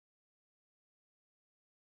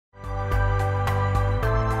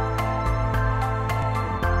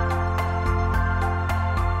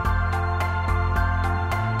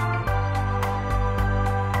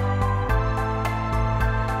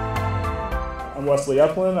I'm Wesley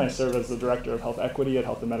Eplin. I serve as the Director of Health Equity at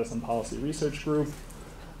Health and Medicine Policy Research Group.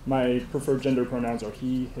 My preferred gender pronouns are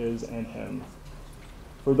he, his, and him.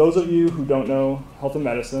 For those of you who don't know Health and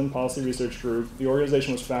Medicine Policy Research Group, the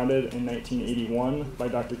organization was founded in 1981 by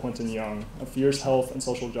Dr. Quentin Young, a fierce health and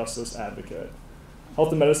social justice advocate. Health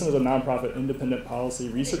and Medicine is a nonprofit independent policy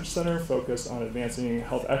research center focused on advancing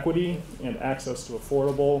health equity and access to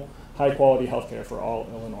affordable, high-quality healthcare for all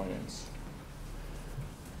Illinoisans.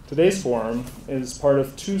 Today's forum is part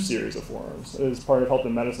of two series of forums. It is part of Health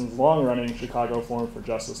and Medicine's long-running Chicago Forum for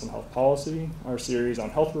Justice and Health Policy, our series on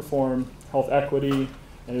health reform, health equity,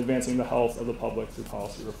 and advancing the health of the public through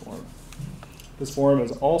policy reform. This forum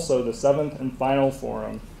is also the seventh and final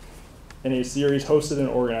forum in a series hosted and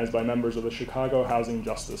organized by members of the Chicago Housing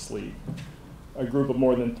Justice League, a group of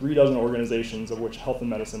more than 36 organizations of which Health and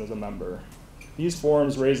Medicine is a member. These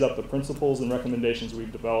forums raise up the principles and recommendations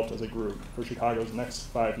we've developed as a group for Chicago's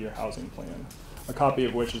next 5-year housing plan, a copy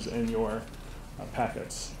of which is in your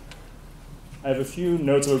packets. I have a few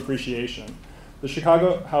notes of appreciation. The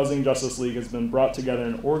Chicago Housing Justice League has been brought together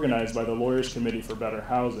and organized by the Lawyers Committee for Better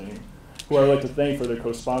Housing, who I would like to thank for their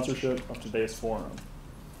co-sponsorship of today's forum.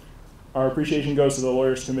 Our appreciation goes to the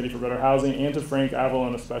Lawyers Committee for Better Housing and to Frank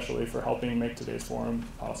Avalon especially for helping make today's forum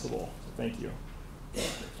possible. So thank you.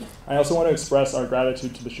 I also want to express our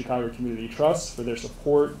gratitude to the Chicago Community Trust for their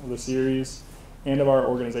support of the series and of our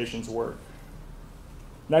organization's work.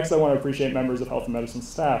 Next, I want to appreciate members of Health and Medicine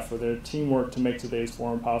staff for their teamwork to make today's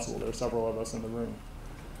forum possible. There are several of us in the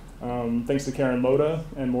room. Thanks to Karen Loda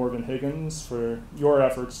and Morgan Higgins for your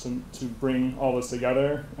efforts to bring all this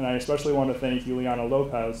together. And I especially want to thank Juliana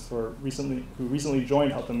Lopez, who recently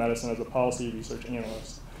joined Health and Medicine as a policy research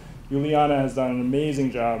analyst. Juliana has done an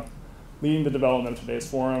amazing job leading the development of today's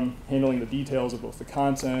forum, handling the details of both the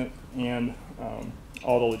content and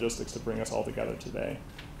all the logistics to bring us all together today.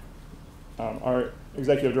 Our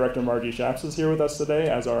Executive Director, Margie Shaps, is here with us today,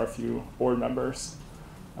 as are a few board members.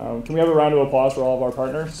 Can we have a round of applause for all of our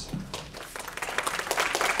partners?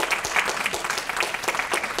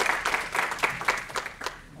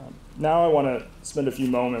 Now I want to spend a few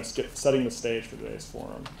moments setting the stage for today's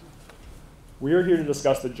forum. We are here to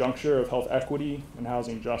discuss the juncture of health equity and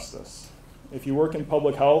housing justice. If you work in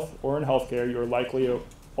public health or in healthcare, you are likely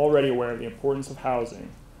already aware of the importance of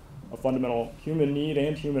housing, a fundamental human need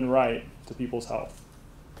and human right to people's health.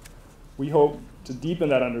 We hope to deepen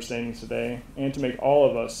that understanding today and to make all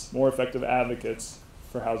of us more effective advocates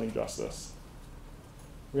for housing justice.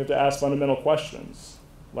 We have to ask fundamental questions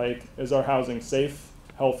like, is our housing safe,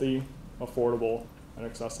 healthy, affordable, and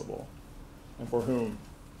accessible? And for whom?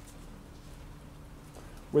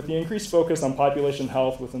 With the increased focus on population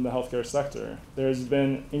health within the healthcare sector, there has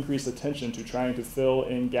been increased attention to trying to fill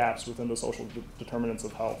in gaps within the social determinants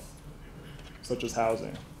of health, such as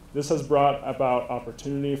housing. This has brought about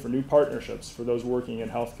opportunity for new partnerships for those working in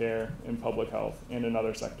healthcare, in public health, and in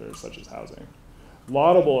other sectors such as housing.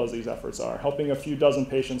 Laudable as these efforts are, helping a few dozen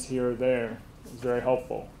patients here or there is very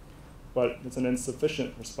helpful, but it's an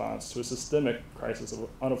insufficient response to a systemic crisis of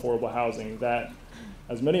unaffordable housing that,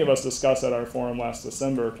 as many of us discussed at our forum last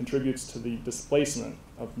December, contributes to the displacement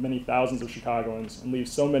of many thousands of Chicagoans and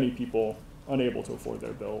leaves so many people unable to afford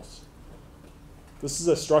their bills. This is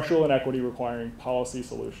a structural inequity requiring policy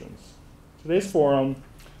solutions. Today's forum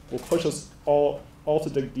will push us all to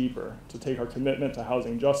dig deeper, to take our commitment to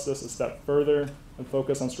housing justice a step further and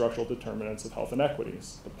focus on structural determinants of health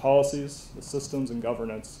inequities, the policies, the systems, and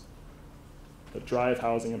governance that drive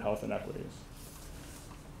housing and health inequities.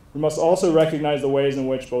 We must also recognize the ways in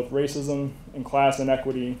which both racism and class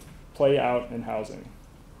inequity play out in housing.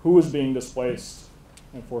 Who is being displaced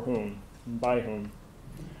and for whom and by whom?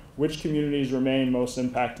 Which communities remain most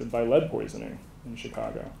impacted by lead poisoning in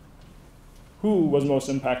Chicago? Who was most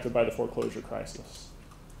impacted by the foreclosure crisis?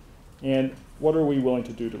 And what are we willing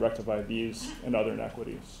to do to rectify these and other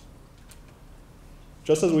inequities?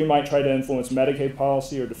 Just as we might try to influence Medicaid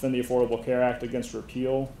policy or defend the Affordable Care Act against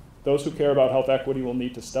repeal, those who care about health equity will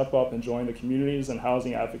need to step up and join the communities and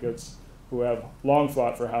housing advocates who have long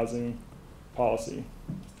fought for housing policy.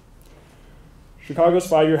 Chicago's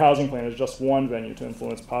 5-year housing plan is just one venue to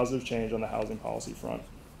influence positive change on the housing policy front.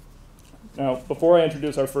 Now, before I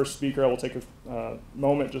introduce our first speaker, I will take a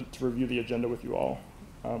moment to review the agenda with you all.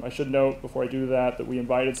 I should note before I do that we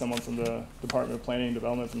invited someone from the Department of Planning and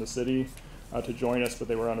Development from the city to join us, but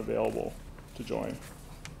they were unavailable to join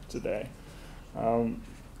today.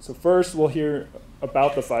 So first, we'll hear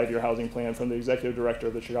about the 5-year housing plan from the Executive Director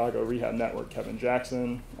of the Chicago Rehab Network, Kevin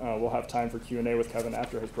Jackson. We'll have time for Q&A with Kevin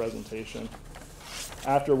after his presentation.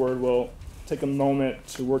 Afterward, we'll take a moment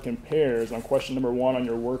to work in pairs on question number 1 on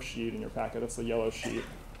your worksheet in your packet. That's the yellow sheet.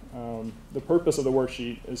 The purpose of the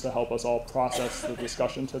worksheet is to help us all process the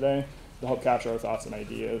discussion today, to help capture our thoughts and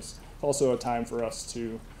ideas. It's also a time for us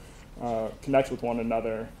to connect with one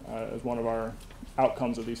another, as one of our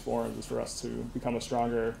outcomes of these forums is for us to become a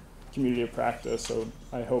stronger community of practice. So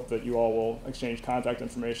I hope that you all will exchange contact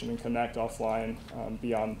information and connect offline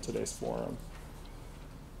beyond today's forum.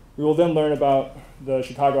 We will then learn about the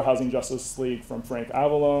Chicago Housing Justice League from Frank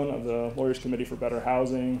Avalone of the Lawyers Committee for Better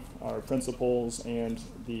Housing, our principles, and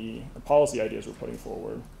the policy ideas we're putting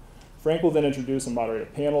forward. Frank will then introduce and moderate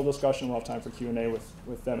a panel discussion. We'll have time for Q&A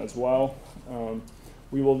with them as well.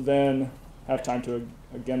 We will then have time to,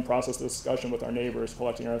 again, process the discussion with our neighbors,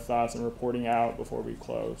 collecting our thoughts and reporting out before we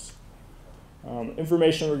close.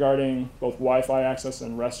 Information regarding both Wi-Fi access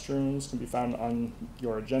and restrooms can be found on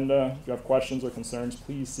your agenda. If you have questions or concerns,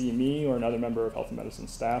 please see me or another member of Health and Medicine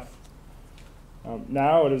staff.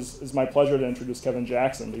 Now it is my pleasure to introduce Kevin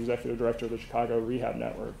Jackson, the Executive Director of the Chicago Rehab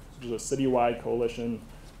Network, which is a citywide coalition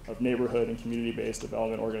of neighborhood and community-based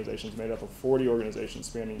development organizations made up of 40 organizations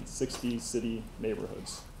spanning 60 city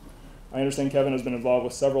neighborhoods. I understand Kevin has been involved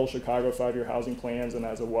with several Chicago 5-year housing plans and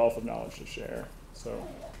has a wealth of knowledge to share. So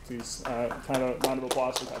please, kind of round of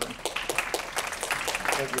applause for Kevin.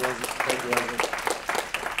 Thank you, Lindsay. Thank you, Lindsay.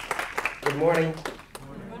 Good morning.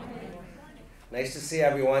 Good morning. Nice to see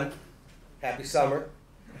everyone. Happy summer.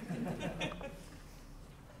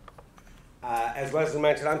 As Wesley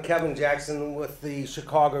mentioned, I'm Kevin Jackson with the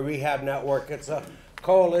Chicago Rehab Network. It's a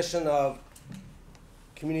coalition of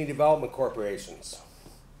community development corporations.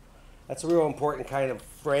 That's a real important kind of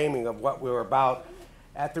framing of what we're about.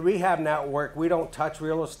 At the Rehab Network, we don't touch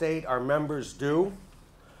real estate. Our members do.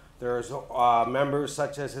 There's members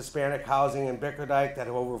such as Hispanic Housing in Bickerdike that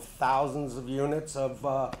have over thousands of units of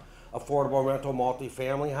affordable rental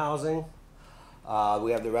multifamily housing.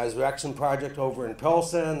 We have the Resurrection Project over in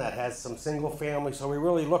Pilsen that has some single family. So we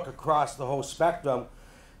really look across the whole spectrum.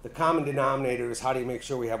 The common denominator is how do you make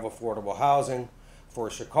sure we have affordable housing. For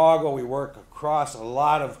Chicago, we work across a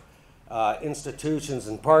lot of institutions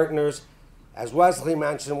and partners. As Wesley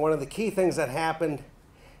mentioned, one of the key things that happened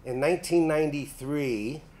in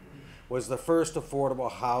 1993 was the first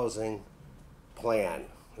affordable housing plan.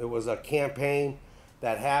 It was a campaign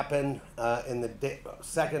that happened in the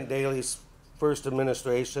second Daley's first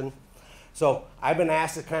administration. So I've been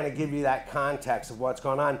asked to kind of give you that context of what's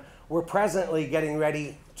going on. We're presently getting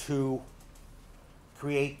ready to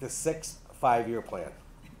create the 6th 5-year plan.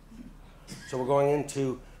 So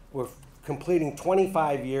we're completing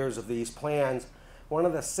 25 years of these plans. One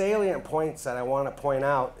of the salient points that I want to point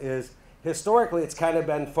out is historically it's kind of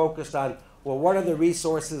been focused on, well, what are the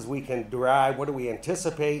resources we can derive, what do we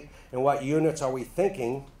anticipate, and what units are we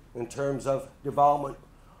thinking in terms of development.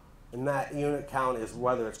 And that unit count is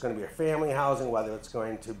whether it's going to be a family housing, whether it's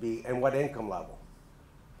going to be, and what income level.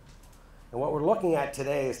 And what we're looking at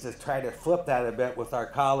today is to try to flip that a bit with our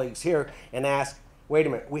colleagues here and ask, wait a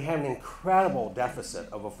minute, we have an incredible deficit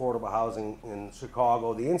of affordable housing in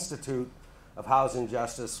Chicago. The Institute of Housing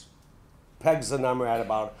Justice pegs the number at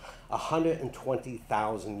about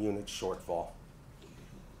 120,000 units shortfall.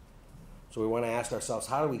 So we want to ask ourselves,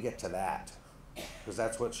 how do we get to that? Because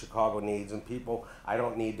that's what Chicago needs. And people, I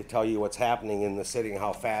don't need to tell you what's happening in the city and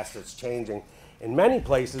how fast it's changing in many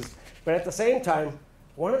places. But at the same time,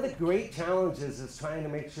 one of the great challenges is trying to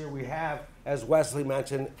make sure we have, as Wesley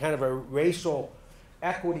mentioned, kind of a racial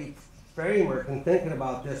equity framework in thinking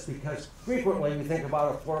about this, because frequently we think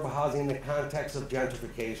about affordable housing in the context of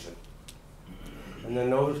gentrification and the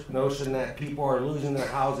notion that people are losing their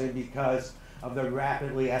housing because of the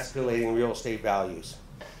rapidly escalating real estate values.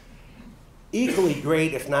 Equally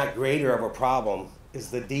great, if not greater of a problem,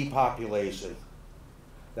 is the depopulation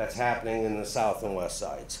that's happening in the south and west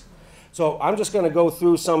sides. So I'm just going to go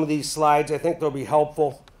through some of these slides. I think they'll be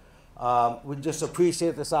helpful. We just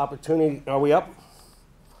appreciate this opportunity. Are we up?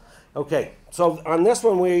 Okay, so on this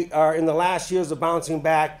one, we are in the last years of Bouncing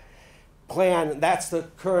Back plan. That's the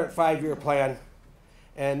current 5-year plan.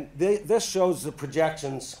 And this shows the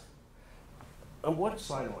projections. On what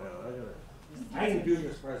slide am I on? I didn't do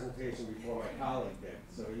this presentation before my colleague did,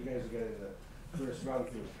 so you guys are getting the first run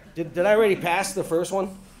through. Did I already pass the first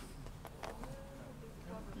one?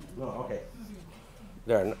 No, okay.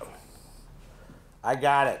 There, no. I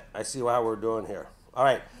got it. I see how we're doing here. All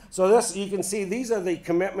right. So this, you can see these are the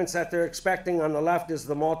commitments that they're expecting. On the left is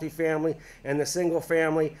the multifamily and the single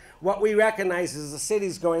family. What we recognize is the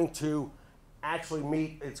city's going to actually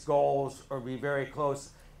meet its goals or be very close,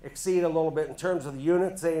 exceed a little bit in terms of the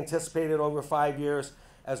units they anticipated over 5 years,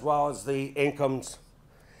 as well as the incomes.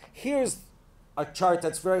 Here's a chart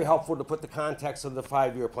that's very helpful to put the context of the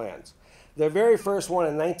 5-year plans. The very first one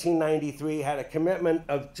in 1993 had a commitment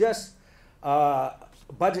of just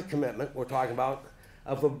budget commitment we're talking about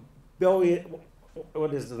of $1 billion.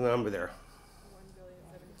 What is the number there?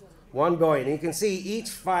 1 billion. You can see each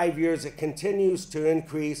 5 years it continues to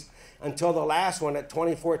increase until the last one at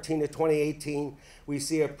 2014 to 2018, we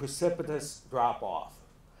see a precipitous drop off.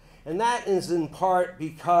 And that is in part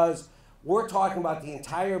because we're talking about the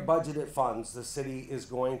entire budgeted funds the city is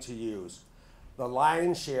going to use. The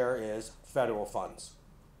lion's share is federal funds.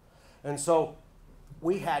 And so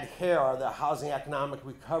we had HARE, the Housing Economic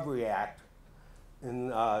Recovery Act,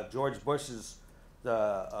 in George Bush's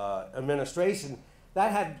administration,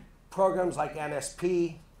 that had programs like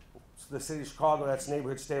NSP, the city of Chicago, that's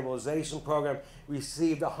Neighborhood Stabilization Program,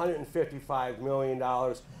 received $155 million.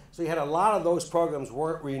 So you had a lot of those programs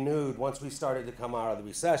weren't renewed once we started to come out of the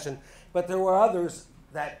recession, but there were others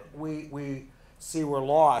that we see were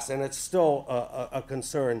lost, and it's still a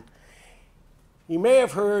concern. You may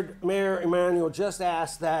have heard Mayor Emanuel just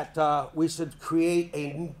ask that we should create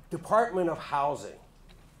a Department of Housing.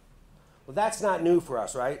 Well, that's not new for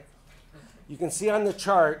us, right? You can see on the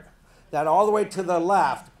chart that all the way to the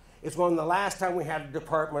left is when the last time we had a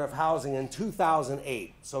Department of Housing in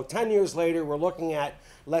 2008. So 10 years later, we're looking at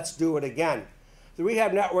let's do it again. The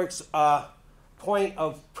Rehab Network's point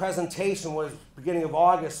of presentation was beginning of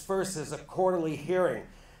August 1st is a quarterly hearing.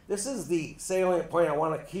 This is the salient point I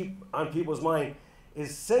want to keep on people's mind,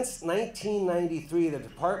 is since 1993, the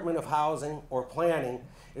Department of Housing or Planning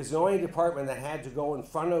is the only department that had to go in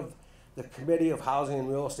front of the Committee of Housing and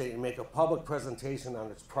Real Estate and make a public presentation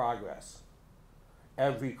on its progress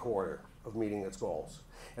every quarter of meeting its goals.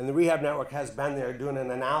 And the Rehab Network has been there doing an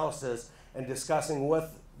analysis and discussing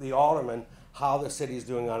with the aldermen how the city is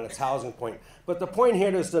doing on its housing point. But the point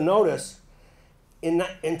here is to notice, in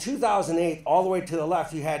 2008, all the way to the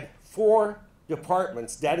left, you had 4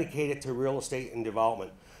 departments dedicated to real estate and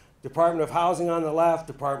development. Department of Housing on the left,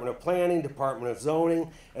 Department of Planning, Department of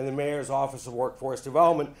Zoning, and the Mayor's Office of Workforce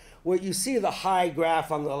Development. What you see the high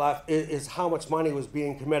graph on the left is how much money was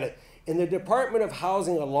being committed. In the Department of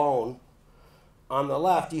Housing alone, on the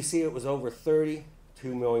left, you see it was over $32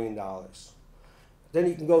 million. Then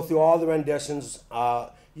you can go through all the renditions.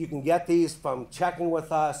 You can get these from checking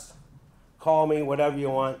with us, call me, whatever you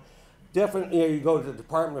want. Different, you go to the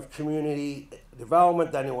Department of Community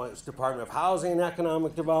Development, then it went to the Department of Housing and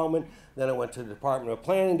Economic Development, then it went to the Department of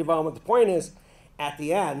Planning Development. The point is, at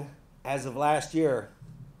the end, as of last year,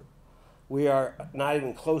 we are not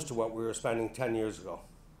even close to what we were spending 10 years ago.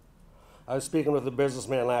 I was speaking with a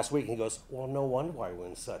businessman last week, and he goes, well, no wonder why we're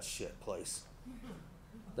in such shit place.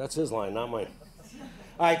 That's his line, not mine.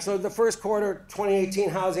 All right, so the first quarter 2018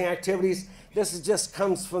 housing activities, this is just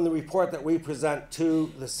comes from the report that we present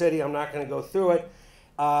to the city. I'm not going to go through it.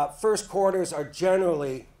 First quarters are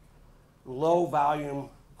generally low volume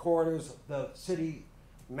quarters. The city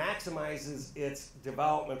maximizes its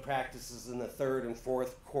development practices in the third and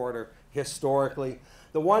fourth quarter historically.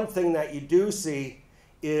 The one thing that you do see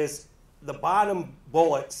is the bottom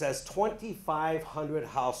bullet says 2,500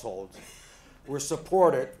 households were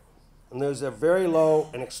supported, and those are very low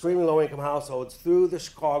and extremely low income households, through the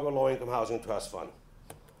Chicago Low Income Housing Trust Fund.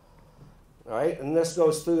 All right, and this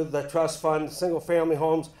goes through the trust fund, single family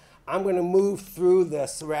homes. I'm going to move through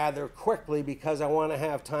this rather quickly because I want to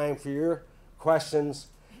have time for your questions.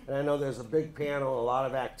 And I know there's a big panel, a lot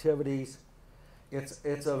of activities.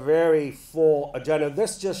 It's a very full agenda.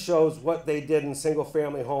 This just shows what they did in single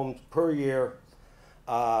family homes per year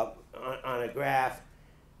on a graph.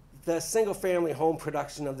 The single family home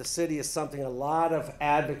production of the city is something a lot of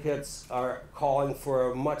advocates are calling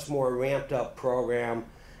for a much more ramped up program,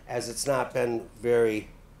 as it's not been very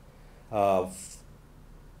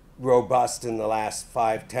robust in the last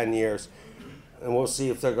 5-10 years. And we'll see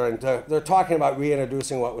if they're going to, they're talking about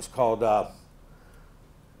reintroducing what was called the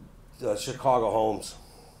Chicago homes.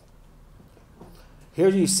 Here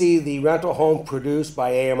you see the rental home produced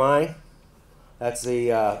by AMI. That's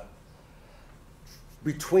the,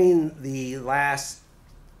 between the last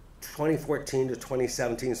 2014 to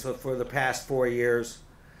 2017, so for the past 4 years,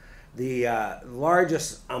 the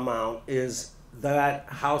largest amount is that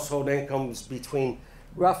household incomes between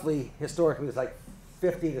roughly, historically, it's like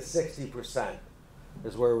 50 to 60%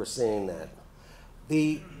 is where we're seeing that.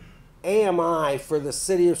 The AMI for the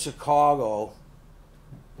city of Chicago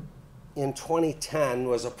in 2010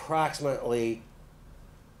 was approximately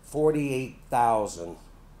 $48,000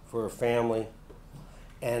 for a family.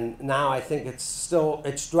 And now I think it's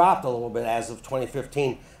dropped a little bit as of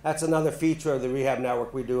 2015. That's another feature of the Rehab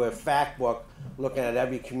Network. We do a fact book looking at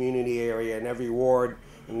every community area and every ward,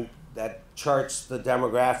 and that charts the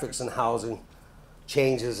demographics and housing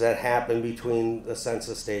changes that happen between the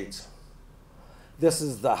census dates. This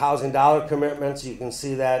is the housing dollar commitments. You can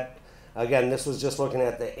see that. Again, this was just looking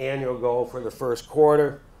at the annual goal for the first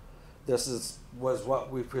quarter. This was what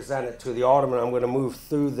we presented to the alderman. I'm going to move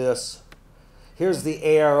through this. Here's the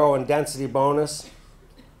ARO and density bonus.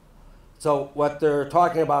 So what they're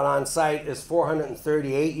talking about on site is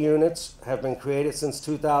 438 units have been created since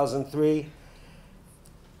 2003.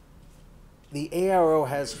 The ARO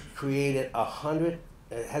has created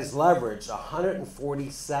has leveraged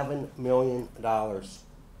 $147 million.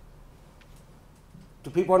 Do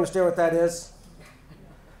people understand what that is?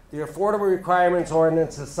 The Affordable Requirements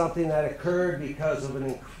Ordinance is something that occurred because of an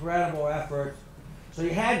incredible effort. So you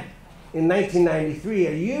had, in 1993,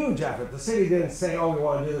 a huge effort. The city didn't say, oh, we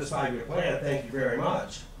want to do this 5-year plan, thank you very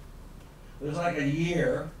much. It was like a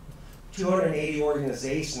year, 280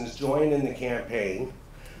 organizations joined in the campaign,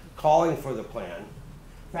 calling for the plan.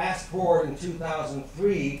 Fast forward in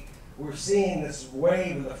 2003, we're seeing this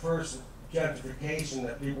wave of the first gentrification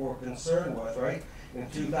that people were concerned with, right? In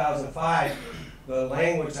 2005, the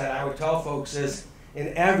language that I would tell folks is,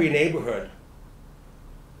 in every neighborhood,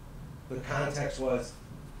 the context was,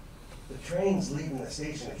 the train's leaving the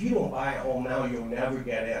station. If you don't buy a home now, you'll never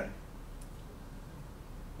get in.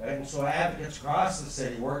 Right? And so advocates across the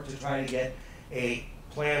city work to try to get a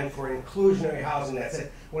plan for inclusionary housing. That's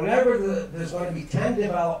it. Whenever there's going to be 10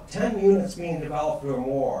 units being developed or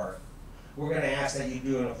more, we're going to ask that you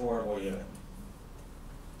do an affordable unit,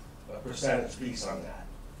 a percentage piece on that.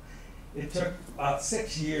 It took about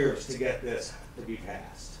 6 years to get this to be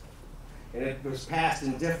passed. And it was passed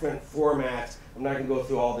in different formats. I'm not going to go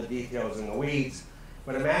through all the details in the weeds,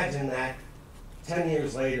 but imagine that 10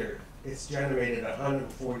 years later, it's generated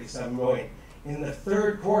 $147 million in the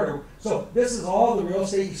third quarter. So this is all the real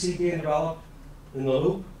estate you see being developed in the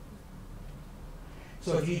loop.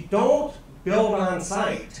 So if you don't build on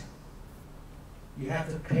site, you have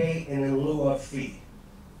to pay an in lieu of fee.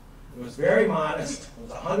 It was very modest. It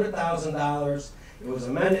was $100,000. It was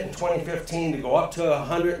amended in 2015 to go up to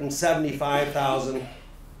 $175,000.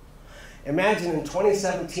 Imagine in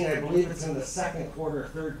 2017, I believe it's in the second quarter or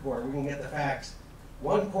third quarter, we can get the facts.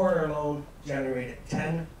 1 quarter alone generated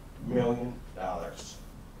 $10 million.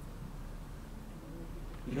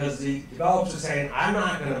 Because the developers are saying, I'm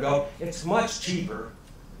not going to build. It's much cheaper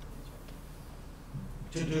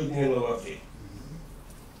to do the in lieu of fee.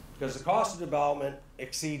 Because the cost of development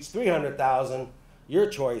exceeds $300,000, your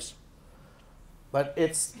choice, but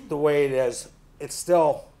it's the way it is. It's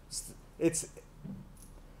still, it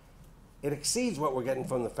exceeds what we're getting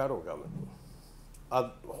from the federal government.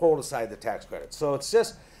 Hold aside the tax credit. So it's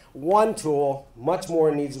just one tool, much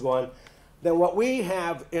more needs to go on. Then what we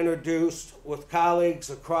have introduced with colleagues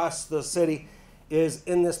across the city is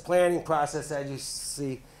in this planning process, as you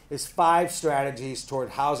see, is 5 strategies toward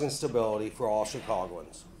housing stability for all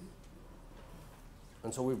Chicagoans.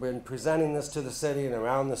 And so we've been presenting this to the city and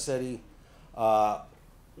around the city.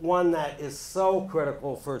 One that is so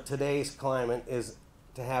critical for today's climate is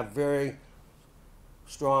to have very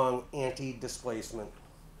strong anti-displacement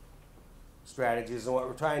strategies. And what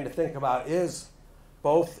we're trying to think about is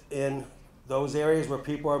both in those areas where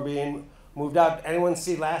people are being moved out. Anyone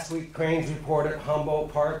see last week Crane's report at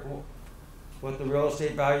Humboldt Park, what the real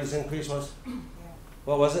estate values increase was? Yeah.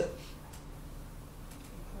 What was it?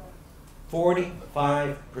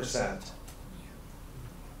 45%.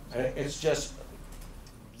 And it's just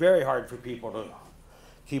very hard for people to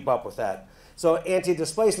keep up with that. So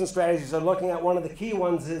anti-displacement strategies are looking at, one of the key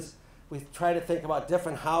ones is we try to think about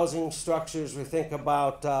different housing structures. We think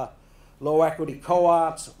about low equity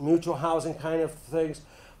co-ops, mutual housing kind of things.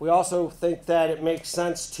 We also think that it makes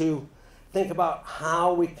sense to think about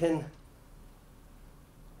how we can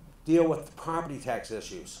deal with property tax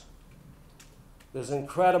issues. There's an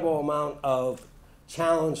incredible amount of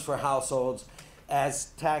challenge for households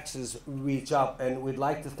as taxes reach up, and we'd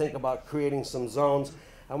like to think about creating some zones.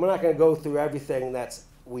 And we're not going to go through everything that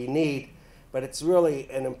we need, but it's really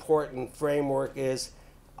an important framework. Is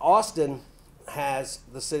Austin has,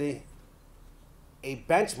 the city, a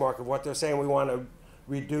benchmark of what they're saying we want to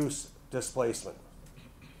reduce displacement.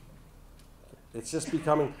 It's just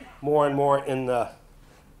becoming more and more in the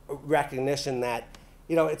recognition that,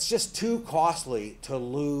 you know, it's just too costly to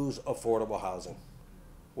lose affordable housing.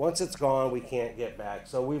 Once it's gone, we can't get back.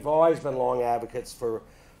 So we've always been long advocates for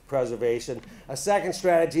preservation. A second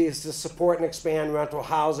strategy is to support and expand rental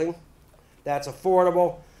housing that's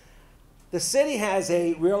affordable. The city has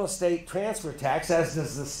a real estate transfer tax, as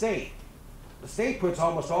does the state. The state puts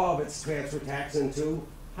almost all of its transfer tax into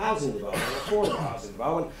housing development, affordable housing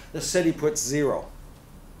development. The city puts 0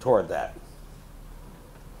 toward that.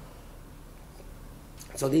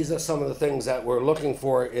 So these are some of the things that we're looking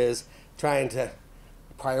for, is trying to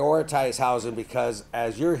prioritize housing, because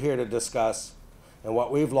as you're here to discuss, and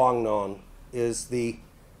what we've long known, is the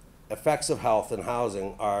effects of health and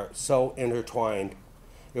housing are so intertwined.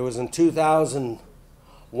 It was in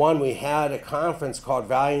 2001 we had a conference called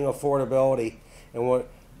Valuing Affordability, and what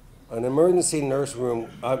an emergency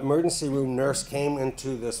room nurse came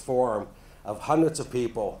into this forum of hundreds of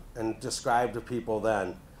people and described to people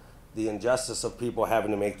then the injustice of people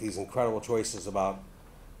having to make these incredible choices about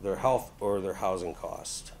their health or their housing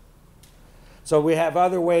cost. So we have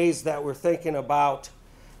other ways that we're thinking about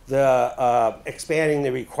the expanding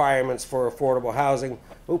the requirements for affordable housing.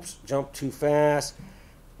 Oops, jumped too fast.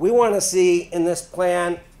 We want to see in this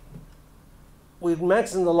plan, we've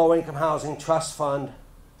mentioned the Low Income Housing Trust Fund,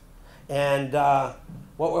 and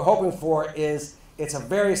what we're hoping for is, it's a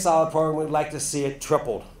very solid program. We'd like to see it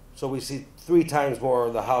tripled, so we see 3 times more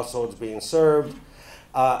of the households being served.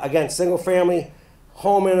 Again, single family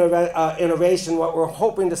home innovation, what we're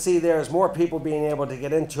hoping to see there is more people being able to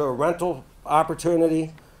get into a rental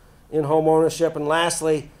opportunity in home ownership. And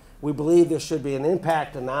lastly, we believe there should be an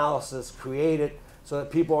impact analysis created so that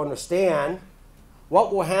people understand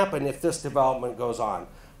what will happen if this development goes on.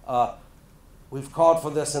 We've called for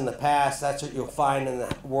this in the past. That's what you'll find in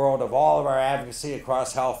the world of all of our advocacy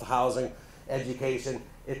across health, housing, education.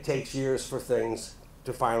 It takes years for things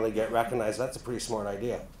to finally get recognized. That's a pretty smart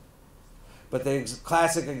idea. But the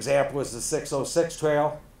classic example is the 606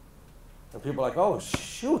 trail. And people are like, oh,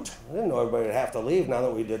 shoot, I didn't know everybody would have to leave now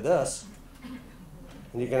that we did this.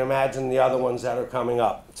 And you can imagine the other ones that are coming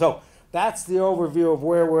up. So that's the overview of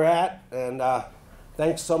where we're at. And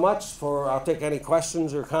thanks so much for, I'll take any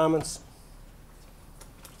questions or comments.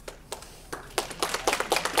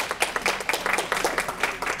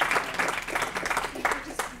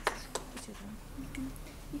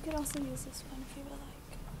 You could also use this one if you would like.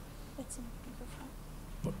 It's a microphone.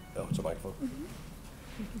 Oh, it's a microphone.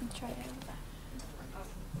 Try it out.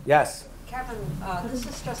 Yes. Kevin, this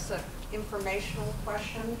is just an informational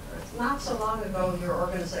question. Not so long ago, your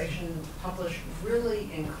organization published really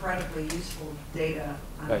incredibly useful data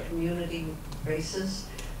on a community basis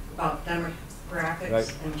about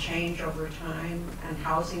demographics and change over time and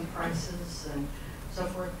housing prices and so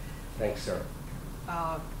forth. Thanks, sir.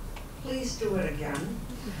 Please do it again.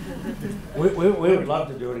 We would love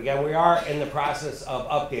to do it again. We are in the process of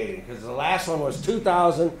updating, because the last one was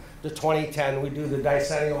 2000 to 2010. We do the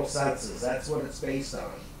decennial census. That's what it's based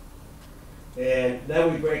on. And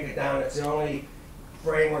then we break it down. It's the only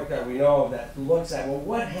framework that we know of that looks at, well,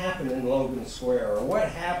 what happened in Logan Square, or what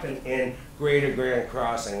happened in Greater Grand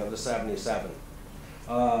Crossing of the 77.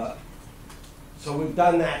 So we've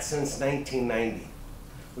done that since 1990.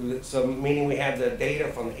 So meaning we have the data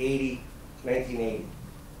from 1980.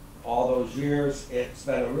 All those years, it's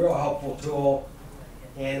been a real helpful tool.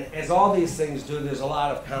 And as all these things do, there's a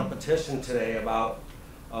lot of competition today about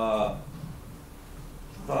the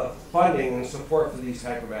funding and support for these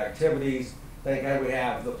type of activities. Thank God we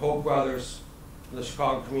have the Polk brothers, the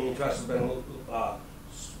Chicago Community Trust have been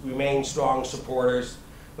remain strong supporters,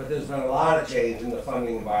 but there's been a lot of change in the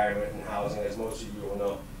funding environment and housing, as most of you will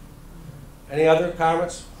know. Any other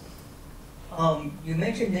comments? You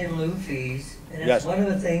mentioned in lieu fees, and that's one of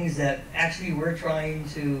the things that actually we're trying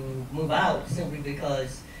to move out, simply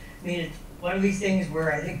because, I mean, it's one of these things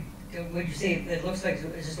where I think, would you say, it looks like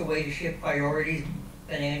it's just a way to shift priorities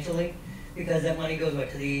financially, because that money goes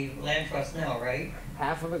to the land trust now, right?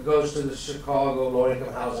 Half of it goes to the Chicago Low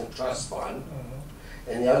Income Housing Trust Fund,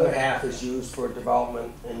 and the other half is used for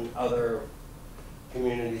development in other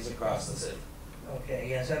communities across the city. Okay,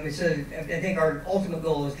 yeah, so I mean, so I think our ultimate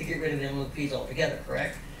goal is to get rid of in lieu fees altogether,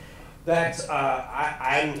 correct? That's,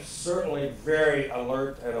 I'm certainly very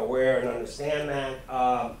alert and aware and understand that.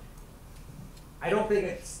 I don't think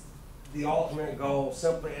it's the ultimate goal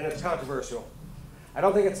simply, and it's controversial. I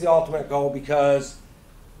don't think it's the ultimate goal because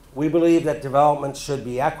we believe that development should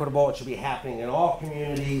be equitable. It should be happening in all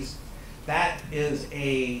communities. That is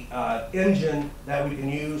a engine that we can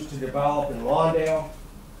use to develop in Lawndale,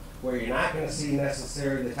 where you're not going to see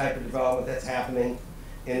necessarily the type of development that's happening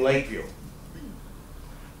in Lakeview.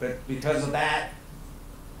 But because of that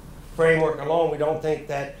framework alone, we don't think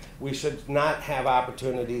that we should not have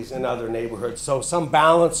opportunities in other neighborhoods. So some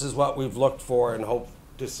balance is what we've looked for and hope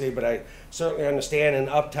to see, but I certainly understand in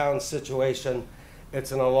Uptown situation,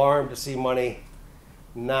 it's an alarm to see money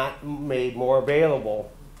not made more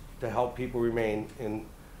available to help people remain in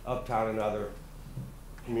Uptown and other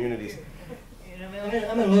communities.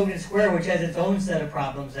 I'm in Logan Square, which has its own set of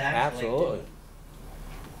problems, actually. Absolutely.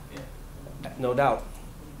 No doubt.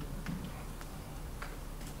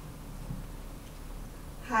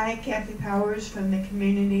 Hi, Kathy Powers from the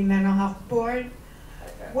Community Mental Health Board.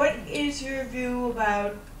 What is your view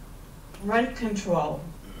about rent control?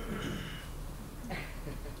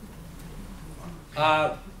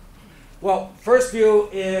 Well, first view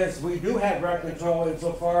is we do have rent control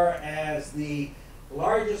insofar as the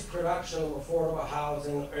largest production of affordable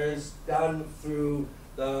housing is done through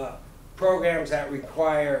the programs that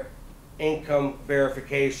require income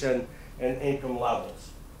verification and income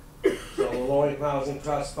levels. So the Low-Income Housing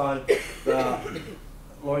Trust Fund, the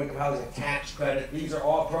Low-Income Housing Tax Credit, these are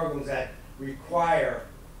all programs that require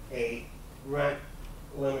a rent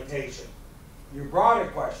limitation. Your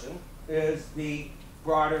broader question is the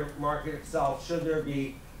broader market itself. Should there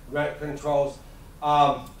be rent controls?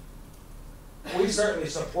 We certainly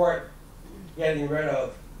support getting rid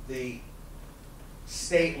of the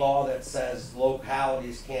state law that says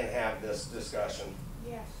localities can't have this discussion.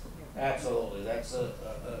 Yes. Absolutely, that's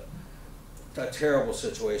a terrible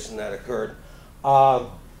situation that occurred. And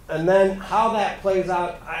then how that plays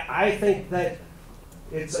out, I think that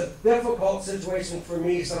it's a difficult situation for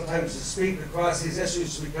me sometimes to speak across these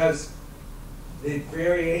issues because the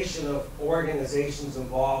variation of organizations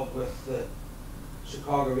involved with the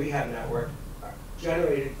Chicago Rehab Network are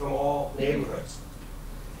generated from all neighborhoods.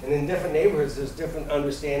 And in different neighborhoods, there's different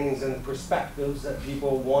understandings and perspectives that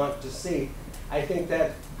people want to see. I think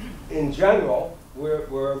that in general,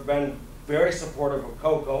 we've been very supportive of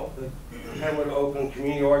COCO, the Kenwood Oakland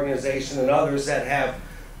Community Organization, and others that have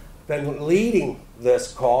been leading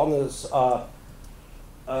this call. And there's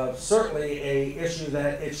certainly an issue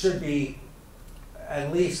that it should be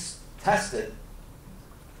at least tested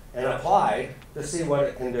and applied to see what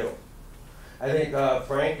it can do. I think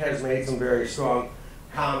Frank has made some very strong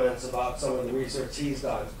comments about some of the research he's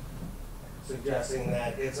done, suggesting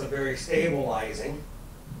that it's a very stabilizing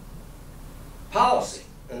policy.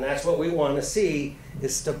 And that's what we want to see,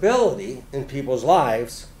 is stability in people's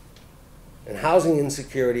lives. And housing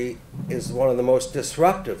insecurity is one of the most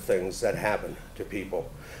disruptive things that happen to people.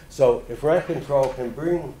 So if rent control can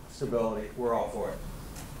bring stability, we're all for it.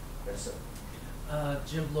 Yes, sir.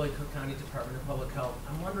 Jim Lloyd, Cook County Department of Public Health.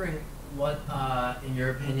 I'm wondering what, in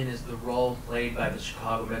your opinion, is the role played by the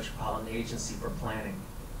Chicago Metropolitan Agency for planning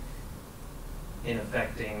in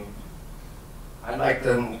affecting? I'd like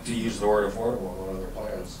them to use the word affordable in one of their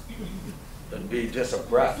plans. It'd be just a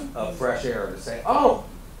breath of fresh air to say, oh,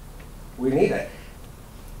 we need it.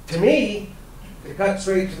 To me, to cut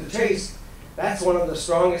straight to the chase, that's one of the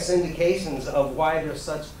strongest indications of why there's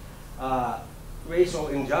such racial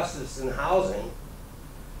injustice in housing,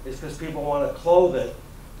 is because people want to clothe it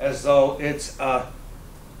as though it's a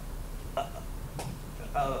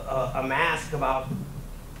mask about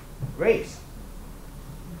race.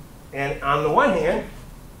 And on the one hand,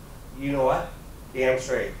 you know what? Damn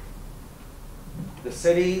straight. The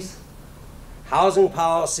city's housing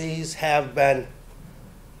policies have been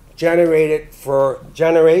generated for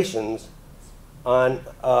generations on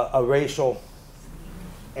a racial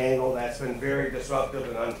angle that's been very disruptive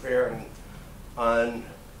and unfair and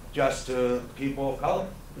unjust to people of color,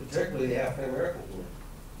 particularly the African American community.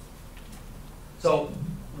 So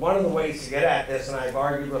one of the ways to get at this, and I've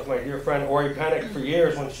argued with my dear friend Ori Pennick for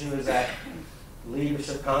years when she was at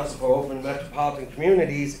Leadership Council for Open Metropolitan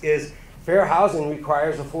Communities, is fair housing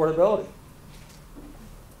requires affordability.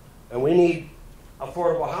 And we need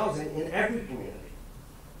affordable housing in every community.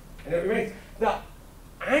 And it remains. The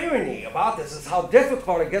irony about this is how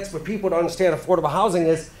difficult it gets for people to understand affordable housing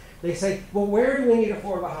is they say, well, where do we need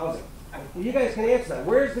affordable housing? Well, you guys can answer that.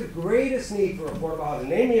 Where's the greatest need for affordable housing?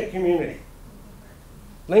 Name me a community.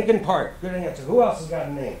 Lincoln Park, good answer. Who else has got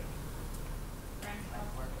a name?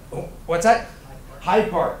 Oh, what's that? Hyde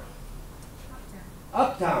Park.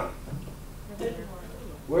 Uptown.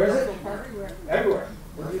 Where is it? Everywhere.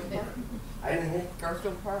 I didn't hear.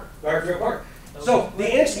 Garfield Park. Garfield Park. So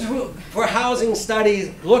the Institute for Housing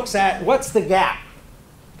Studies looks at what's the gap.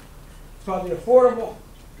 It's called the affordable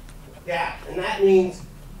gap, and that means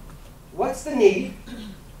what's the need.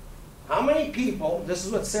 How many people, this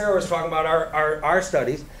is what Sarah was talking about, our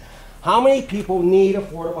studies, how many people need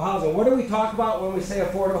affordable housing? What do we talk about when we say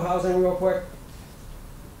affordable housing real quick?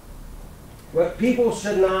 What people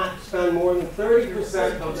should not spend more than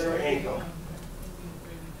 30% of their income.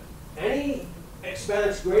 Any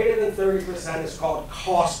expense greater than 30% is called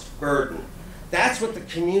cost burden. That's what the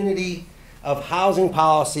community of housing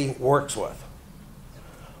policy works with.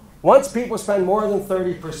 Once people spend more than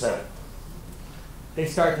 30%, they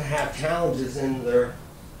start to have challenges in their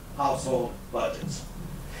household budgets.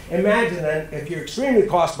 Imagine then if you're extremely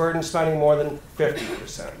cost burdened, spending more than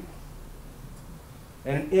 50%.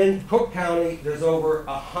 And in Cook County, there's over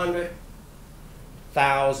 100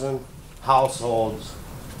 20,000 households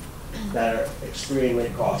that are extremely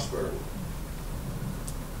cost burdened.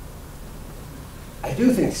 I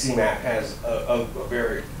do think CMAQ has a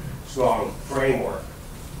very strong framework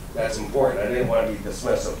that's important. I didn't want to be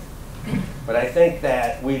dismissive. But I think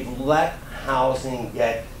that we've let housing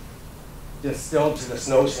get distilled to this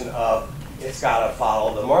notion of it's got to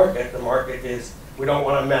follow the market. The market is, we don't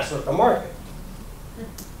want to mess with the market.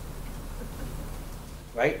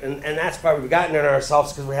 Right? And that's why we've gotten in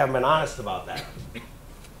ourselves, because we haven't been honest about that.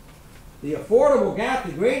 The affordable gap,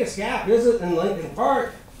 the greatest gap, isn't in Lincoln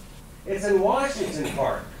Park. It's in Washington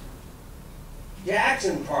Park,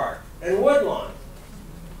 Jackson Park, and Woodlawn.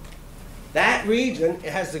 That region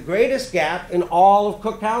has the greatest gap in all of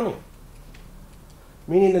Cook County.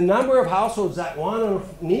 Meaning the number of households that want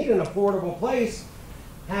to need an affordable place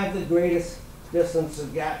have the greatest distance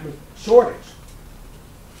of gap shortage.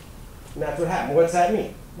 And that's what happened. What's that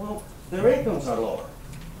mean? Well, their incomes are lower.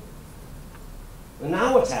 And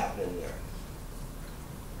now what's happening there?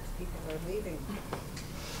 People are leaving.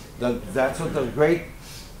 That's what the great,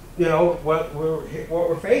 you know, what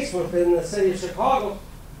we're faced with in the city of Chicago.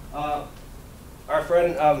 Our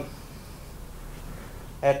friend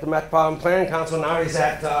at the Metropolitan Planning Council, now he's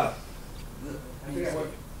at I forget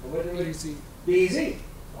what BZ.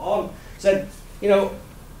 All said, you know,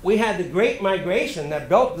 we had the great migration that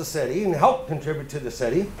built the city and helped contribute to the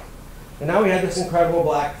city, and now we had this incredible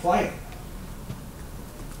black flight.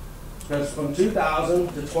 Because from 2000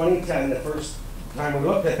 to 2010, the first time we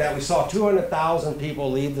looked at that, we saw 200,000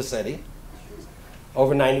 people leave the city.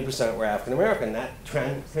 Over 90% were African American. That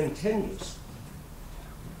trend continues.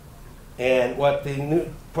 And what the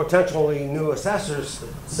potentially new assessors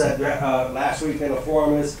said last week in a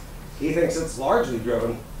forum is he thinks it's largely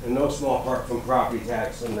driven, in no small part, from property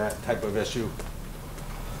tax and that type of issue.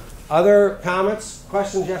 Other comments,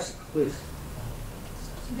 questions? Yes, please.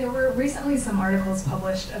 There were recently some articles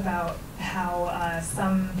published about how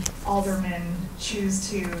some aldermen choose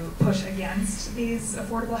to push against these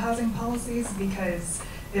affordable housing policies because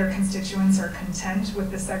their constituents are content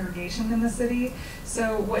with the segregation in the city.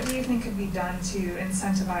 So what do you think could be done to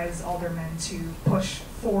incentivize aldermen to push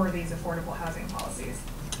for these affordable housing policies?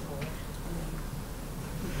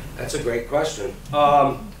 That's a great question.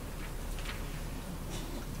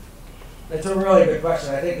 It's a really good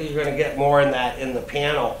question. I think that you're going to get more in that in the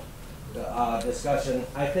panel discussion.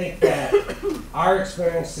 I think that our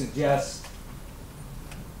experience suggests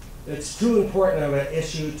it's too important of an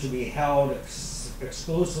issue to be held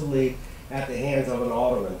exclusively at the hands of an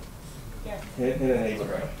alderman in a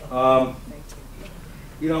neighborhood.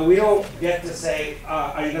 You know, we don't get to say,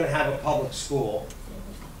 are you going to have a public school?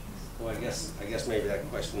 Well, I guess maybe that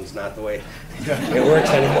question is not the way it works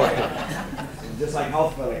anymore. Just like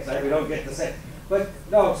health clinics, right? We don't get to say. But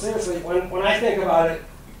no, seriously, when I think about it,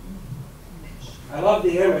 I love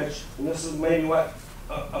the image, and this is maybe what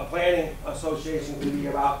a planning association can be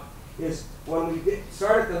about, is when we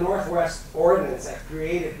started the Northwest Ordinance that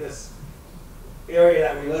created this area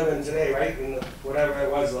that we live in today, right? In the, whatever it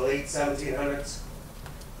was, the late 1700s.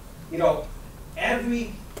 You know,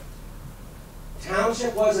 every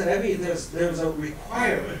township wasn't every, there's a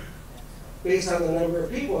requirement based on the number of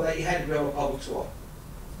people that you had to go to public school.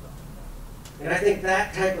 And I think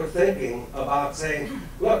that type of thinking about saying,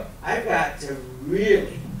 look, I've got to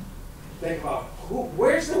really think about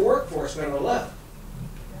where's the workforce going to live?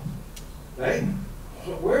 Right?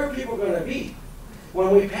 Where are people going to be?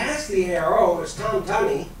 When we passed the ARO, it was Tom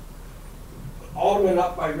Tunney, alderman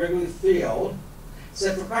up by Wrigley Field,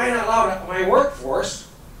 said, for crying out loud, my workforce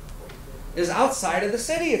is outside of the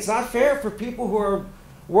city. It's not fair for people who are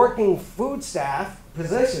working food staff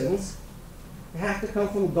positions to have to come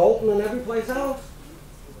from Dalton and every place else.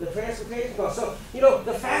 The transportation costs. So, you know,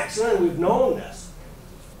 the facts are, we've known this.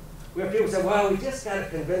 We have people say, well, we just got to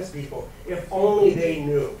convince people if only they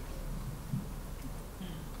knew.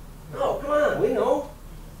 No, come on, we know.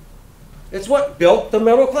 It's what built the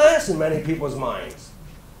middle class in many people's minds.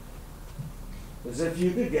 Is if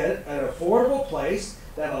you could get an affordable place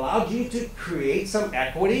that allowed you to create some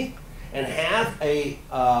equity and have a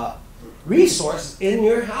resource in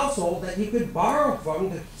your household that you could borrow from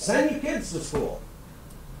to send your kids to school.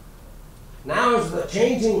 Now as the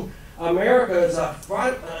changing America is up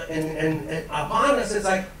front and upon us, it's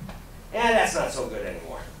like, that's not so good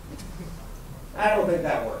anymore. I don't think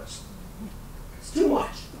that works. It's too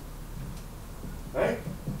much. Right?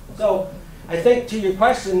 So I think to your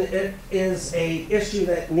question, it is an issue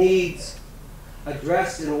that needs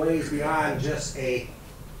addressed in ways beyond just a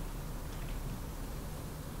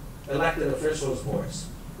elected officials' voice.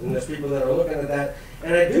 And there's people that are looking at that.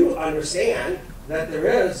 And I do understand that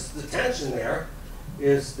there is the tension there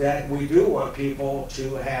is that we do want people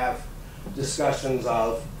to have discussions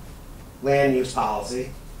of land use policy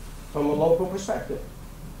from a local perspective.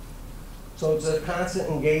 So it's a constant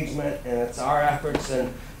engagement, and it's our efforts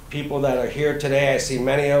and people that are here today. I see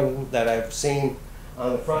many of them that I've seen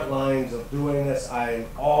on the front lines of doing this. I'm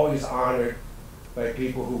always honored by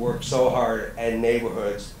people who work so hard in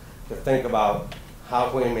neighborhoods to think about how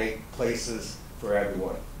can we make places for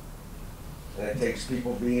everyone. And it takes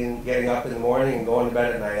people getting up in the morning and going to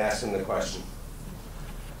bed at night asking the question.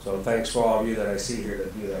 So thanks for all of you that I see here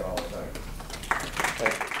that do that all the time.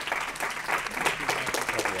 Thank you.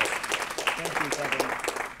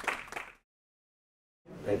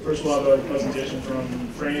 First, we'll have a presentation from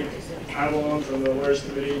Frank Avalon from the Lawyers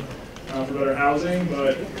Committee for Better Housing,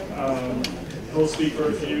 but he'll speak for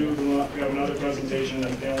a few. We have another presentation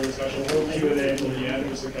and panel discussion. We'll leave it until the end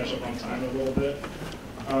just to catch up on time a little bit.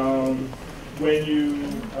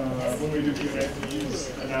 When we do Q&A, please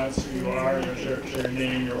announce who you are, share your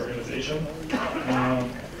name, your organization.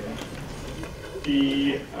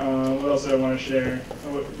 What else do I want to share?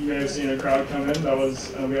 You may have seen a crowd come in. That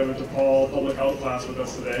was, we have a DePaul public health class with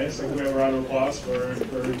us today. So can we have a round of applause for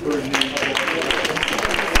encouraging public health.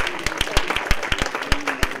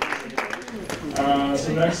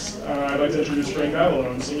 So next, I'd like to introduce Frank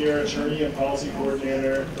Avalon, Senior Attorney and Policy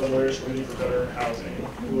Coordinator for the Lawyers Committee for Better Housing,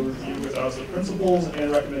 who will review with us the principles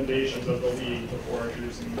and recommendations of the League before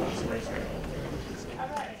introducing the spring panel.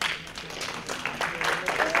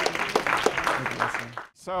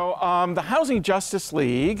 So the Housing Justice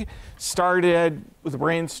League started with a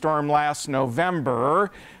brainstorm last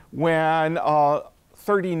November when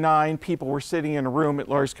 39 people were sitting in a room at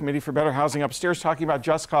Lawyers Committee for Better Housing upstairs talking about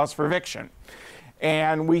just cause for eviction.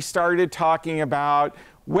 And we started talking about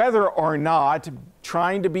whether or not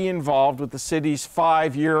trying to be involved with the city's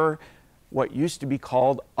 5-year, what used to be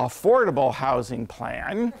called affordable housing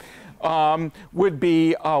plan, would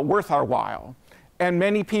be worth our while. And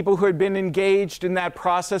many people who had been engaged in that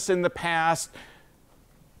process in the past,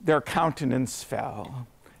 their countenance fell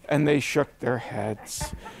and they shook their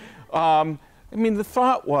heads. I mean, the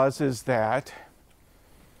thought is that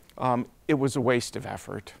it was a waste of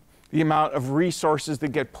effort. The amount of resources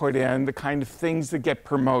that get put in, the kind of things that get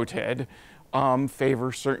promoted,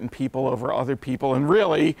 favor certain people over other people. And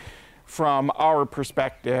really, from our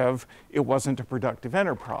perspective, it wasn't a productive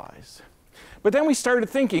enterprise. But then we started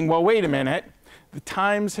thinking, well, wait a minute. The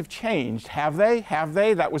times have changed. Have they? Have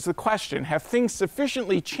they? That was the question. Have things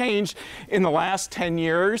sufficiently changed in the last 10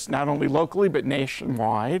 years, not only locally, but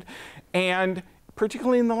nationwide, and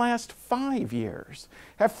particularly in the last 5 years?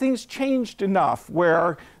 Have things changed enough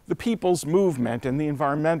where the people's movement and the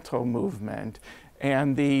environmental movement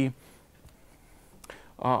and the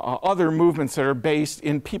other movements that are based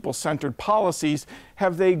in people-centered policies,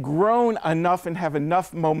 have they grown enough and have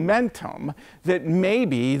enough momentum that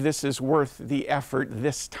maybe this is worth the effort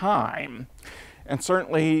this time? And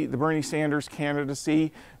certainly the Bernie Sanders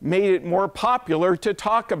candidacy made it more popular to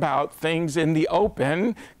talk about things in the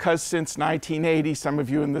open, because since 1980, some of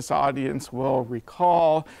you in this audience will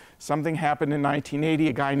recall, something happened in 1980,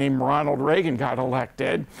 a guy named Ronald Reagan got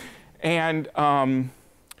elected, and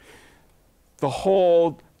the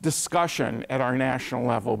whole discussion at our national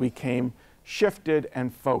level became shifted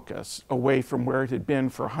and focused away from where it had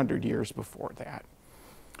been for 100 years before that.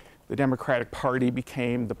 The Democratic Party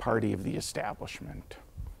became the party of the establishment.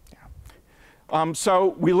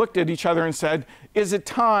 So we looked at each other and said, is it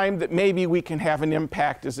time that maybe we can have an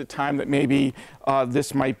impact? Is it time that maybe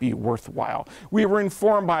this might be worthwhile? We were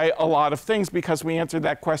informed by a lot of things because we answered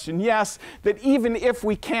that question, yes, that even if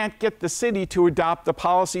we can't get the city to adopt the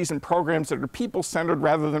policies and programs that are people-centered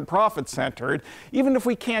rather than profit-centered, even if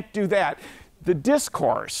we can't do that, the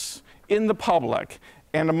discourse in the public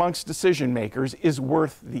and amongst decision makers is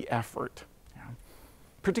worth the effort,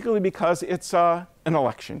 particularly because it's an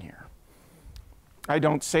election year. I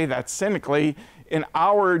don't say that cynically. In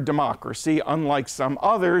our democracy, unlike some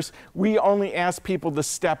others, we only ask people to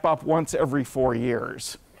step up once every 4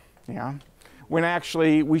 years, when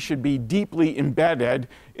actually we should be deeply embedded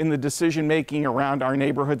in the decision-making around our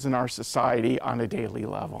neighborhoods and our society on a daily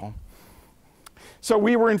level. So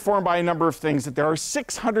we were informed by a number of things, that there are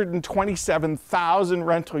 627,000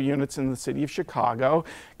 rental units in the city of Chicago,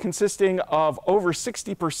 consisting of over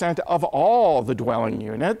 60% of all the dwelling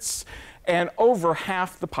units, and over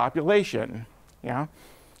half the population.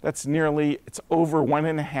 That's it's over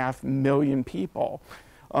 1.5 million people.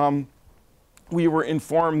 We were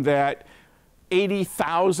informed that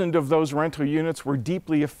 80,000 of those rental units were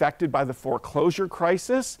deeply affected by the foreclosure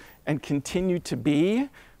crisis and continue to be.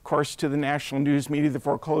 Of course, to the national news media, the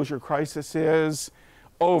foreclosure crisis is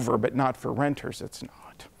over, but not for renters, it's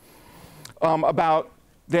not. About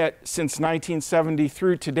that since 1970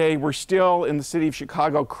 through today, we're still in the city of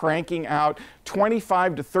Chicago cranking out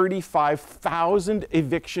 25 to 35,000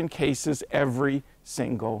 eviction cases every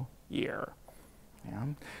single year. Yeah.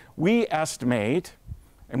 We estimate,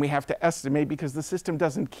 and we have to estimate because the system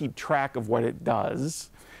doesn't keep track of what it does,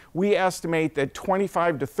 we estimate that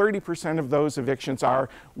 25 to 30% of those evictions are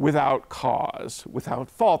without cause, without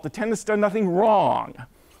fault. The tenant's done nothing wrong.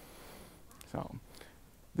 So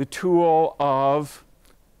the tool of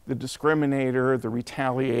the discriminator, the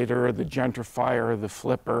retaliator, the gentrifier, the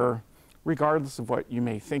flipper, regardless of what you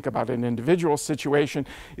may think about an individual situation,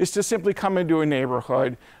 is to simply come into a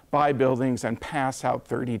neighborhood, buy buildings, and pass out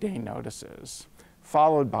 30-day notices,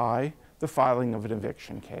 followed by the filing of an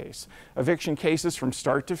eviction case. Eviction cases from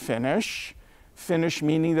start to finish. Finish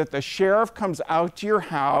meaning that the sheriff comes out to your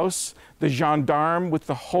house, the gendarme with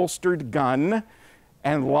the holstered gun,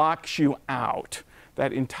 and locks you out.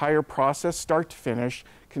 That entire process, start to finish,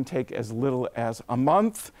 can take as little as a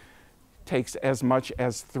month, takes as much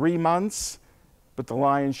as 3 months, but the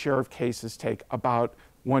lion's share of cases take about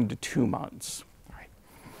 1 to 2 months. All right.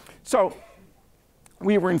 So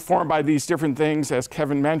we were informed by these different things. As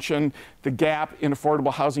Kevin mentioned, the gap in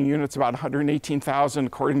affordable housing units about 118,000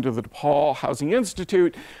 according to the DePaul Housing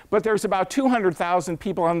Institute, but there's about 200,000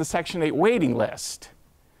 people on the Section 8 waiting list.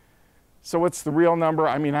 So what's the real number?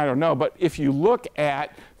 I mean, I don't know, but if you look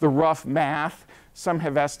at the rough math, some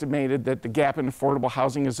have estimated that the gap in affordable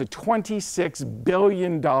housing is a $26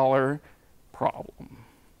 billion problem.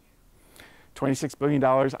 $26 billion,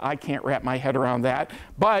 I can't wrap my head around that.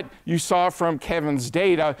 But you saw from Kevin's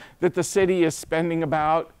data that the city is spending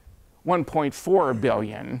about $1.4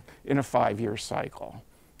 billion in a 5-year cycle.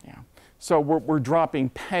 Yeah. So we're dropping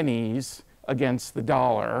pennies against the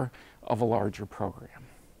dollar of a larger program.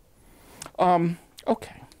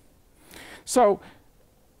 Okay. So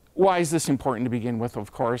why is this important to begin with?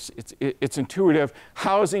 Of course, it's intuitive.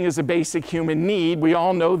 Housing is a basic human need. We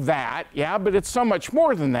all know that, yeah, but it's so much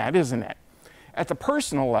more than that, isn't it? At the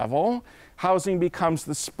personal level, housing becomes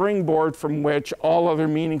the springboard from which all other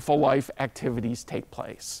meaningful life activities take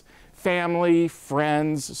place. Family,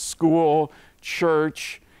 friends, school,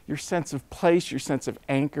 church, your sense of place, your sense of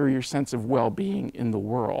anchor, your sense of well-being in the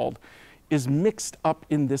world is mixed up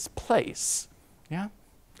in this place. Yeah?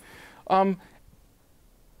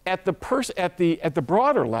 At the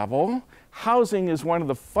broader level, housing is one of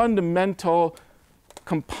the fundamental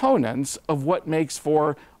components of what makes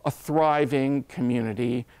for a thriving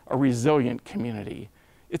community, a resilient community.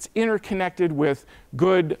 It's interconnected with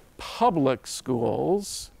good public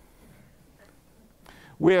schools,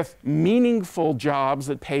 with meaningful jobs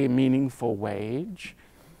that pay a meaningful wage,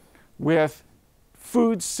 with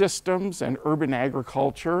food systems and urban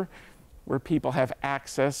agriculture where people have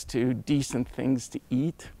access to decent things to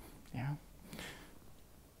eat. Yeah.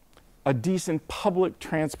 A decent public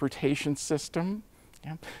transportation system.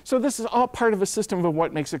 Yeah. So this is all part of a system of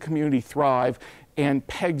what makes a community thrive and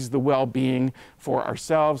pegs the well-being for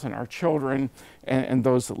ourselves and our children and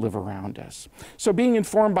those that live around us. So being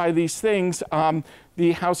informed by these things,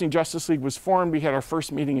 the Housing Justice League was formed. We had our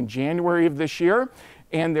first meeting in January of this year,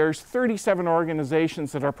 and there's 37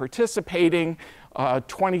 organizations that are participating.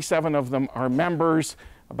 27 of them are members,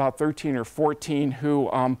 about 13 or 14 who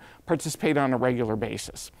participate on a regular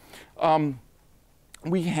basis.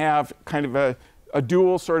 We have kind of a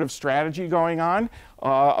dual sort of strategy going on.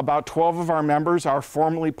 About 12 of our members are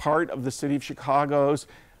formally part of the City of Chicago's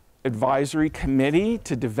advisory committee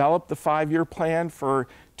to develop the 5-year plan for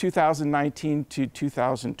 2019 to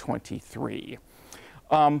 2023.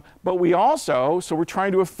 But we also, so we're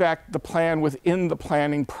trying to affect the plan within the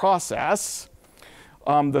planning process.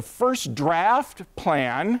 The first draft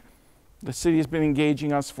plan, the city has been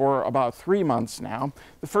engaging us for about 3 months now.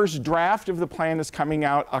 The first draft of the plan is coming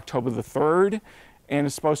out October the 3rd and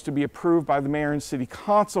is supposed to be approved by the mayor and city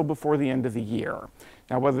council before the end of the year.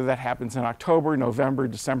 Now, whether that happens in October, November,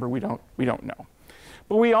 December, we don't know.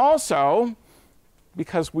 But we also,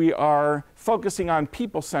 because we are focusing on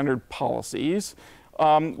people-centered policies,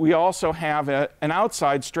 we also have an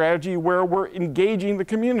outside strategy where we're engaging the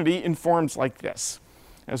community in forums like this.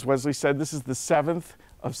 As Wesley said, this is the 7th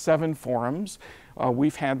of 7 forums.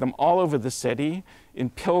 We've had them all over the city, in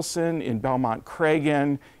Pilsen, in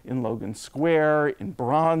Belmont-Cragen, in Logan Square, in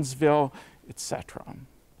Bronzeville, etc.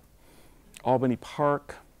 Albany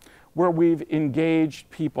Park, where we've engaged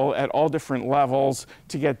people at all different levels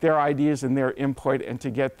to get their ideas and their input and to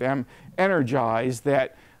get them energized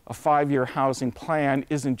that a 5-year housing plan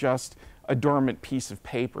isn't just a dormant piece of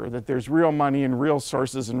paper, that there's real money and real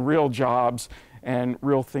sources and real jobs and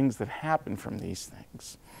real things that happen from these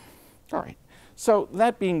things. All right, so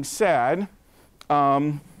that being said,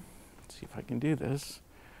 let's see if I can do this.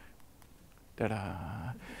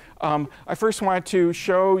 I first want to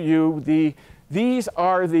show you these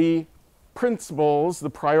are the principles, the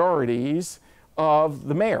priorities of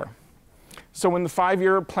the mayor. So when the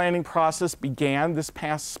 5-year planning process began this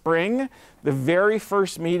past spring, the very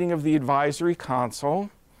first meeting of the advisory council,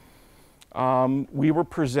 we were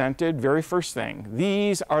presented, very first thing,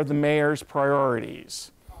 these are the mayor's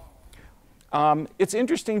priorities. It's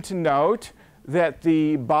interesting to note that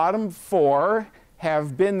the bottom 4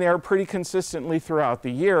 have been there pretty consistently throughout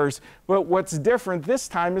the years, but what's different this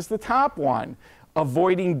time is the top one,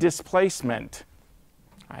 avoiding displacement.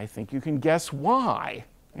 I think you can guess why.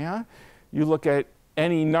 Yeah? You look at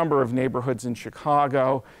any number of neighborhoods in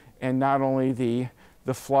Chicago, and not only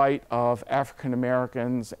the flight of African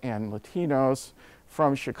Americans and Latinos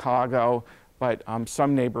from Chicago, but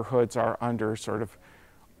some neighborhoods are under sort of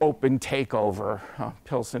open takeover.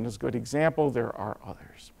 Pilsen is a good example. There are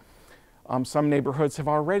others. Some neighborhoods have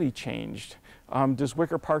already changed. Does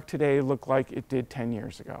Wicker Park today look like it did 10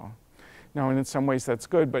 years ago? No, and in some ways that's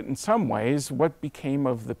good, but in some ways, what became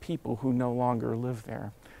of the people who no longer live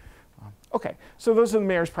there? Okay, so those are the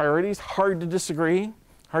mayor's priorities. Hard to disagree.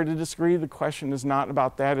 Hard to disagree. The question is not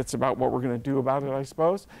about that. It's about what we're going to do about it, I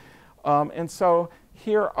suppose. And so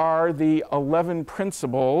here are the 11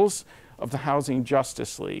 principles of the Housing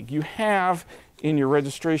Justice League. You have in your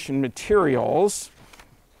registration materials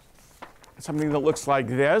something that looks like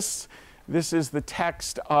this. This is the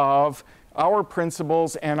text of our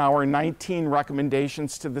principles and our 19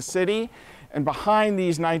 recommendations to the city. And behind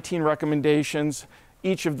these 19 recommendations,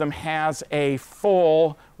 each of them has a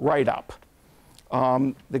full write-up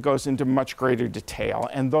that goes into much greater detail.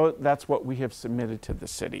 And that's what we have submitted to the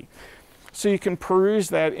city. So you can peruse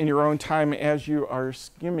that in your own time as you are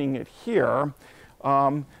skimming it here.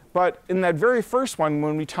 But in that very first one,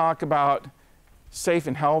 when we talk about safe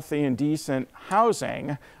and healthy and decent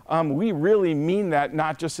housing, we really mean that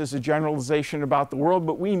not just as a generalization about the world,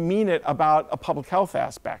 but we mean it about a public health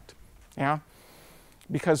aspect. Yeah?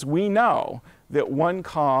 Because we know that one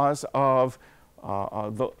cause of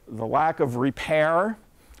the lack of repair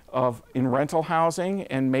in rental housing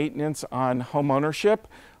and maintenance on home ownership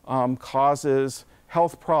causes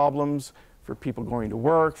health problems for people going to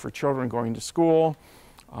work, for children going to school,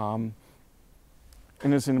 and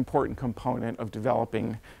is an important component of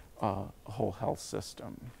developing a whole health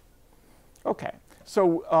system. Okay,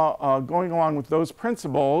 so going along with those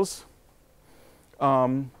principles,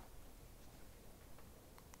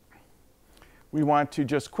 we want to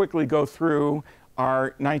just quickly go through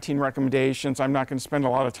our 19 recommendations. I'm not going to spend a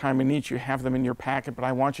lot of time on each. You have them in your packet, but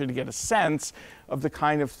I want you to get a sense of the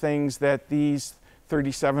kind of things that these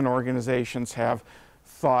 37 organizations have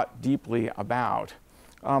thought deeply about.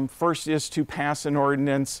 First is to pass an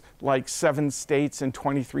ordinance like 7 states and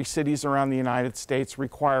 23 cities around the United States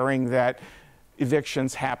requiring that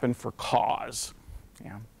evictions happen for cause.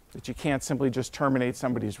 Yeah? That you can't simply just terminate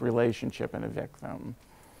somebody's relationship and evict them.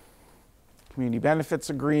 Community benefits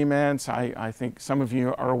agreements. I think some of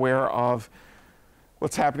you are aware of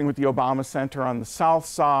what's happening with the Obama Center on the South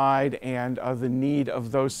Side and the need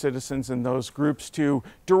of those citizens and those groups to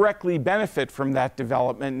directly benefit from that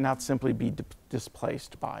development and not simply be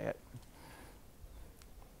displaced by it.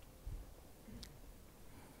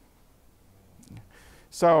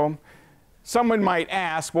 So someone might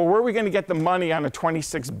ask, well, where are we going to get the money on a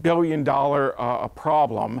 $26 billion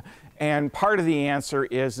problem? And part of the answer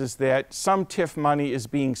is that some TIF money is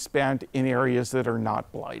being spent in areas that are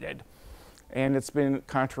not blighted. And it's been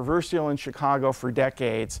controversial in Chicago for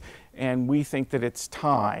decades, and we think that it's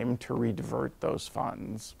time to redivert those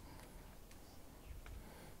funds.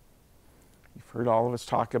 You've heard all of us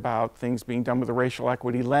talk about things being done with a racial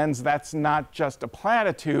equity lens. That's not just a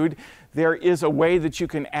platitude. There is a way that you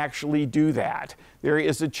can actually do that. There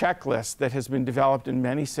is a checklist that has been developed in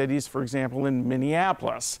many cities, for example, in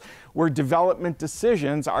Minneapolis, where development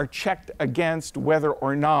decisions are checked against whether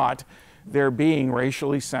or not they're being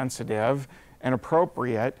racially sensitive and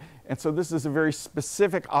appropriate. And so this is a very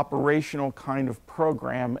specific operational kind of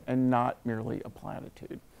program and not merely a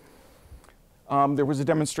platitude. There was a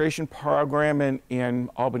demonstration program in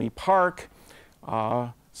Albany Park,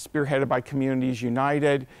 spearheaded by Communities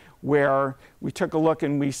United, where we took a look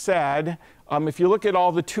and we said, if you look at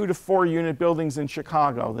all the 2 to 4 unit buildings in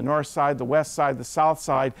Chicago, the north side, the west side, the south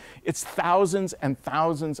side, it's thousands and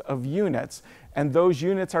thousands of units. And those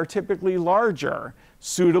units are typically larger,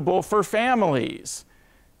 suitable for families.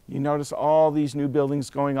 You notice all these new buildings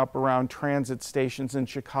going up around transit stations in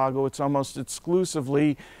Chicago. It's almost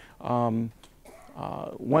exclusively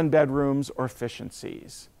one bedrooms or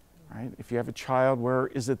efficiencies, right? If you have a child, where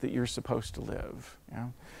is it that you're supposed to live? Yeah?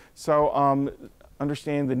 So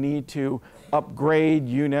understand the need to upgrade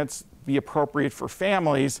units, be appropriate for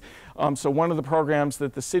families. So one of the programs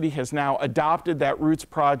that the city has now adopted that Roots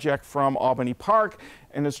project from Albany Park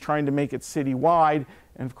and is trying to make it citywide.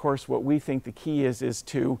 And of course, what we think the key is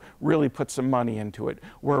to really put some money into it,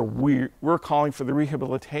 where we're calling for the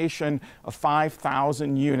rehabilitation of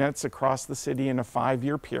 5,000 units across the city in a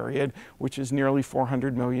 5-year period, which is nearly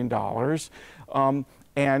 $400 million,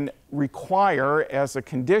 and require as a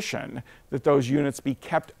condition that those units be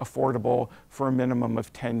kept affordable for a minimum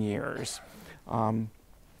of 10 years.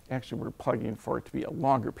 Actually, we're plugging for it to be a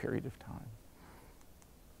longer period of time.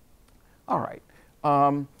 All right.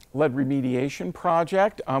 Lead remediation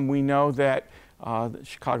project. We know that the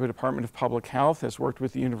Chicago Department of Public Health has worked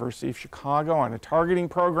with the University of Chicago on a targeting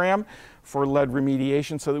program for lead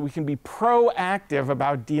remediation so that we can be proactive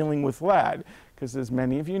about dealing with lead. Because as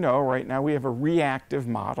many of you know, right now we have a reactive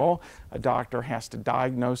model. A doctor has to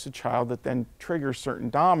diagnose a child that then triggers certain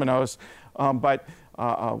dominoes, but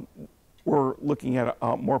we're looking at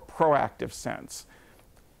a more proactive sense.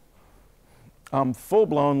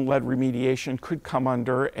 Full-blown lead remediation could come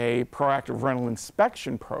under a proactive rental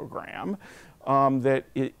inspection program that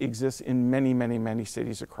exists in many, many, many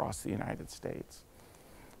cities across the United States.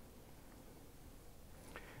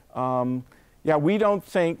 Yeah, we don't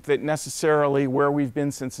think that necessarily where we've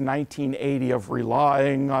been since 1980 of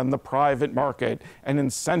relying on the private market and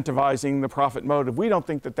incentivizing the profit motive, we don't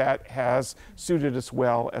think that that has suited us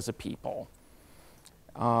well as a people.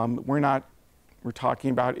 We're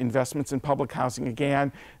talking about investments in public housing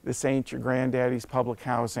again. This ain't your granddaddy's public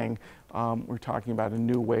housing. We're talking about a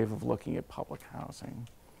new wave of looking at public housing.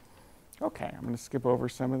 Okay, I'm going to skip over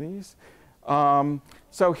some of these.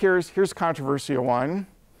 So here's controversial one.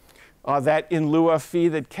 That in lieu of fee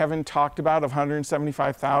that Kevin talked about of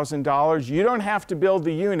 $175,000, you don't have to build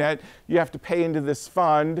the unit. You have to pay into this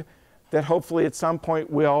fund that hopefully at some point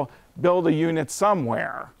will build a unit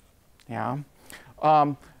somewhere. Yeah.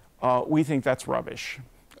 We think that's rubbish.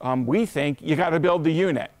 We think you got to build the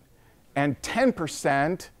unit. And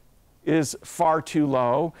 10% is far too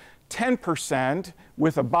low. 10%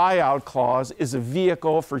 with a buyout clause is a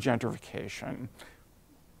vehicle for gentrification.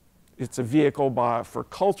 It's a vehicle for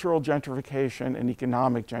cultural gentrification and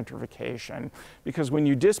economic gentrification. Because when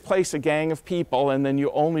you displace a gang of people and then you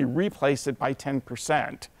only replace it by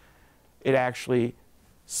 10%, it actually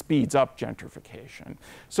speeds up gentrification.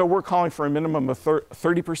 So we're calling for a minimum of 30%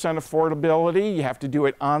 affordability. You have to do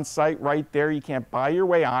it on site right there. You can't buy your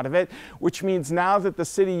way out of it, which means now that the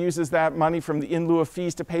city uses that money from the in lieu of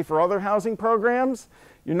fees to pay for other housing programs,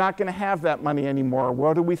 you're not going to have that money anymore.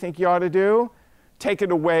 What do we think you ought to do? Take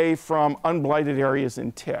it away from unblighted areas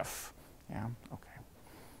in TIF. Yeah,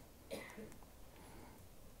 okay.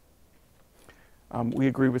 We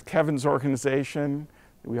agree with Kevin's organization.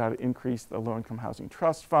 We ought to increase the low-income housing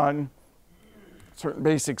trust fund. Certain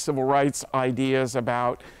basic civil rights ideas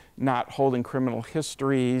about not holding criminal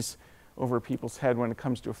histories over people's head when it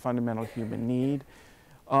comes to a fundamental human need.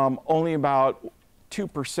 Only about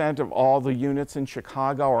 2% of all the units in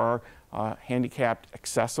Chicago are handicapped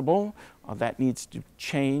accessible. That needs to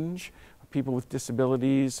change. People with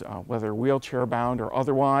disabilities, whether wheelchair bound or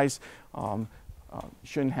otherwise,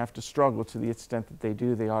 shouldn't have to struggle to the extent that they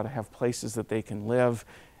do. They ought to have places that they can live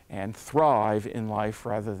and thrive in life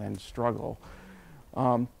rather than struggle.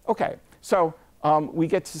 Okay, so we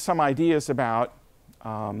get to some ideas about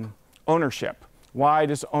ownership. Why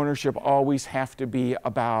does ownership always have to be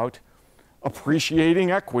about appreciating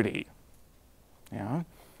equity? Yeah.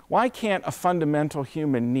 Why can't a fundamental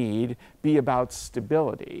human need be about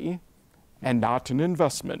stability and not an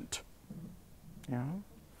investment? Yeah.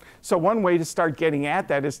 So one way to start getting at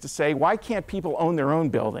that is to say, why can't people own their own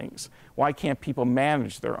buildings? Why can't people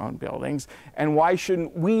manage their own buildings? And why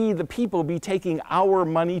shouldn't we, the people, be taking our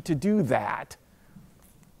money to do that?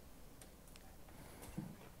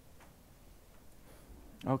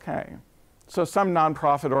 Okay. So some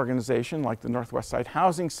nonprofit organization like the Northwest Side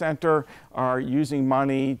Housing Center are using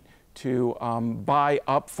money to buy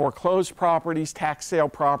up foreclosed properties, tax sale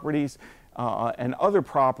properties, and other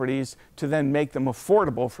properties to then make them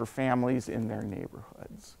affordable for families in their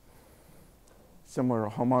neighborhoods. Similar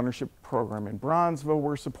to homeownership program in Bronzeville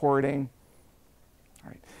we're supporting. All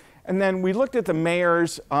right. And then we looked at the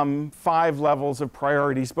mayor's 5 levels of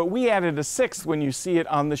priorities, but we added a 6th when you see it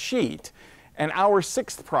on the sheet. And our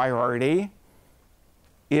 6th priority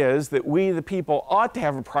is that we, the people, ought to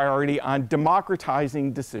have a priority on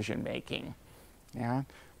democratizing decision making. Yeah?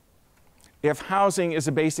 if housing is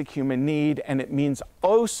a basic human need and it means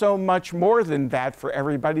oh so much more than that for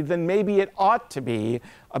everybody, then maybe it ought to be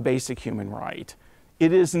a basic human right.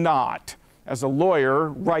 It is not. As a lawyer,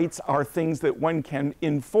 rights are things that one can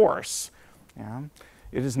enforce. Yeah?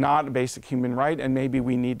 It is not a basic human right, and maybe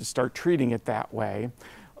we need to start treating it that way.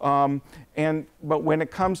 But when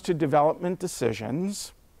it comes to development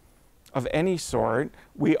decisions of any sort,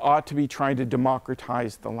 we ought to be trying to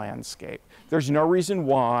democratize the landscape. There's no reason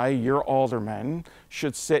why your alderman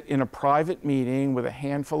should sit in a private meeting with a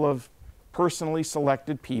handful of personally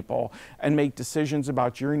selected people and make decisions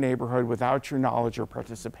about your neighborhood without your knowledge or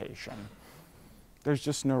participation. There's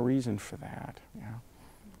just no reason for that. Yeah.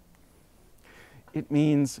 It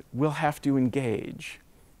means we'll have to engage.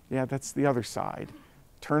 Yeah, that's the other side.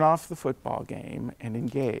 Turn off the football game and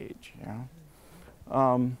engage. Yeah.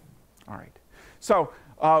 All right. So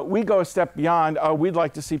we go a step beyond. We'd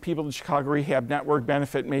like to see people in the Chicago Rehab Network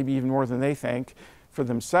benefit maybe even more than they think for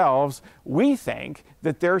themselves. We think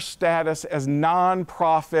that their status as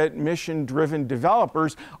nonprofit, mission-driven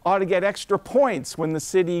developers ought to get extra points when the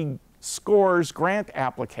city scores grant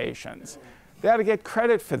applications. They ought to get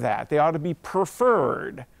credit for that. They ought to be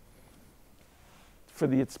preferred for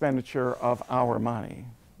the expenditure of our money.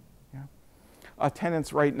 Yeah.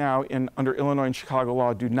 Tenants right now under Illinois and Chicago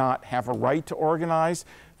law do not have a right to organize.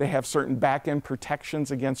 They have certain back-end protections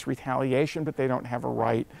against retaliation, but they don't have a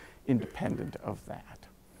right independent of that.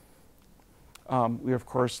 We are, of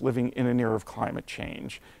course, living in an era of climate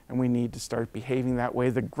change, and we need to start behaving that way.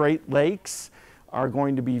 The Great Lakes are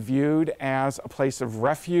going to be viewed as a place of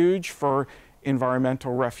refuge for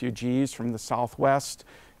environmental refugees from the Southwest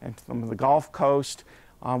and from the Gulf Coast.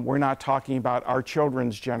 We're not talking about our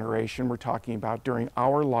children's generation, we're talking about during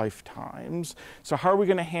our lifetimes. So how are we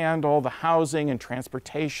going to handle the housing and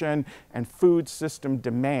transportation and food system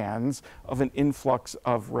demands of an influx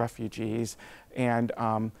of refugees, and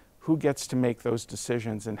who gets to make those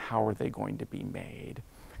decisions and how are they going to be made?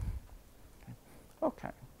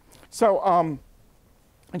 Okay, so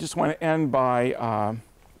I just want to end by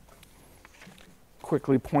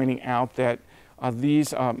quickly pointing out that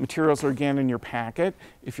these materials are again in your packet.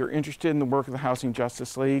 If you're interested in the work of the Housing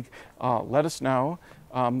Justice League, let us know.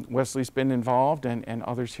 Wesley's been involved and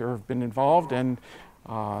others here have been involved. And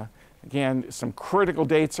again, some critical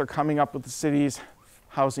dates are coming up with the city's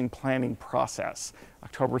housing planning process.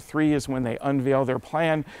 October 3 is when they unveil their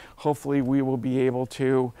plan. Hopefully we will be able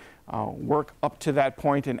to work up to that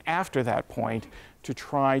point and after that point to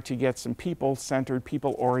try to get some people-centered,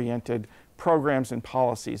 people-oriented programs and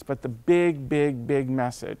policies. But the big, big, big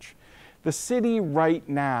message, the city right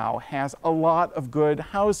now has a lot of good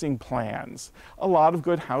housing plans, a lot of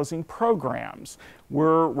good housing programs.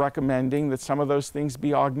 We're recommending that some of those things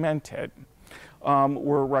be augmented.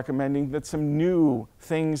 We're recommending that some new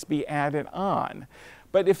things be added on.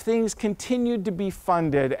 But if things continue to be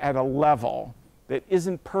funded at a level that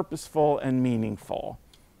isn't purposeful and meaningful,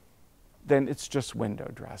 then it's just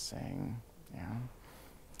window dressing. Yeah.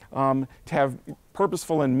 To have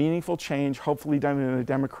purposeful and meaningful change, hopefully done in a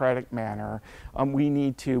democratic manner, we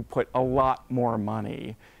need to put a lot more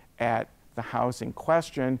money at the housing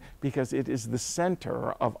question because it is the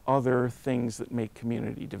center of other things that make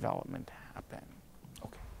community development happen.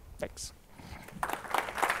 Okay, thanks.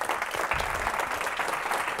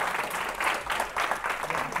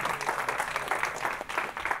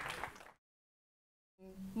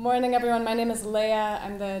 Morning, everyone. My name is Leah.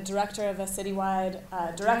 I'm the director of a citywide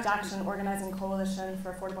direct action organizing coalition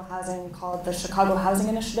for affordable housing called the Chicago Housing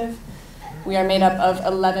Initiative. We are made up of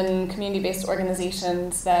 11 community-based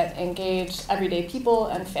organizations that engage everyday people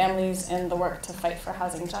and families in the work to fight for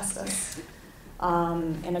housing justice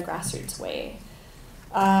in a grassroots way.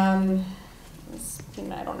 I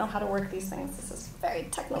don't know how to work these things. This is very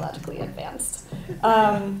technologically advanced.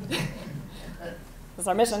 This is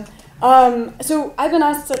our mission. So I've been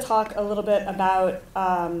asked to talk a little bit about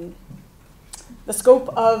the scope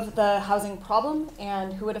of the housing problem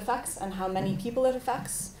and who it affects and how many people it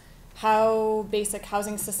affects, how basic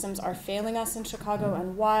housing systems are failing us in Chicago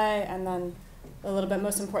and why, and then a little bit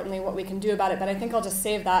most importantly what we can do about it. But I think I'll just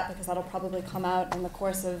save that because that'll probably come out in the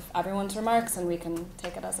course of everyone's remarks and we can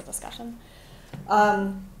take it as a discussion.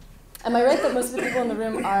 Am I right that most of the people in the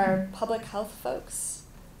room are public health folks?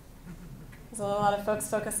 There's a lot of folks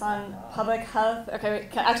focused on public health. Okay,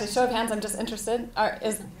 wait, actually, show of hands, I'm just interested.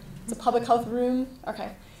 Is a public health room?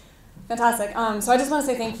 Okay, fantastic. So I just want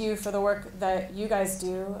to say thank you for the work that you guys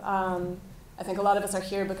do. I think a lot of us are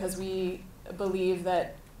here because we believe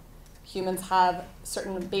that humans have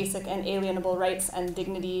certain basic and alienable rights and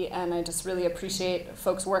dignity, and I just really appreciate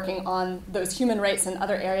folks working on those human rights in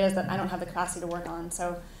other areas that I don't have the capacity to work on.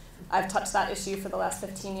 So I've touched that issue for the last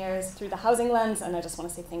 15 years through the housing lens, and I just want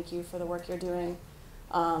to say thank you for the work you're doing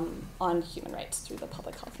on human rights through the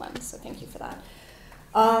public health lens, so thank you for that.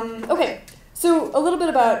 Okay, so a little bit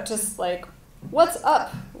about just like, what's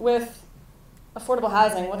up with affordable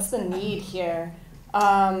housing? What's the need here?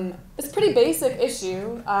 It's a pretty basic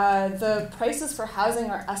issue. The prices for housing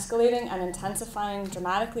are escalating and intensifying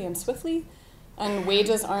dramatically and swiftly, and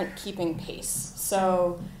wages aren't keeping pace.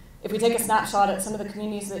 So if we take a snapshot at some of the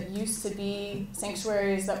communities that used to be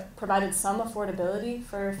sanctuaries that provided some affordability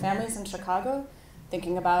for families in Chicago,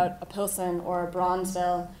 thinking about a Pilsen or a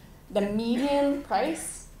Bronzeville, the median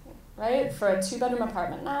price, right, for a 2-bedroom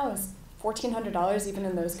apartment now is $1,400 even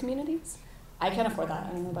in those communities. I can't afford that.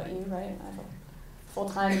 I don't know about you, right? I have a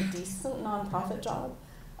full-time, decent nonprofit job.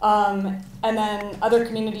 And then other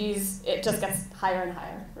communities, it just gets higher and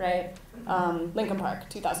higher, right? Lincoln Park,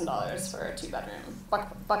 $2,000 for a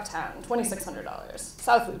 2-bedroom. Bucktown, $2,600.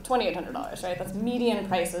 South Loop, $2,800, right? That's median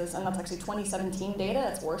prices, and that's actually 2017 data.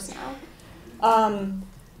 It's worse now.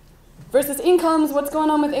 Versus incomes, what's going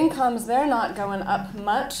on with incomes? They're not going up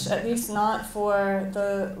much, at least not for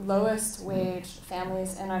the lowest wage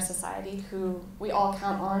families in our society who we all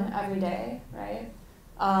count on every day, right?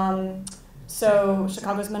 So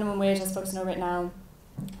Chicago's minimum wage, as folks know right now,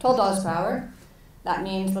 $12 per hour. That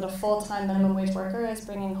means that a full-time minimum wage worker is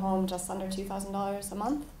bringing home just under $2,000 a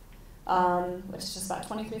month, which is just about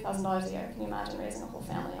 $23,000 a year. Can you imagine raising a whole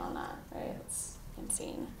family on that, right? It's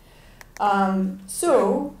insane.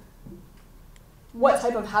 So what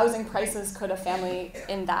type of housing prices could a family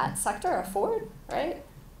in that sector afford, right?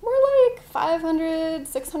 More like $500,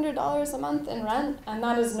 $600 a month in rent, and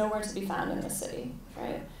that is nowhere to be found in the city,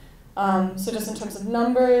 right? So just in terms of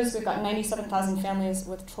numbers, we've got 97,000 families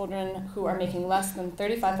with children who are making less than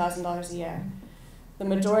 $35,000 a year. The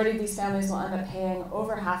majority of these families will end up paying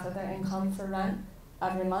over half of their income for rent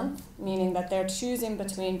every month, meaning that they're choosing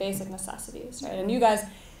between basic necessities, right? And you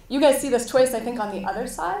guys see this choice, I think, on the other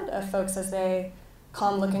side of folks as they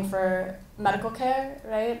come looking for medical care,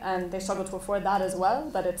 right? And they struggle to afford that as well,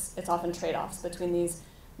 but it's often trade-offs between these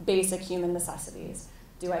basic human necessities.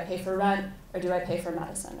 Do I pay for rent or do I pay for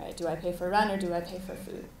medicine, right? Do I pay for rent or do I pay for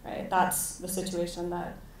food, right? That's the situation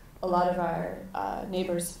that a lot of our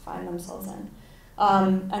neighbors find themselves in.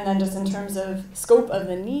 And then just in terms of scope of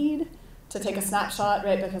the need, to take a snapshot,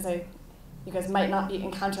 right, because you guys might not be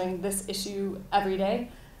encountering this issue every day.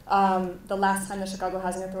 The last time the Chicago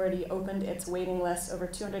Housing Authority opened its waiting list, over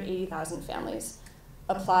 280,000 families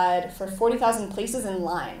applied for 40,000 places in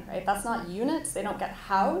line, right? That's not units, they don't get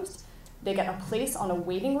housed, they get a place on a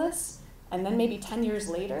waiting list, and then maybe 10 years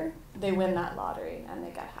later, they win that lottery and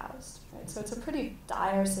they get housed, right? So it's a pretty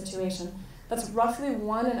dire situation. That's roughly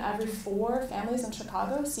 1 in every 4 families in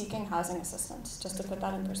Chicago seeking housing assistance, just to put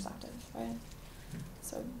that in perspective, right?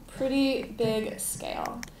 So pretty big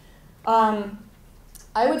scale.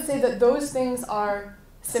 I would say that those things are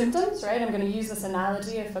symptoms, right? I'm going to use this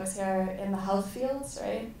analogy of folks here in the health fields,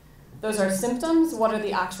 right? Those are symptoms. What are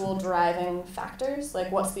the actual driving factors?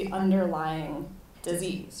 Like, what's the underlying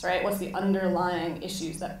disease, right? What's the underlying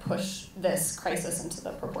issues that push this crisis into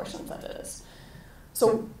the proportions that it is?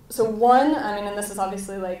 So one, I mean, and this is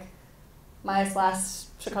obviously like my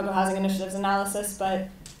 / Chicago Housing Initiative's analysis, but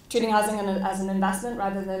treating housing as an investment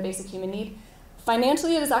rather than a basic human need.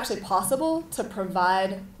 Financially, it is actually possible to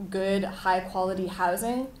provide good, high-quality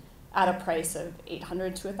housing at a price of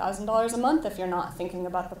 $800 to $1,000 a month if you're not thinking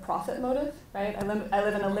about the profit motive, right? I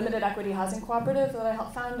live in a limited equity housing cooperative that I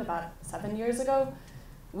helped found about 7 years ago.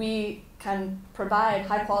 We can provide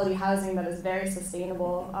high-quality housing that is very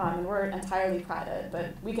sustainable, and we're entirely private, but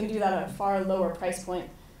we can do that at a far lower price point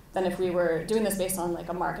than if we were doing this based on like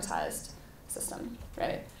a marketized system,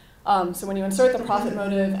 right? So when you insert the profit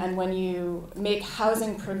motive and when you make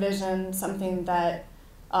housing provision something that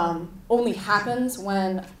only happens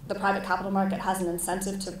when the private capital market has an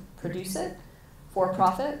incentive to produce it for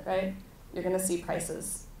profit, right, you're going to see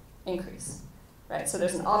prices increase, right? So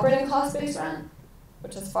there's an operating cost-based rent,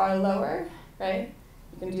 which is far lower, right?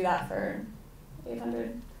 You can do that for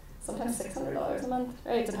 $800, sometimes $600 a month,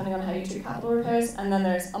 right, depending on how you treat capital repairs. And then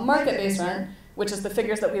there's a market-based rent, which is the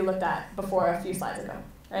figures that we looked at before a few slides ago,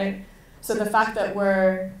 right? So the fact that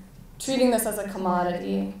we're treating this as a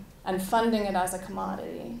commodity and funding it as a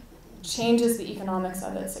commodity changes the economics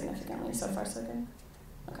of it significantly. So far, so good?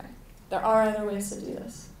 Okay. There are other ways to do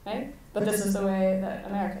this, right? But this is the way that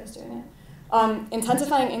America is doing it.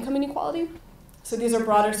 Intensifying income inequality. So these are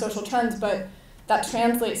broader social trends, but that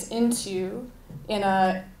translates into, in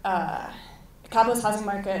a capitalist housing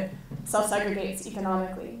market, self-segregates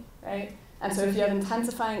economically, right? And so if you have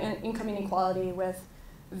intensifying income inequality with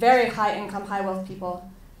very high income, high wealth people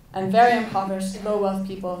and very impoverished, low-wealth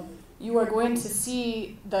people, you are going to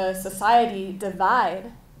see the society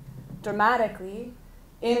divide dramatically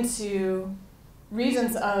into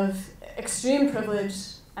regions of extreme privilege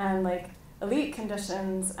and like elite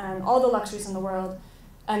conditions and all the luxuries in the world,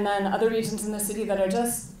 and then other regions in the city that are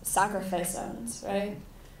just sacrifice zones, right?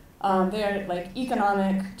 They are like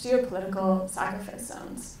economic, geopolitical sacrifice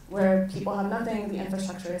zones where people have nothing, the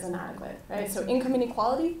infrastructure is inadequate, right? So income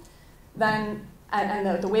inequality then,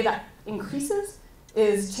 and the way that increases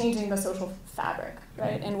is changing the social fabric,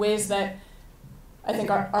 right? In ways that I think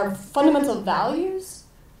our fundamental values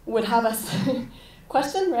would have us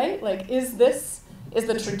question, right? Like, is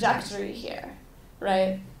the trajectory here,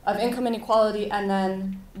 right, of income inequality and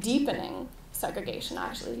then deepening segregation,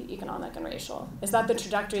 actually, economic and racial? Is that the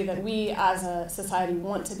trajectory that we as a society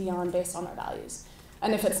want to be on based on our values?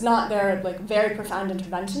 And if it's not, there are like very profound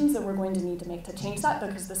interventions that we're going to need to make to change that,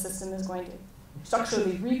 because the system is going to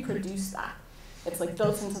structurally reproduce that. It's like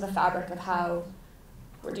built into the fabric of how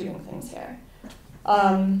we're doing things here.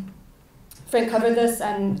 Frank covered this,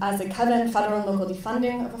 and as did Kevin, federal and local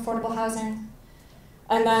defunding of affordable housing.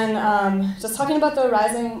 And then just talking about the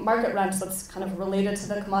rising market rents, that's kind of related to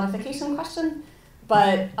the commodification question.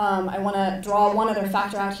 But I want to draw one other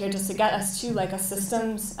factor out here just to get us to like a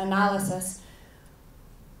systems analysis.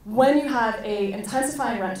 When you have an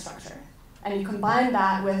intensifying rent structure, and you combine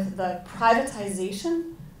that with the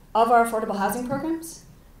privatization of our affordable housing programs,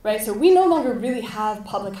 right? So we no longer really have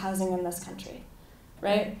public housing in this country,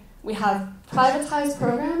 right? We have privatized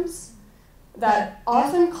programs that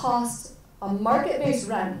often cost a market-based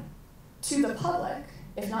rent to the public,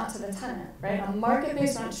 if not to the tenant, right? A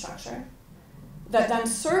market-based rent structure that then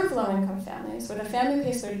serve low-income families, where the family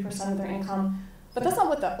pays 30% of their income, but that's not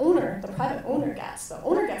what the private owner gets. The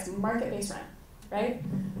owner gets market-based rent, right?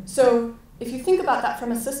 So if you think about that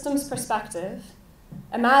from a systems perspective,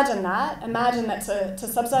 imagine that to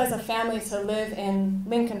subsidize a family to live in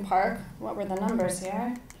Lincoln Park, what were the numbers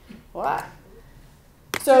here? What?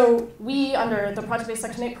 So we, under the project-based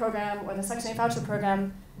Section 8 program or the Section 8 voucher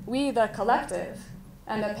program, we, the collective,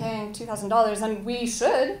 end up paying $2,000, and we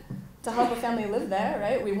should, to help a family live there,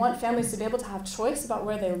 right? We want families to be able to have choice about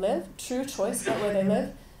where they live, true choice about where they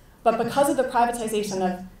live. But because of the privatization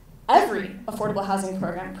of every affordable housing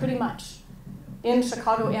program, pretty much, in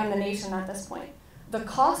Chicago and the nation at this point, the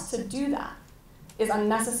cost to do that is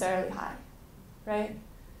unnecessarily high, right?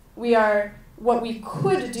 What we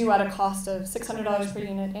could do at a cost of $600 per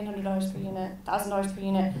unit, $800 per unit, $1,000 per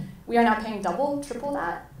unit, we are now paying double, triple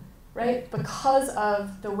that, right? Because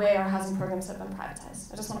of the way our housing programs have been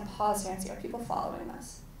privatized. I just want to pause here and see, are people following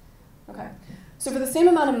this? Okay. So for the same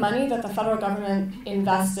amount of money that the federal government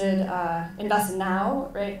invested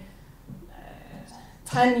now, right?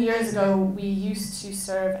 10 years ago, we used to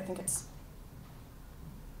serve, I think it's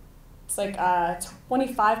like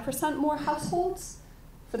 25% more households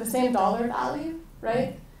for the same dollar value,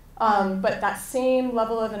 right? But that same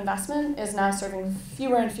level of investment is now serving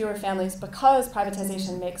fewer and fewer families because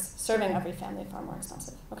privatization makes serving every family far more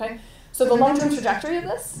expensive, okay? So the long-term trajectory of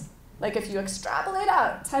this, like if you extrapolate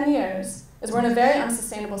out 10 years, is we're in a very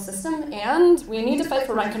unsustainable system, and we need to fight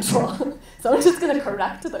for rent control. So I'm just gonna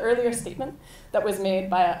correct the earlier statement that was made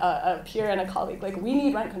by a peer and a colleague. Like, we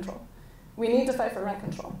need rent control. We need to fight for rent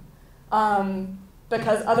control.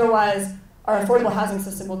 Because otherwise, our affordable housing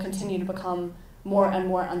system will continue to become more and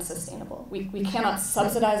more unsustainable. We cannot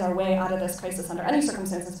subsidize our way out of this crisis under any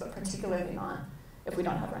circumstances, but particularly not if we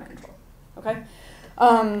don't have rent control, okay?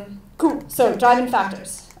 Cool, so driving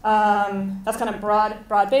factors. That's kind of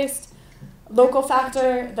broad-based. Local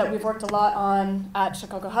factor that we've worked a lot on at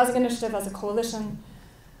Chicago Housing Initiative as a coalition.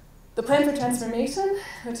 The Plan for Transformation,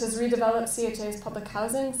 which has redeveloped CHJ's public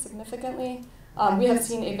housing significantly. We have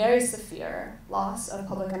seen a very severe loss of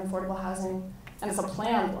public and affordable housing, and it's a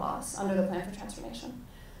planned loss under the Plan for Transformation.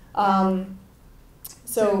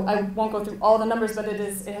 So I won't go through all the numbers, but it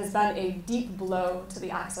has been a deep blow to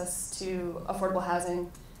the access to affordable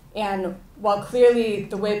housing. And while clearly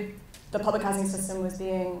the way the public housing system was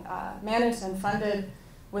being managed and funded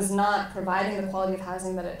was not providing the quality of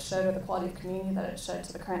housing that it should or the quality of community that it should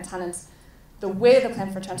to the current tenants, the way the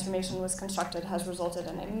Plan for Transformation was constructed has resulted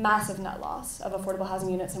in a massive net loss of affordable housing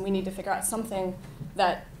units, and we need to figure out something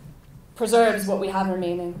that preserves what we have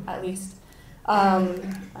remaining, at least.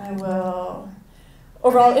 I will,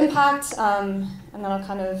 overall impact, and then I'll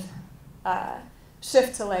kind of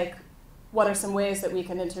shift to like, what are some ways that we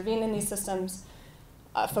can intervene in these systems?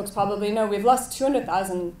 Folks probably know we've lost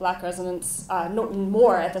 200,000 Black residents, no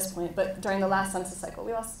more at this point, but during the last census cycle,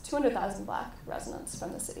 we lost 200,000 Black residents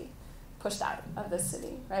from the city. pushed out of this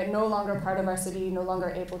city, right? No longer part of our city, no longer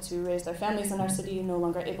able to raise their families in our city, no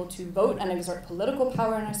longer able to vote and exert political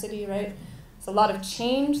power in our city, right? It's a lot of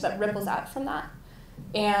change that ripples out from that.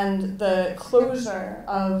 And the closure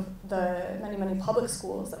of the many, many public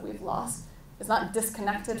schools that we've lost is not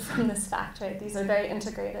disconnected from this fact, right? These are very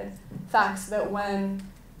integrated facts that when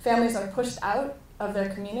families are pushed out of their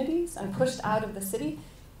communities and pushed out of the city,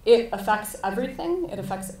 it affects everything. It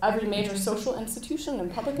affects every major social institution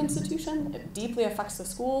and public institution. It deeply affects the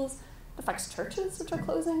schools. It affects churches, which are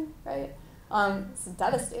closing, right? It's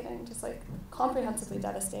devastating, just like comprehensively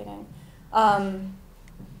devastating.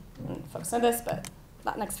 Folks know this, but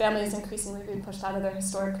Latinx families increasingly being pushed out of their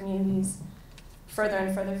historic communities further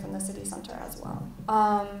and further from the city center as well.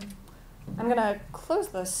 I'm gonna close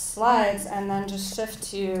the slides and then just shift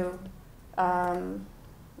to,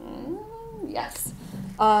 yes.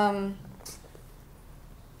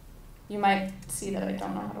 You might see that I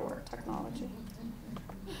don't know how to work technology.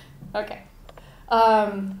 Okay.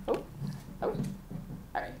 All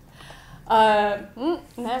right.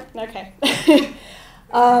 No, okay.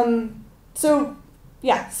 So,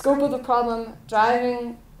 yeah, scope of the problem,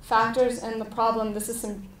 driving factors in the problem. This is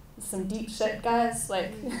some deep shit, guys.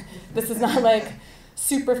 Like, this is not like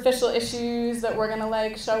superficial issues that we're gonna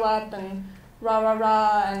like show up and rah, rah,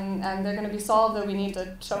 rah, and they're going to be solved, or we need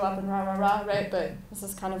to show up and rah, rah, rah, right? But this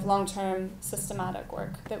is kind of long-term systematic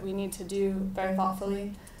work that we need to do very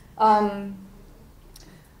thoughtfully.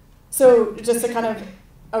 So just a kind of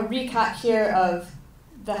a recap here of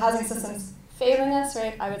the housing system's failing us,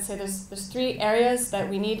 right? I would say there's 3 areas that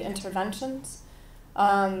we need interventions.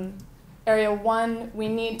 Area 1, we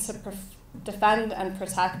need to defend and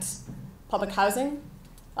protect public housing.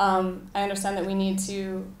 I understand that we need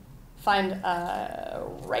to find a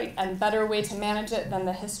right and better way to manage it than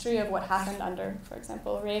the history of what happened under, for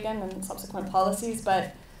example, Reagan and subsequent policies,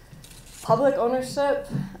 but public ownership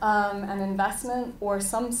and investment or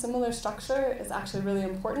some similar structure is actually really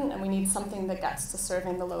important, and we need something that gets to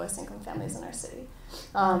serving the lowest income families in our city.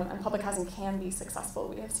 And public housing can be successful.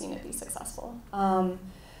 We have seen it be successful.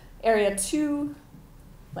 Area 2,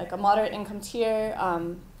 like a moderate income tier,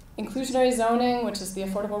 inclusionary zoning, which is the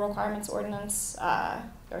Affordable Requirements Ordinance,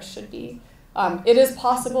 or should be. It is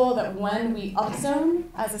possible that when we upzone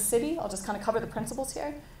as a city, I'll just kind of cover the principles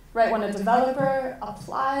here, right? When a developer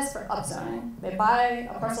applies for upzoning, they buy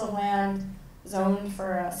a parcel of land zoned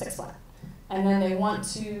for a 6 flat, and then they want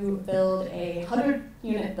to build a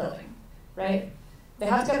 100-unit building, right? They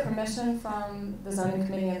have to get permission from the zoning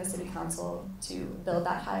committee and the city council to build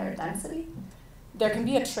that higher density. There can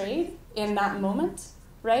be a trade in that moment,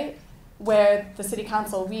 right? Where the city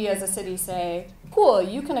council, we as a city say, cool,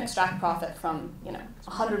 you can extract profit from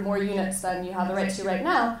 100 more units than you have the right to right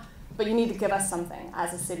now, but you need to give us something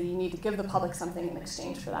as a city. You need to give the public something in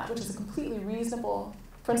exchange for that, which is a completely reasonable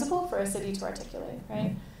principle for a city to articulate,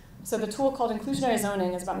 right? So the tool called inclusionary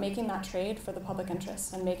zoning is about making that trade for the public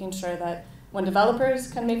interest and making sure that when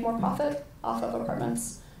developers can make more profit off of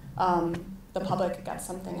apartments, the public gets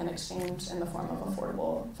something in exchange in the form of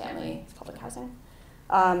affordable family public housing.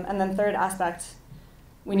 And then third aspect,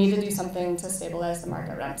 we need to do something to stabilize the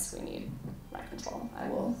market rents. We need rent control. I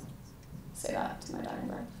will say that to my dying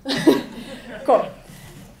breath. Cool.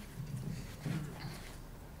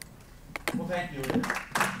 Well, thank you.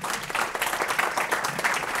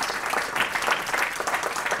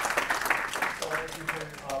 So as you heard,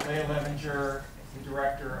 Leah Levinger, the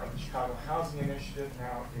director of the Chicago Housing Initiative,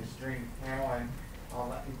 now is joining the panel, and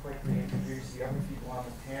let me quickly introduce the other people on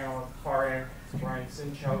the panel. At the far end, Brian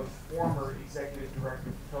Sincho, former executive director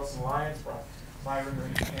of the Pilsen Alliance, Byron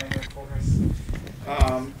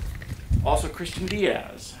and also Christian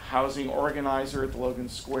Diaz, housing organizer at the Logan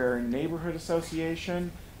Square Neighborhood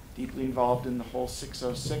Association, deeply involved in the whole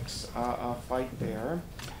 606 fight there.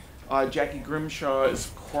 Jackie Grimshaw is,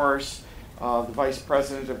 of course, the vice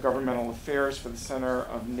president of governmental affairs for the Center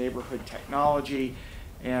of Neighborhood Technology.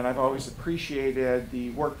 And I've always appreciated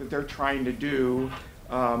the work that they're trying to do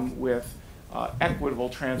with equitable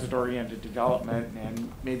transit-oriented development,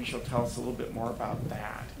 and maybe she'll tell us a little bit more about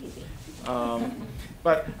that.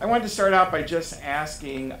 But I wanted to start out by just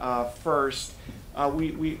asking first,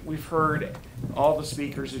 we've heard all the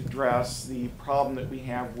speakers address the problem that we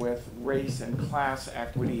have with race and class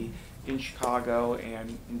equity in Chicago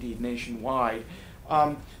and indeed nationwide.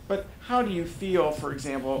 But how do you feel, for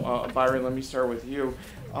example, Byron, let me start with you.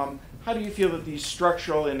 How do you feel that these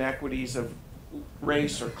structural inequities of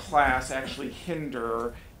race or class actually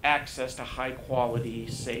hinder access to high quality,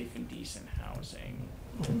 safe, and decent housing?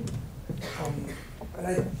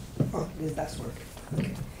 That's working.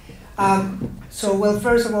 Okay. Well,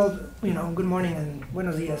 first of all, good morning and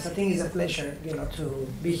buenos dias. I think it's a pleasure, to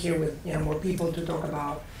be here with, more people to talk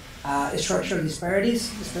about structural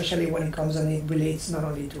disparities, especially when it comes and it relates not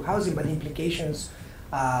only to housing, but implications,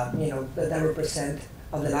 that represent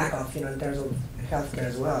of the lack of, in terms of healthcare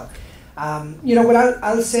as well. What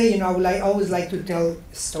I'll say, I would always like to tell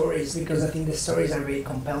stories because I think the stories are very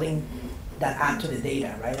compelling that add to the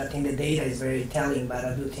data, right? I think the data is very telling, but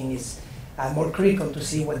I do think it's more critical to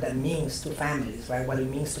see what that means to families, right? What it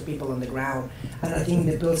means to people on the ground. And I think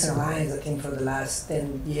the Pilsen Alliance, I think for the last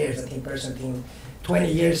 10 years, I think personally,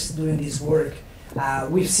 20 years doing this work,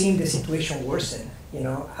 we've seen the situation worsen,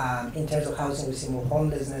 in terms of housing. We see more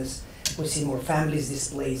homelessness, we see more families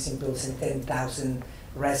displaced in Pilsen, 10,000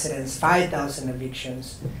 residents, 5,000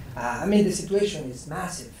 evictions. The situation is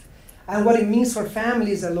massive. And what it means for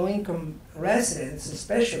families and low-income residents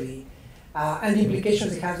especially, and the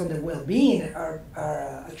implications it has on their well-being are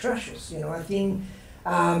atrocious. I think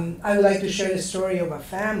I would like to share the story of a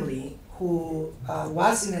family who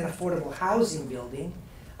was in an affordable housing building.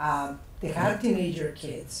 They had teenager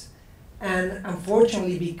kids, and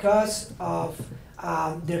unfortunately, because of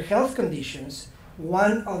their health conditions,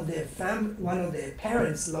 one of the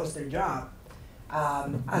parents lost their job.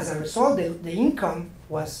 As a result, the income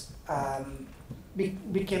was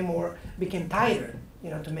became tighter.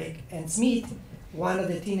 To make ends meet. One of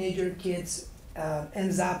the teenager kids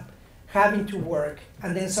ends up having to work,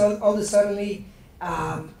 and then all of a sudden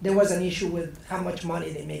there was an issue with how much money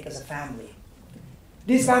they make as a family.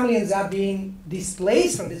 This family ends up being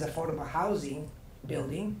displaced from this affordable housing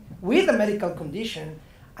building with a medical condition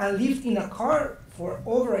and lived in a car for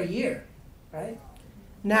over a year, right?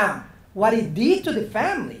 Now, what it did to the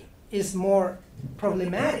family is more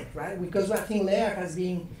problematic, right? Because I think Leah has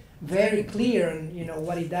been very clear on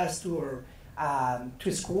what it does to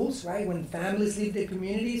schools, right? When families leave the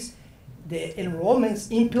communities, the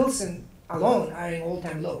enrollments in Pilsen alone are in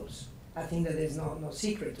all-time lows. I think that there's no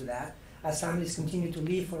secret to that, as families continue to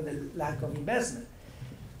leave for the lack of investment.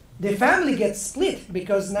 The family gets split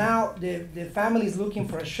because now the family is looking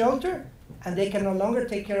for a shelter, and they can no longer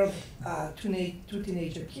take care of two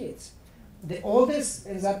teenager kids. The oldest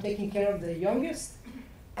ends up taking care of the youngest,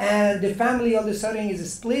 and the family all of a sudden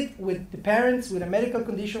is split with the parents with a medical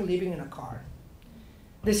condition living in a car.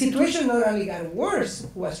 The situation not only got worse,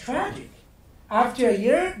 was tragic. After a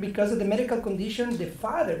year, because of the medical condition, the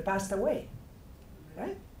father passed away,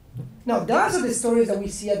 right? Now, those are the stories that we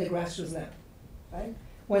see at the grassroots level, right?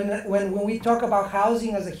 When we talk about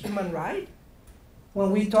housing as a human right,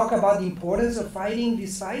 when we talk about the importance of fighting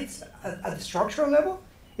these fights at the structural level,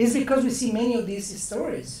 it's because we see many of these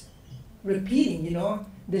stories repeating,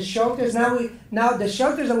 The shelters the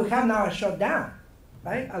shelters that we have now are shut down,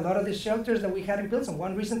 right? A lot of the shelters that we had in Pilsen,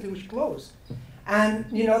 one recently which closed. And,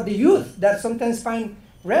 the youth that sometimes find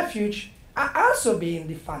refuge are also being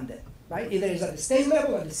defunded, right? Either it's at the state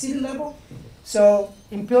level or the city level. So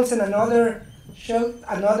in Pilsen, another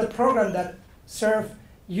program that serve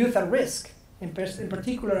youth at risk, in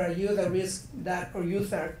particular youth at risk or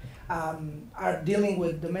youth that are dealing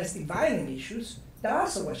with domestic violence issues, that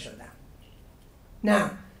also was shut down.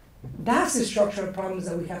 Now, that's the structural problems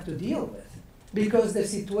that we have to deal with, because the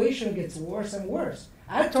situation gets worse and worse.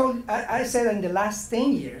 I said in the last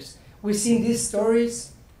 10 years, we've seen these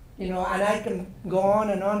stories, and I can go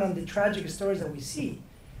on the tragic stories that we see,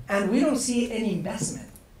 and we don't see any investment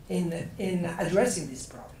in addressing this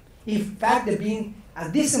problem. In fact, there being a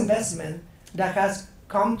disinvestment that has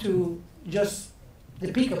come to just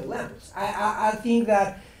the peak of levels. I think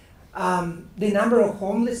that the number of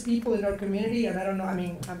homeless people in our community, and I don't know,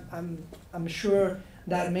 I'm sure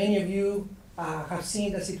that many of you have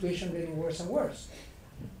seen the situation getting worse and worse.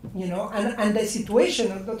 And the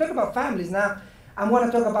situation, I'll talk about families now, I want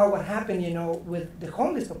to talk about what happened, with the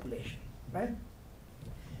homeless population, right?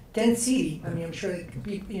 Tent City, I'm sure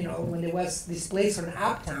people, when there was displaced from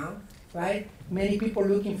Uptown, right? Many people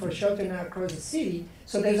looking for shelter now across the city,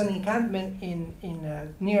 so there's an encampment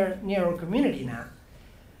near our community now.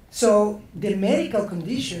 So the medical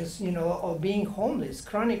conditions, of being homeless,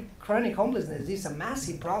 chronic homelessness is a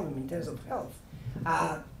massive problem in terms of health.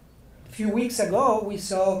 A few weeks ago, we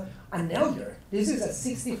saw an elder. This is a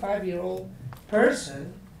 65-year-old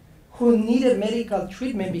person who needed medical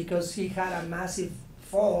treatment because he had a massive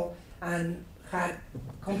fall and had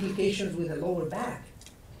complications with the lower back.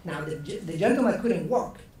 Now, the gentleman couldn't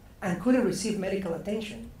walk and couldn't receive medical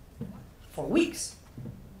attention for weeks,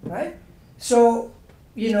 right? So,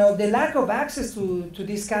 the lack of access to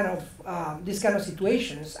these kind of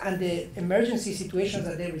situations and the emergency situations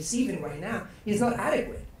that they're receiving right now is not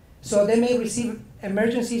adequate. So they may receive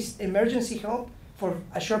emergency help for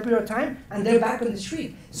a short period of time, and they're back on the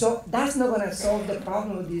street. So that's not going to solve the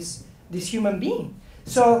problem of this human being.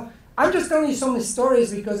 So I'm just telling you some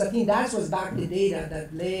stories because I think that's what's back the data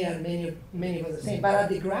that Leah and many of us are saying. But at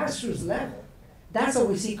the grassroots level, that's what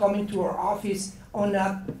we see coming to our office on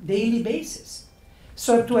a daily basis.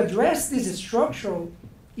 So to address these structural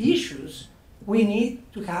issues, we need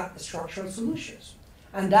to have structural solutions.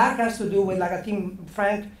 And that has to do with, like I think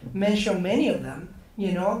Frank mentioned many of them,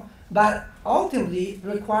 but ultimately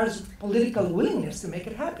requires political willingness to make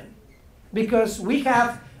it happen. Because we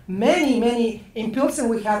have many, in Pilsen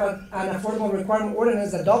we have an affordable requirement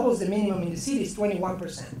ordinance that doubles the minimum in the city, is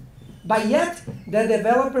 21%. But yet, the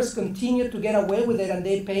developers continue to get away with it and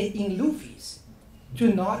they pay in lieu fees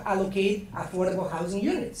to not allocate affordable housing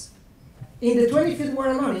units. In the 25th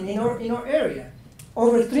ward alone, in our area,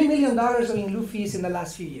 over $3 million of in lieu fees in the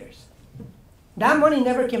last few years. That money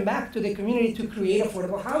never came back to the community to create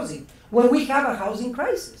affordable housing when we have a housing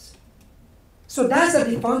crisis. So that's the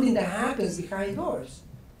defunding that happens behind doors.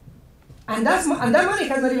 And that money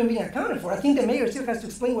has not even been accounted for. I think the mayor still has to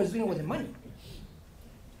explain what he's doing with the money.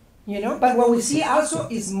 But what we see also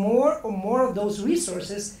is more and more of those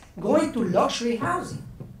resources going to luxury housing.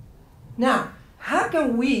 Now, how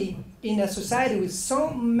can we, in a society with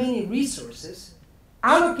so many resources,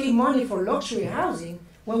 allocate money for luxury housing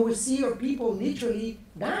when we see our people literally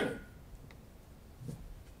dying?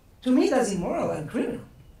 To me, that's immoral and criminal.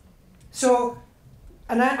 So,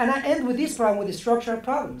 and I end with this problem, with the structural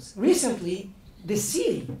problems. Recently, the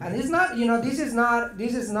city, and it's not,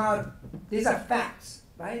 these are facts,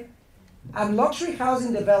 right? A luxury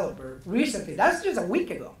housing developer recently, that's just a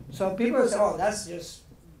week ago. So people say, oh, that's just,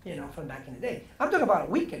 from back in the day. I'm talking about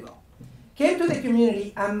a week ago. Came to the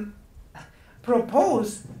community and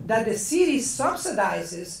proposed that the city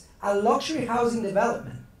subsidizes a luxury housing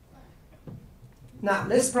development. Now,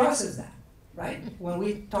 let's process that, right? When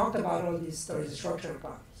we talked about all these stories, the structural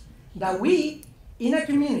problems. That we, in a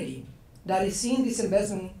community that is seeing this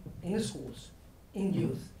investment in the schools, in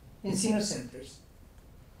youth, in senior centers,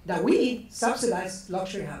 that we subsidize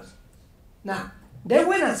luxury housing. Now, they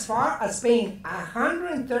went as far as paying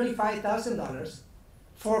 $135,000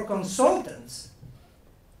 for consultants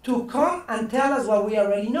to come and tell us what we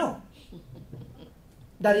already know.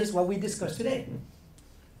 That is what we discussed today.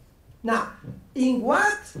 Now, in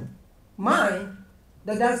what mind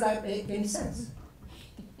does that make any sense?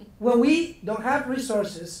 When we don't have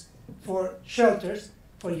resources for shelters,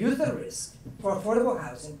 for youth at risk, for affordable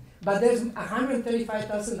housing, but there's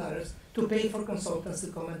 $135,000 to pay for consultants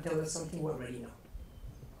to come and tell us something we already know.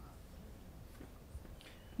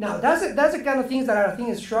 Now, that's the kind of things that I think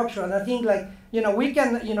is structural, and I think we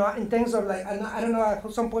can, in terms of I don't know, at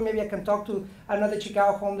some point maybe I can talk to another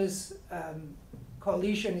Chicago Homeless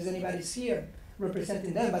Coalition, is anybody here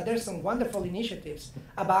representing them, but there's some wonderful initiatives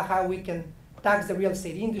about how we can tax the real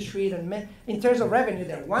estate industry, and in terms of revenue,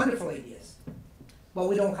 they're wonderful ideas. But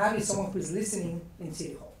we don't have someone who's listening in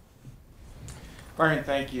City Hall. Brian,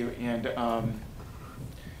 thank you. And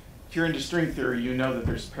if you're into string theory, you know that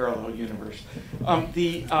there's a parallel universe.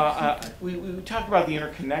 We talked about the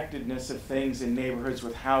interconnectedness of things in neighborhoods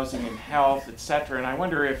with housing and health, et cetera. And I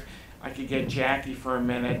wonder if I could get Jackie for a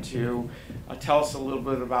minute to tell us a little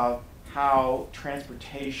bit about how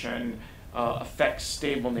transportation affects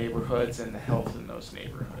stable neighborhoods and the health in those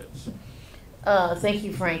neighborhoods. Thank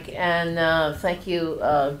you, Frank, and thank you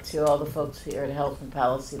to all the folks here at Health and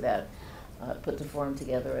Policy that put the forum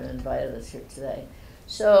together and invited us here today.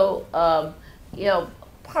 So,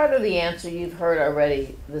 part of the answer you've heard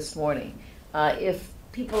already this morning. If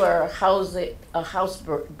people are a house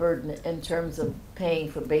burden in terms of paying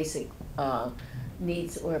for basic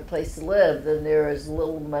needs or a place to live, then there is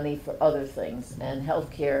little money for other things, and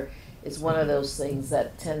healthcare is one of those things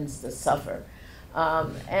that tends to suffer.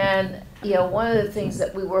 And one of the things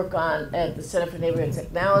that we work on at the Center for Neighborhood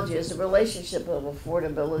Technology is the relationship of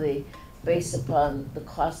affordability based upon the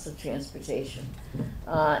cost of transportation.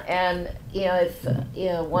 One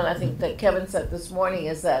I think that Kevin said this morning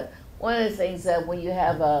is that one of the things that when you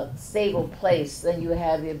have a stable place, then you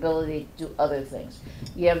have the ability to do other things.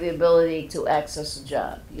 You have the ability to access a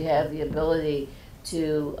job. You have the ability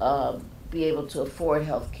to be able to afford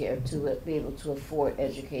health care, to be able to afford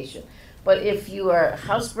education. But if you are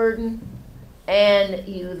house burden and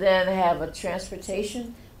you then have a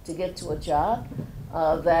transportation to get to a job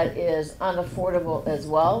that is unaffordable as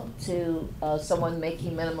well to someone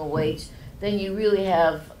making minimum wage, then you really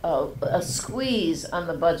have a squeeze on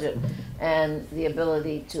the budget and the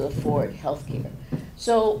ability to afford health care.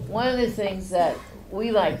 So one of the things that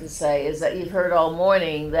we like to say is that you've heard all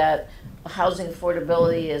morning that housing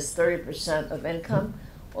affordability is 30% of income.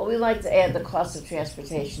 Well, we like to add the cost of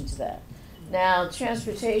transportation to that. Now,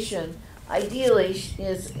 transportation ideally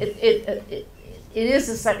it is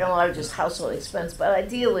the second largest household expense, but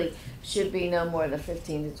ideally should be no more than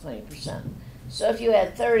 15 to 20%. So if you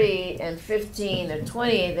had 30 and 15 or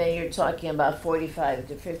 20, then you're talking about 45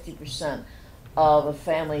 to 50% of a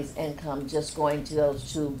family's income just going to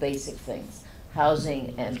those two basic things,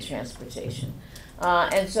 housing and transportation.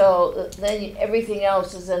 And so then everything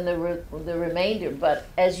else is in the remainder. But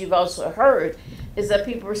as you've also heard, is that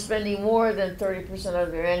people are spending more than 30%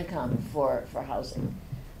 of their income for housing.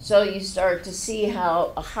 So you start to see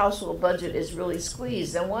how a household budget is really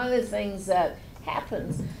squeezed. And one of the things that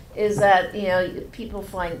happens is that, you know, people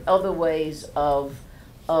find other ways of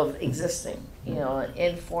existing, you know, an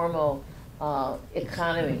informal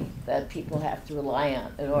economy that people have to rely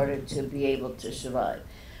on in order to be able to survive.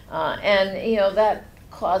 And, you know, that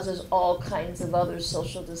causes all kinds of other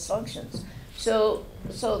social dysfunctions. So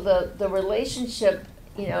the relationship,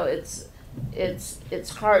 you know, it's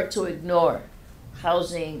hard to ignore.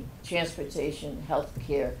 Housing, transportation,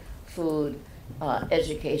 healthcare, food,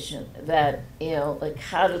 education, that, you know, like,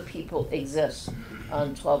 how do people exist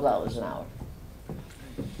on $12 an hour?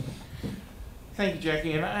 Thank you,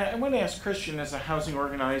 Jackie. And I want to ask Christian, as a housing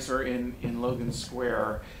organizer in Logan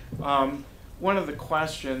Square, one of the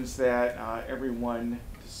questions that everyone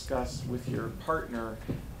discussed with your partner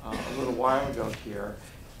a little while ago here,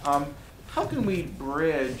 how can we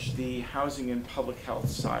bridge the housing and public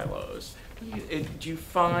health silos? Do you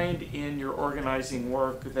find in your organizing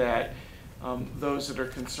work that those that are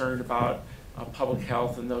concerned about public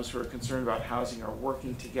health and those who are concerned about housing are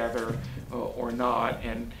working together or not,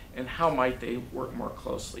 and how might they work more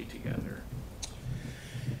closely together?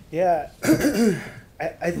 Yeah,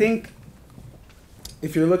 I think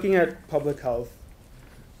if you're looking at public health,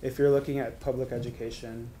 if you're looking at public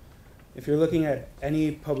education, if you're looking at any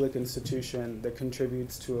public institution that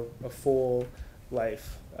contributes to a full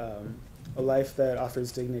life, a life that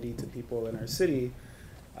offers dignity to people in our city,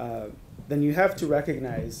 then you have to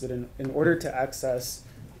recognize that in order to access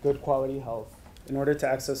good quality health, in order to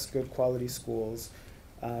access good quality schools,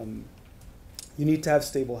 you need to have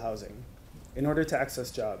stable housing. In order to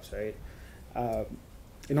access jobs, right?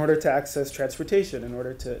 In order to access transportation, in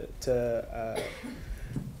order to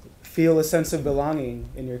feel a sense of belonging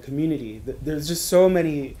in your community. There's just so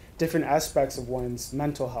many different aspects of one's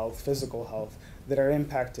mental health, physical health, that are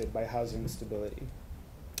impacted by housing stability.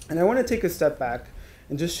 And I want to take a step back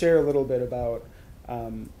and just share a little bit about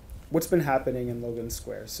what's been happening in Logan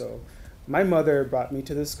Square. So my mother brought me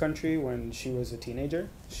to this country when she was a teenager.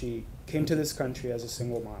 She came to this country as a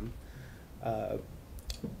single mom,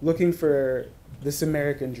 looking for this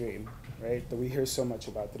American dream, right, that we hear so much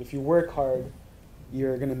about, that if you work hard,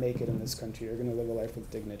 you're going to make it in this country, you're going to live a life with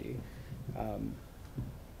dignity.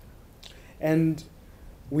 And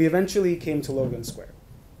we eventually came to Logan Square.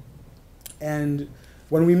 And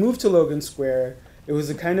when we moved to Logan Square, it was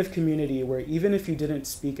a kind of community where even if you didn't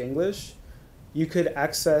speak English, you could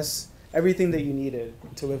access everything that you needed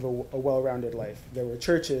to live a well-rounded life. There were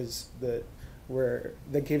churches that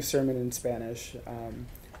gave sermon in Spanish.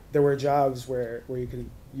 There were jobs where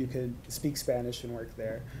you could speak Spanish and work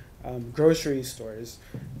there. Grocery stores.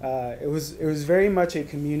 It was very much a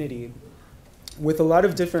community with a lot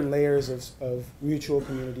of different layers of mutual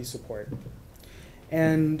community support.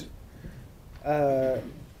 And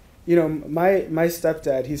you know, my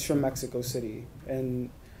stepdad, he's from Mexico City, and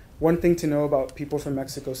one thing to know about people from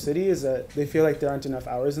Mexico City is that they feel like there aren't enough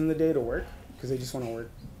hours in the day to work because they just want to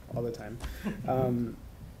work all the time.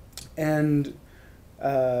 And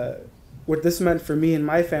what this meant for me and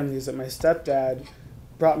my family is that my stepdad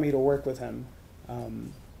brought me to work with him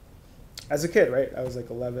as a kid, right? I was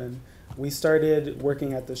like 11. We started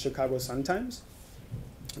working at the Chicago Sun-Times,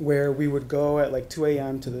 where we would go at like 2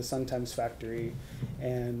 a.m. to the Sun-Times factory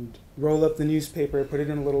and roll up the newspaper, put it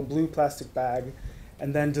in a little blue plastic bag,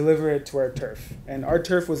 and then deliver it to our turf. And our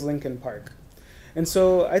turf was Lincoln Park. And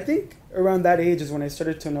so I think around that age is when I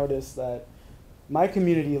started to notice that my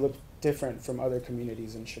community looked different from other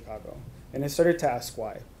communities in Chicago. And I started to ask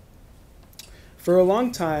why. For a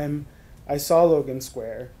long time, I saw Logan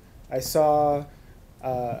Square. I saw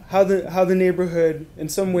how the neighborhood in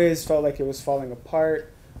some ways felt like it was falling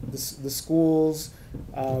apart. The schools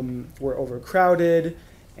were overcrowded,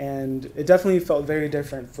 and it definitely felt very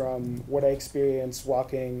different from what I experienced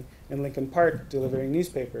walking in Lincoln Park delivering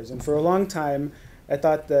newspapers. And for a long time, I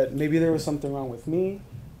thought that maybe there was something wrong with me,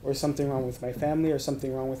 or something wrong with my family, or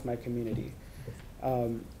something wrong with my community.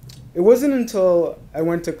 It wasn't until I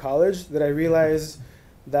went to college that I realized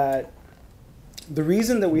that the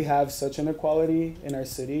reason that we have such inequality in our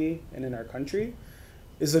city and in our country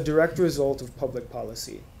is a direct result of public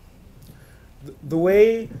policy. The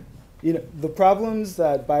way, the problems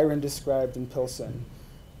that Byron described in Pilsen,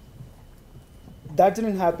 that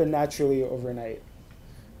didn't happen naturally overnight.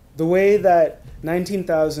 The way that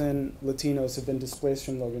 19,000 Latinos have been displaced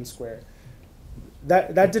from Logan Square,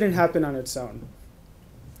 that didn't happen on its own.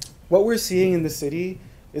 What we're seeing in the city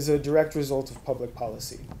is a direct result of public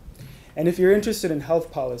policy. And if you're interested in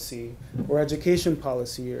health policy or education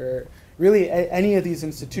policy or really any of these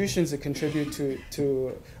institutions that contribute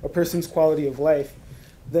to a person's quality of life,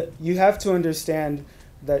 that you have to understand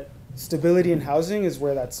that stability in housing is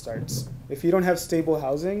where that starts. If you don't have stable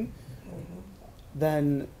housing,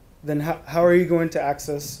 then how are you going to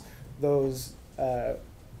access those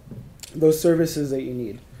services that you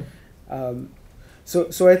need?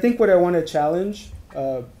 So I think what I want to challenge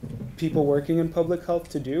people working in public health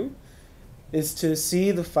to do is to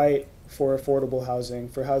see the fight for affordable housing,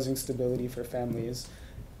 for housing stability for families,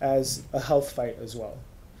 as a health fight as well.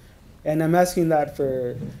 And I'm asking that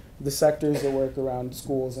for the sectors that work around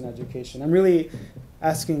schools and education. I'm really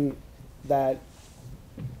asking that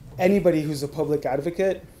anybody who's a public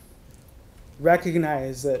advocate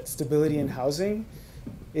recognize that stability in housing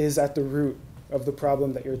is at the root of the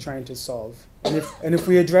problem that you're trying to solve. And if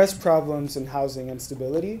we address problems in housing and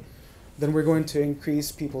stability, then we're going to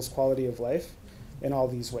increase people's quality of life in all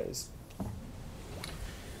these ways.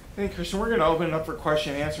 Thank you, Kristen. We're going to open it up for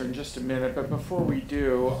question and answer in just a minute, but before we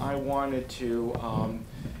do, I wanted to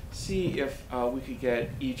see if we could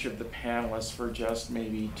get each of the panelists for just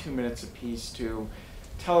maybe 2 minutes apiece to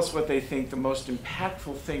tell us what they think the most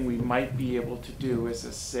impactful thing we might be able to do as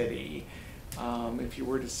a city. If you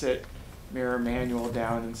were to sit Mayor Emanuel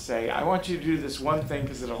down and say, I want you to do this one thing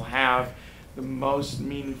because it'll have the most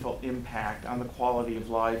meaningful impact on the quality of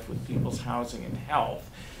life with people's housing and health.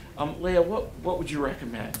 Leah, what would you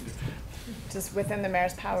recommend? Just within the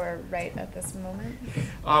mayor's power right at this moment?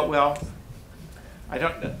 Well, I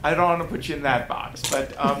don't want to put you in that box,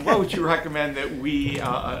 but what would you recommend that we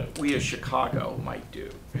as Chicago might do?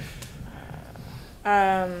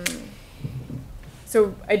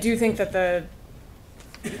 So I do think that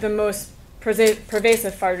the most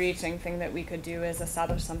pervasive, far-reaching thing that we could do is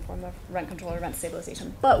establish some form of rent control or rent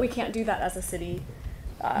stabilization. But we can't do that as a city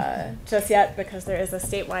just yet because there is a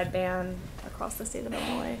statewide ban across the state of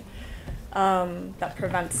Illinois that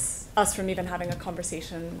prevents us from even having a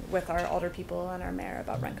conversation with our alder people and our mayor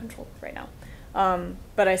about rent control right now.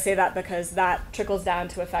 But I say that because that trickles down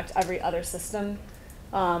to affect every other system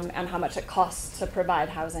and how much it costs to provide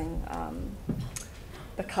housing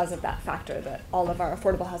because of that factor that all of our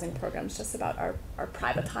affordable housing programs just about are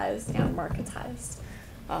privatized and marketized.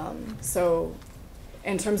 So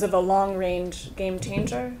in terms of a long-range game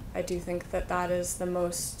changer, I do think that that is the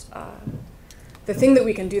most, the thing that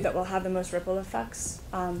we can do that will have the most ripple effects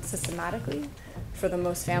systematically for the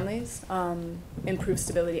most families, improve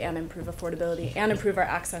stability and improve affordability and improve our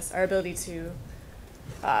access, our ability to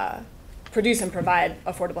produce and provide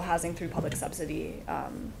affordable housing through public subsidy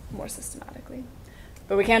more systematically.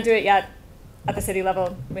 But we can't do it yet at the city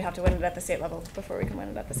level. We have to win it at the state level before we can win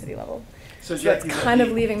it at the city level. So it's kind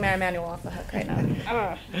of leaving Mayor Emanuel off the hook right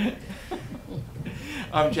now.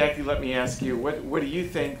 Jackie, let me ask you, what do you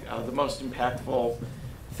think the most impactful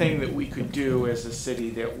thing that we could do as a city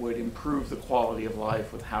that would improve the quality of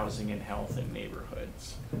life with housing and health in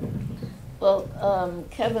neighborhoods? Well,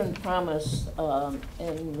 Kevin promised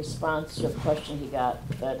in response to a question he got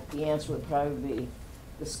that the answer would probably be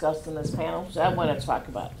discussed in this panel, so I want to talk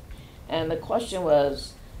about it. And the question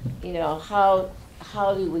was,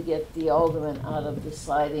 how do we get the aldermen out of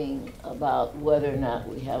deciding about whether or not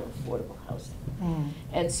we have affordable housing?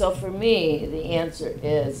 And so for me, the answer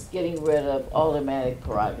is getting rid of automatic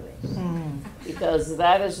prerogatives. Because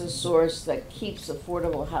that is a source that keeps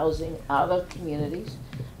affordable housing out of communities.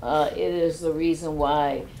 It is the reason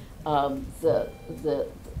why the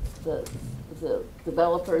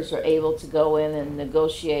developers are able to go in and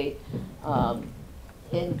negotiate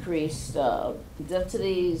increased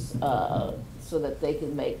densities so that they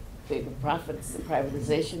can make bigger profits, the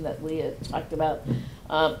privatization that we had talked about.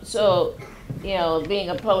 So, being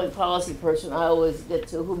a public policy person, I always get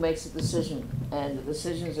to who makes the decision, and the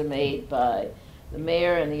decisions are made by the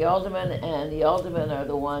mayor and the aldermen are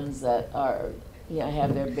the ones that are,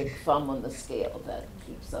 have their big thumb on the scale that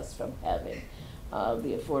keeps us from having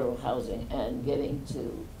the affordable housing and getting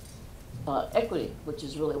to equity, which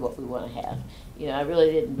is really what we want to have. You know, I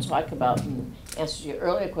really didn't talk about, in answer to your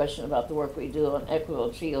earlier question about the work we do on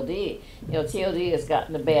equitable TOD. You know, TOD has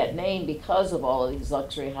gotten a bad name because of all of these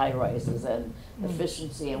luxury high-rises and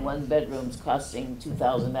efficiency and one bedrooms costing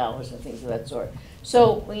 $2,000 and things of that sort.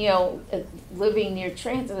 So, you know, living near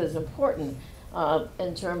transit is important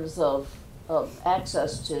in terms of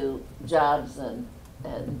access to jobs and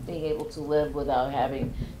being able to live without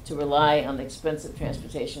having to rely on expensive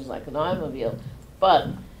transportations like an automobile. But,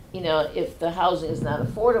 you know, if the housing is not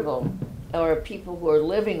affordable, or people who are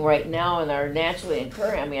living right now and are naturally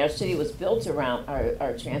incurring, I mean, our city was built around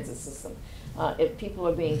our transit system. If people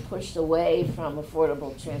are being pushed away from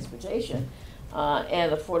affordable transportation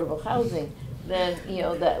and affordable housing, then, you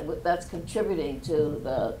know, that's contributing to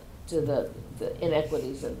the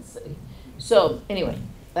inequities in the city. So anyway,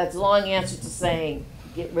 that's a long answer to saying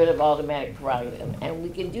get rid of automatic prerogative, and we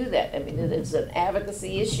can do that. I mean, it's an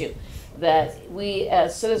advocacy issue that we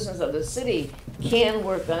as citizens of the city can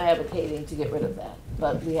work on advocating to get rid of that,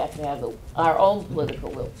 but we have to have our own political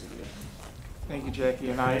will to do it. Thank you, Jackie.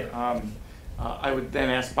 And I would then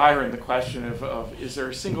ask Byron the question of is there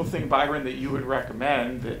a single thing, Byron, that you would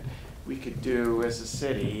recommend that we could do as a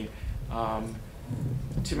city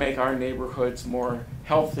to make our neighborhoods more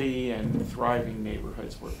healthy and thriving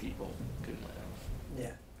neighborhoods where people could live?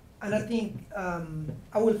 Yeah, and I think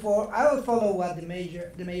I will follow what the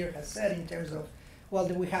mayor has said in terms of, well,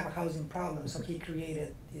 we have a housing problem, so he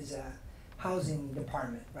created his housing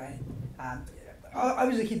department, right?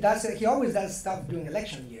 Obviously, he always does stuff during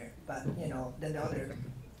election year, but you know, then the other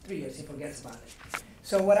 3 years he forgets about it.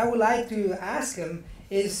 So what I would like to ask him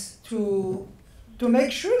is to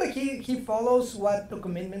make sure that he follows what the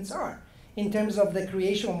commitments are in terms of the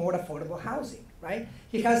creation of more affordable housing, right?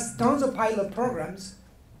 He has tons of pilot programs,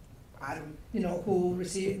 who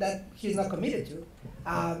receive that he's not committed to.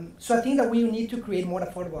 So I think that we need to create more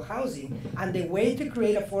affordable housing, and the way to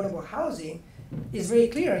create affordable housing is very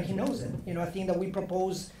clear, and he knows it. You know, I think that we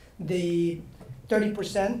propose the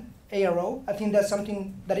 30% ARO. I think that's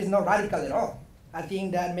something that is not radical at all. I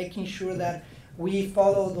think that making sure that we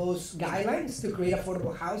follow those guidelines to create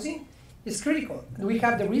affordable housing is critical. We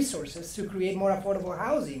have the resources to create more affordable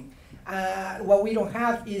housing. What we don't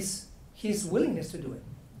have is his willingness to do it,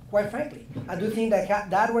 quite frankly. I do think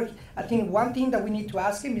that work. I think one thing that we need to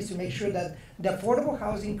ask him is to make sure that the affordable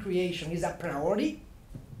housing creation is a priority,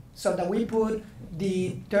 so that we put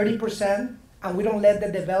the 30% and we don't let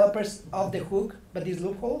the developers off the hook by these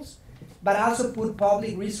loopholes, but also put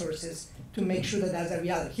public resources to make sure that that's a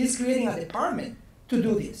reality. He's creating a department to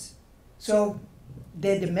do this. So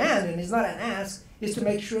the demand, and it's not an ask, is to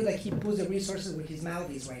make sure that he puts the resources where his mouth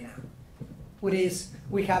is right now. Which is,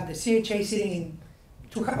 we have the CHA sitting in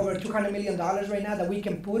over $200 million right now that we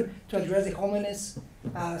can put to address the homelessness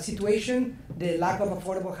situation, the lack of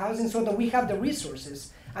affordable housing, so that we have the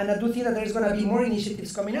resources. And I do think that there's going to be more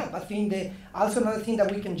initiatives coming up. I think also another thing that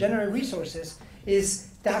we can generate resources is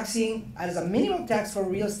taxing as a minimum tax for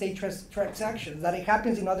real estate transactions that it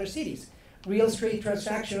happens in other cities. Real estate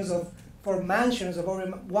transactions for mansions of over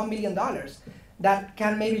 $1 million that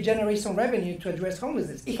can maybe generate some revenue to address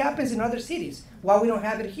homelessness. It happens in other cities. Why we don't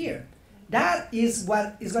have it here? That is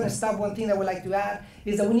what is going to stop. One thing that I would like to add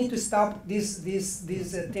is that we need to stop this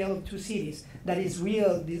tale of two cities. That is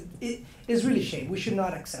real. It is really shame. We should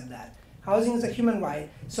not accept that. Housing is a human right.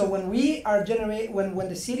 So when we are when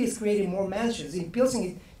the city is creating more mansions in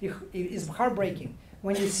Pilsen, it is heartbreaking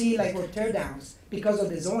when you see like tear downs because of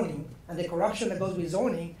the zoning and the corruption that goes with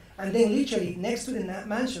zoning, and then literally next to the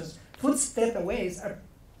mansions, footstep away are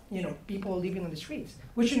people living on the streets.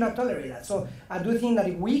 We should not tolerate that. So I do think that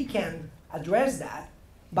if we can address that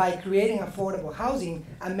by creating affordable housing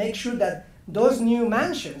and make sure that those new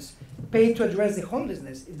mansions pay to address the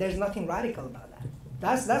homelessness, there's nothing radical about that.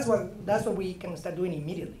 That's what we can start doing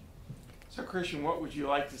immediately. So Christian, what would you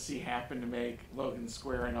like to see happen to make Logan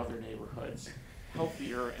Square and other neighborhoods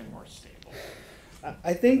healthier and more stable?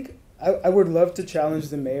 I think I would love to challenge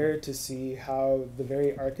the mayor to see how the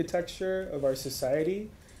very architecture of our society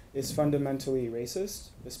is fundamentally racist,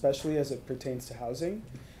 especially as it pertains to housing.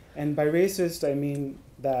 And by racist, I mean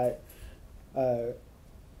that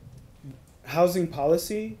housing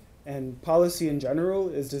policy and policy in general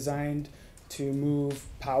is designed to move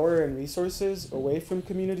power and resources away from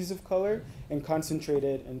communities of color and concentrate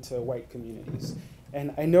it into white communities.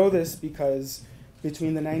 And I know this because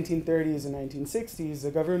between the 1930s and 1960s,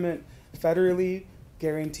 the government federally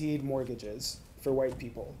guaranteed mortgages for white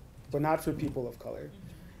people, but not for people of color.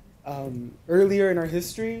 Earlier in our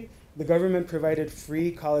history, the government provided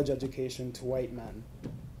free college education to white men.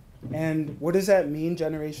 And what does that mean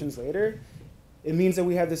generations later? it means that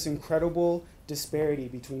we have this incredible disparity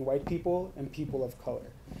between white people and people of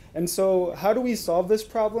color. And so how do we solve this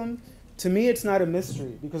problem? To me, it's not a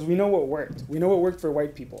mystery because we know what worked. We know what worked for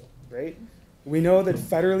white people, right? We know that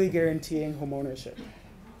federally guaranteeing homeownership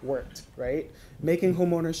worked, right? Making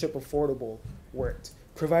homeownership affordable worked.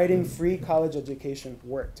 Providing free college education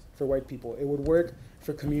worked for white people. It would work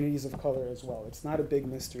for communities of color as well. It's not a big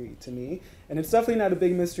mystery to me. And it's definitely not a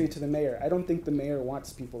big mystery to the mayor. I don't think the mayor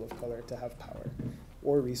wants people of color to have power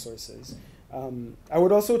or resources. I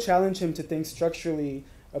would also challenge him to think structurally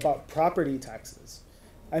about property taxes.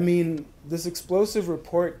 I mean, this explosive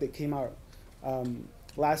report that came out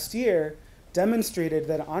last year demonstrated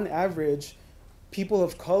that on average, people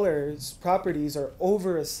of color's properties are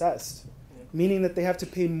overassessed, meaning that they have to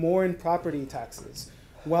pay more in property taxes,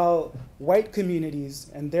 while white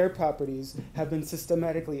communities and their properties have been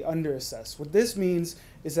systematically underassessed. What this means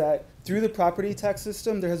is that through the property tax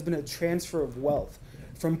system, there has been a transfer of wealth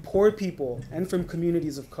from poor people and from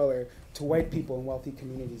communities of color to white people in wealthy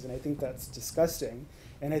communities. And I think that's disgusting.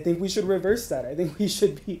 And I think we should reverse that. I think we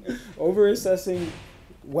should be overassessing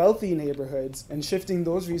wealthy neighborhoods and shifting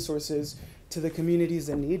those resources to the communities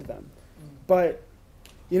that need them. But,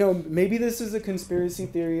 you know, maybe this is a conspiracy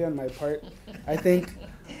theory on my part. I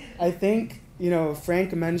think, you know,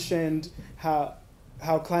 Frank mentioned how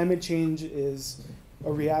climate change is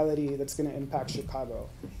a reality that's going to impact Chicago.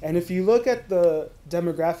 And if you look at the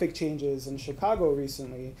demographic changes in Chicago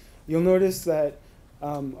recently, you'll notice that,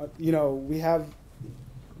 you know, we have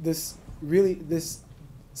this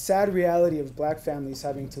sad reality of black families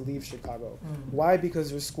having to leave Chicago. Why? Because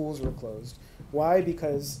their schools were closed. Why?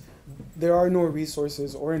 Because there are no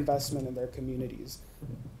resources or investment in their communities.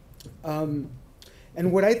 And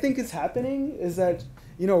what I think is happening is that,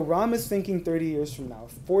 you know, Ram is thinking 30 years from now,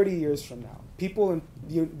 40 years from now. People in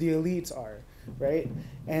the elites are, right?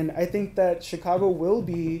 And I think that Chicago will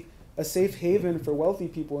be a safe haven for wealthy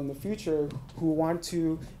people in the future who want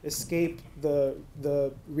to escape the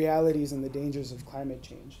realities and the dangers of climate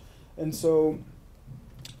change. And so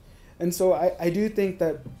I do think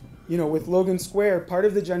that, you know, with Logan Square, part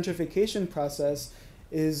of the gentrification process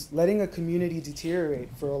is letting a community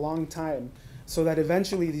deteriorate for a long time so that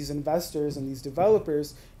eventually these investors and these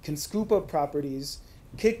developers can scoop up properties,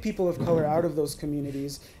 kick people of color out of those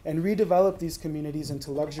communities, and redevelop these communities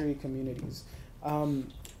into luxury communities.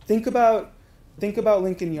 Think about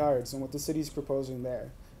Lincoln Yards and what the city's proposing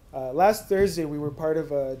there. Last Thursday, we were part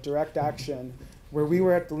of a direct action where we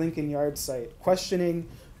were at the Lincoln Yards site questioning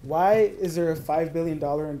why is there a $5 billion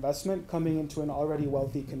investment coming into an already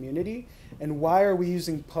wealthy community, and why are we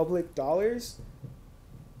using public dollars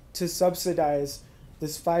to subsidize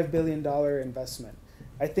this $5 billion investment?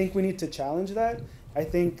 I think we need to challenge that. I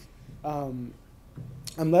think I'm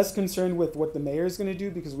less concerned with what the mayor is going to do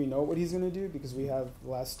because we know what he's going to do because we have the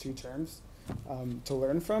last 2 terms to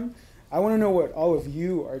learn from. I want to know what all of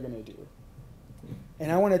you are going to do.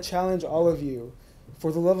 And I want to challenge all of you,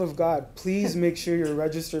 for the love of God, please make sure you're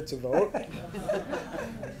registered to vote.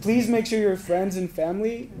 Please make sure your friends and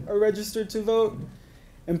family are registered to vote.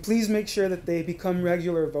 And please make sure that they become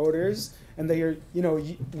regular voters and that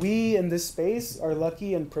we in this space are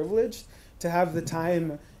lucky and privileged to have the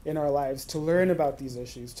time in our lives to learn about these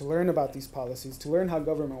issues, to learn about these policies, to learn how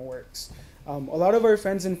government works. A lot of our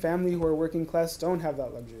friends and family who are working class don't have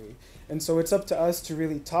that luxury. And so it's up to us to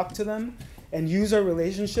really talk to them and use our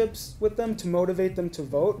relationships with them to motivate them to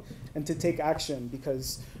vote and to take action,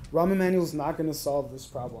 because Rahm Emanuel's not going to solve this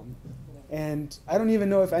problem. And I don't even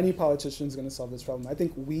know if any politician is going to solve this problem. I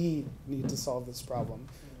think we need to solve this problem.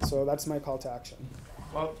 So that's my call to action.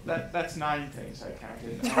 Well, that's 9 things I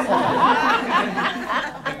counted.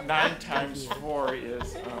 And 9 times 4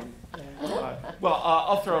 is,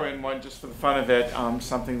 I'll throw in one just for the fun of it,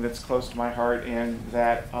 something that's close to my heart and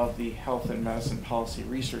that of the Health and Medicine Policy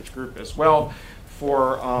Research Group as well.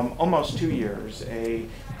 For almost 2 years, a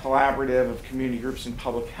collaborative of community groups and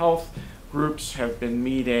public health groups have been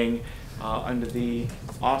meeting under the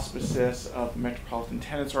auspices of the Metropolitan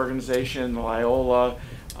Tenants Organization, the Loyola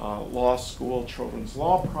Law School Children's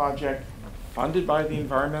Law Project, funded by the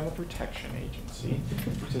Environmental Protection Agency,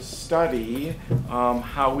 to study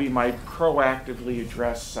how we might proactively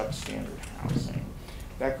address substandard housing.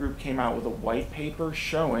 That group came out with a white paper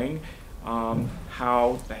showing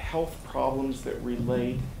how the health problems that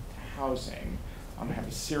relate to housing have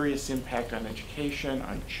a serious impact on education,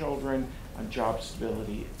 on children, on job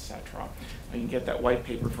stability, etc. You can get that white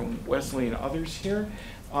paper from Wesley and others here.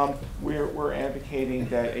 We're advocating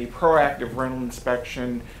that a proactive rental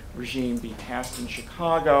inspection regime be passed in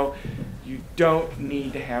Chicago. You don't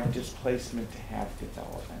need to have displacement to have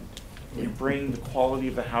development. we bring the quality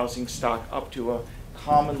of the housing stock up to a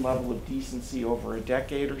common level of decency over a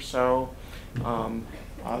decade or so.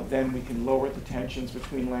 Then we can lower the tensions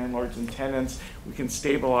between landlords and tenants. We can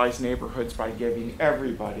stabilize neighborhoods by giving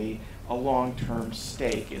everybody a long-term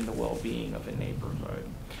stake in the well-being of a neighborhood.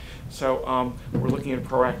 So we're looking at a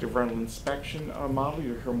proactive rental inspection model.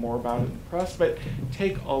 You'll hear more about it in the press, but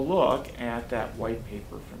take a look at that white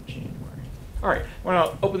paper from January. All right, I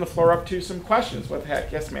want to open the floor up to some questions. What the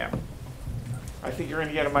heck? Yes, ma'am. I think you're going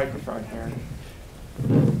to get a microphone here.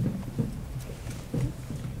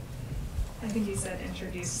 I think you said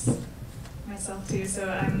introduce myself too. So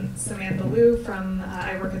I'm Samantha Liu from,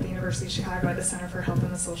 I work at the University of Chicago at the Center for Health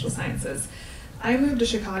and the Social Sciences. I moved to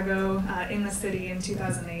Chicago in the city in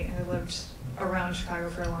 2008, and I lived around Chicago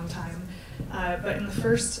for a long time. But in the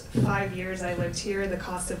first 5 years I lived here, the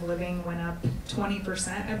cost of living went up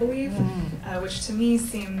 20%, I believe, which to me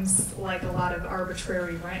seems like a lot of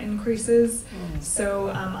arbitrary rent increases. So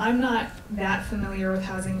I'm not that familiar with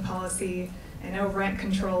housing policy. I know rent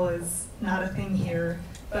control is not a thing here,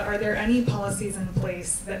 but are there any policies in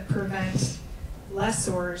place that prevent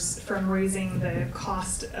lessors from raising the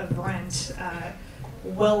cost of rent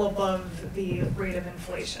well above the rate of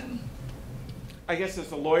inflation? I guess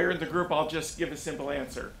as a lawyer in the group, I'll just give a simple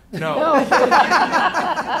answer. No.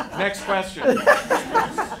 Next question.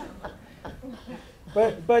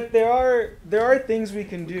 But there are things we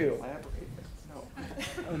can do.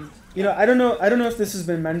 I don't know if this has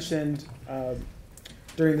been mentioned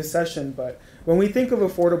during the session, but when we think of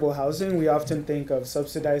affordable housing, we often think of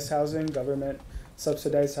subsidized housing, government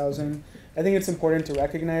subsidized housing. I think it's important to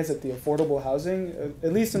recognize that the affordable housing,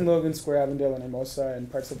 at least in Logan Square, Avondale, and Hermosa,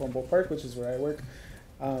 and parts of Humboldt Park, which is where I work,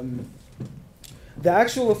 the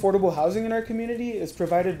actual affordable housing in our community is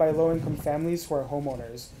provided by low-income families who are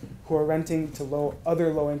homeowners, who are renting to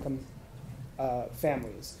other low-income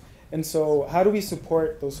families. And so how do we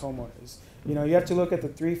support those homeowners? You have to look at the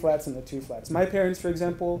 3 flats and the 2 flats. My parents, for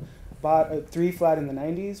example, bought a 3 flat in the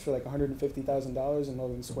 90s for like $150,000 in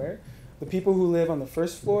Logan Square. The people who live on the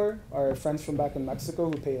first floor are friends from back in Mexico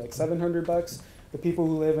who pay like $700. The people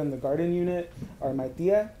who live in the garden unit are my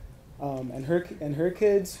tia and her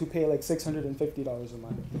kids who pay like $650 a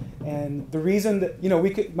month. And the reason that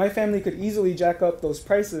my family could easily jack up those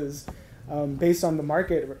prices based on the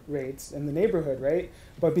market rates in the neighborhood, right?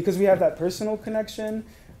 But because we have that personal connection,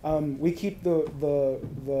 we keep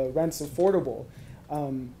the rents affordable.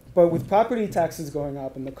 But with property taxes going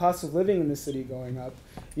up and the cost of living in the city going up,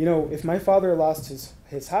 if my father lost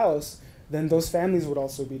his house, then those families would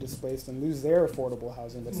also be displaced and lose their affordable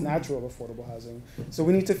housing, that's natural affordable housing. So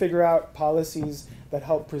we need to figure out policies that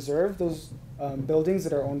help preserve those buildings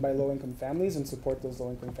that are owned by low-income families and support those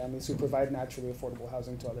low-income families who provide naturally affordable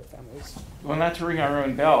housing to other families. Well, not to ring our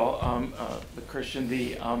own bell, Christian,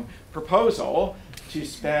 the proposal to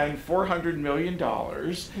spend $400 million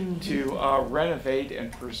to renovate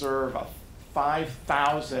and preserve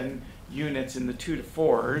 5,000 units in the 2 to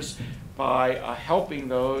 4s by helping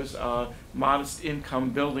those modest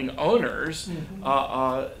income building owners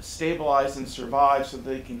stabilize and survive so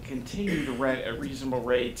they can continue to rent at reasonable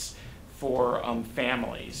rates for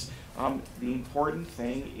families. The important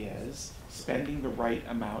thing is spending the right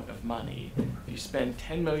amount of money. If you spend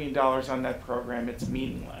 $10 million on that program, it's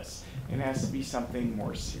meaningless. It has to be something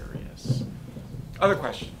more serious. Other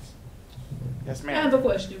questions? Yes, ma'am. I have a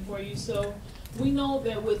question for you. So we know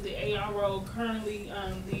that with the ARO, currently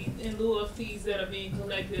the in lieu of fees that are being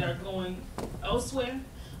collected are going elsewhere.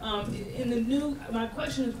 In the new, my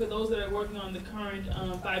question is for those that are working on the current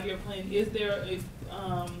 5-year plan, is there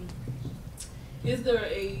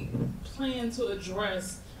a plan to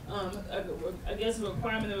address I guess a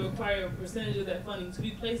requirement that would require a percentage of that funding to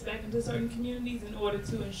be placed back into certain communities in order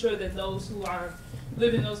to ensure that those who are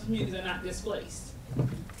living in those communities are not displaced?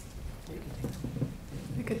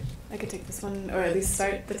 I could take this one, or at least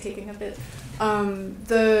start the taking of it.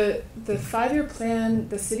 The 5-year plan,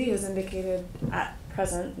 the city has indicated at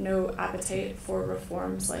present no appetite for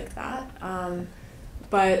reforms like that.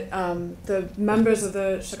 But the members of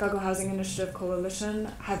the Chicago Housing Initiative Coalition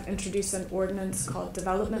have introduced an ordinance called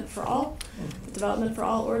Development for All, the Development for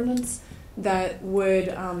All ordinance, that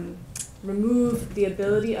would remove the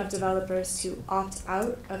ability of developers to opt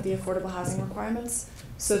out of the affordable housing requirements,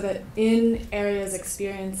 so that in areas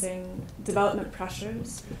experiencing development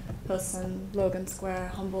pressures, Pilsen, Logan Square,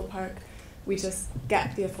 Humboldt Park, we just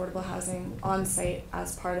get the affordable housing on site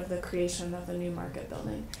as part of the creation of the new market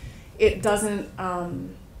building. It doesn't,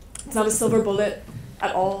 it's not a silver bullet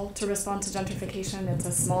at all to respond to gentrification. It's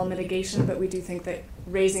a small mitigation, but we do think that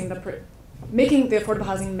making the affordable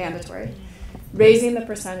housing mandatory, raising the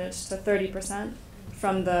percentage to 30%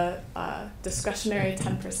 from the discretionary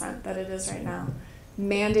 10% that it is right now,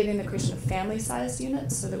 mandating the creation of family-sized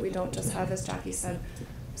units so that we don't just have, as Jackie said,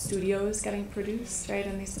 studios getting produced, right,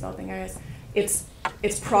 in these developing areas. It's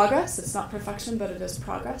progress. It's not perfection, but it is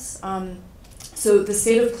progress. So the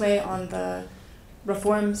state of play on the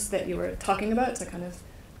reforms that you were talking about to kind of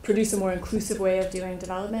produce a more inclusive way of doing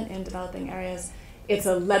development in developing areas, it's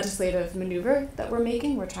a legislative maneuver that we're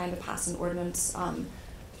making. We're trying to pass an ordinance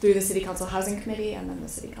through the City Council Housing Committee and then the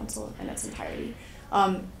City Council in its entirety.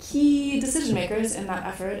 Key decision makers in that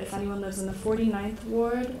effort, if anyone lives in the 49th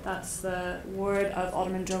Ward, that's the ward of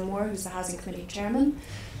Alderman Joe Moore, who's the Housing Committee Chairman,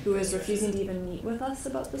 who is refusing to even meet with us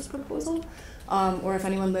about this proposal. Or if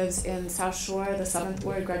anyone lives in South Shore, the 7th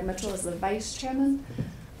Ward, Greg Mitchell is the Vice Chairman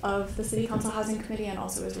of the City Council Housing Committee and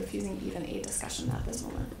also is refusing even a discussion at this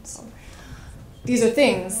moment. So these are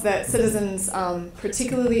things that citizens,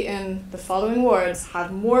 particularly in the following wards,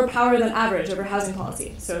 have more power than average over housing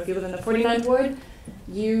policy. So if you live in the 49th Ward,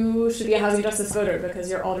 you should be a housing justice voter because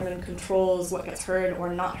your alderman controls what gets heard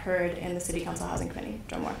or not heard in the City Council Housing Committee,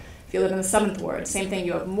 Joe Moore. If you live in the 7th Ward, same thing,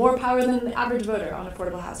 you have more power than the average voter on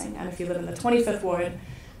affordable housing. And if you live in the 25th Ward,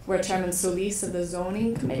 where Chairman Solis of the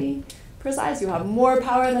Zoning Committee presides, you have more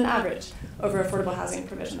power than average over affordable housing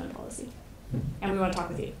provision and policy. And we want to talk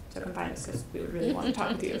with you, so come find us because we would really want to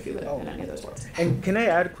talk with you if you live in any of those wards. And can I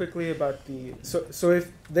add quickly about the, so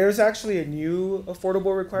if there's actually a new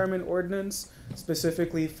affordable requirement ordinance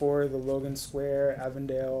specifically for the Logan Square,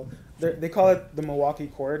 Avondale, they call it the Milwaukee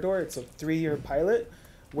Corridor. It's a 3-year pilot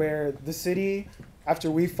where the city,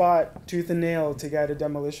 after we fought tooth and nail to get a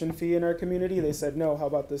demolition fee in our community, they said, no, how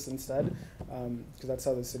about this instead? Because that's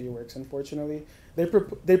how the city works, unfortunately.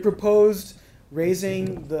 They proposed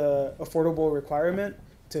raising the affordable requirement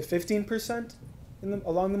to 15%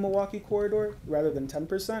 along the Milwaukee Corridor rather than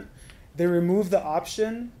 10%. They removed the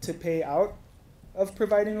option to pay out of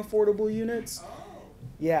providing affordable units.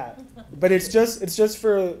 Yeah, but it's just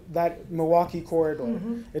for that Milwaukee Corridor.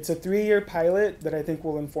 Mm-hmm. It's a 3-year pilot that I think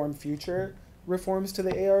will inform future reforms to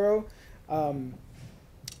the ARO.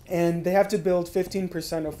 And they have to build 15%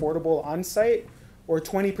 affordable on-site or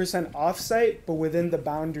 20% off-site, but within the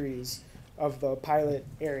boundaries of the pilot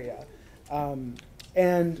area.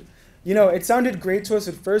 And you know, it sounded great to us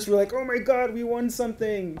at first. We're like, oh my God, we won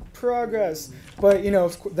something, progress. But you know,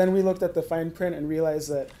 then we looked at the fine print and realized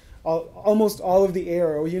that almost all of the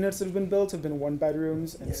ARO units that have been built have been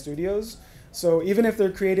 1-bedrooms and studios. So even if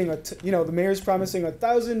they're creating the mayor's promising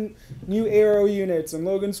 1,000 new ARO units in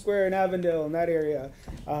Logan Square and Avondale in that area,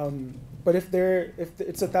 but if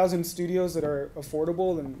it's 1,000 studios that are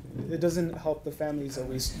affordable, then it doesn't help the families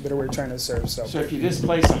that we're trying to serve. So if you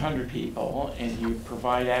displace 100 people and you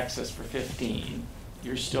provide access for 15,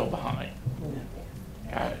 you're still behind.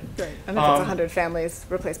 Got it. Right. And if it's 100 families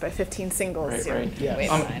replaced by 15 singles, right. Yeah.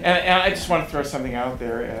 And I just want to throw something out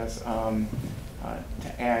there as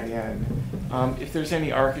to add in. If there's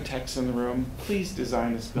any architects in the room, please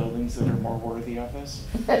design us buildings that are more worthy of us.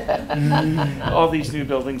 All these new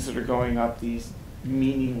buildings that are going up, these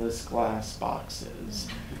meaningless glass boxes.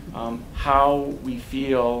 How we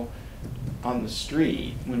feel on the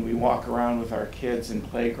street when we walk around with our kids in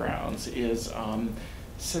playgrounds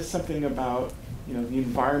says something about the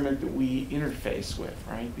environment that we interface with,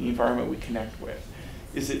 right? The environment we connect with.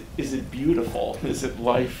 Is it beautiful? Is it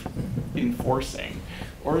life enforcing?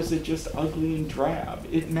 Or is it just ugly and drab?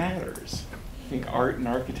 It matters. I think art and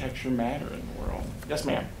architecture matter in the world. Yes,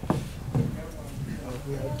 ma'am.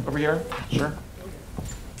 Over here? Sure.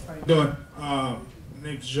 How you doing? My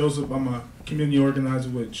name's Joseph. I'm a community organizer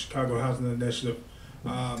with Chicago Housing Initiative.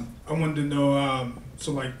 I wanted to know,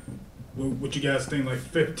 what you guys think,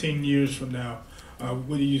 15 years from now,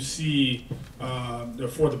 what do you see the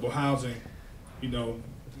affordable housing,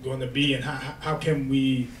 going to be, and how can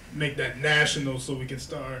we make that national so we can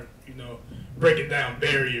start, breaking down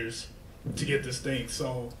barriers to get this thing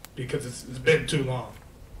solved, because it's been too long.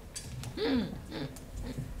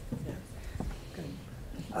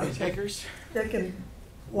 Takers?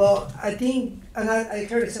 Well, I think, and I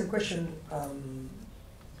heard the same question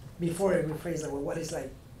before I rephrased it. Well, what is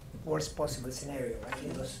worst possible scenario, right,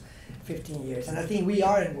 in those 15 years? And I think we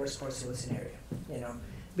are in worst possible scenario,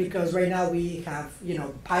 because right now we have,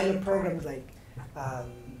 pilot programs like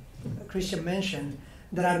Christian mentioned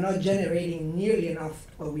that are not generating nearly enough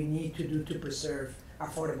what we need to do to preserve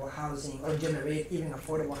affordable housing or generate even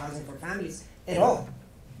affordable housing for families at all,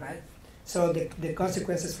 right? So the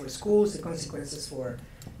consequences for schools, the consequences for,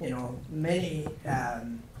 many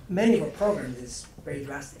of our programs is very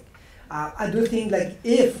drastic. I do think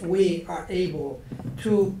if we are able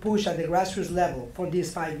to push at the grassroots level for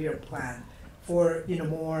this 5-year plan for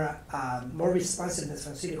more responsiveness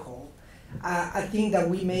from City Hall, I think that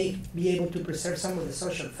we may be able to preserve some of the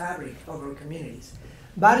social fabric of our communities.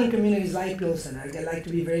 But in communities like Pilsen, I'd like to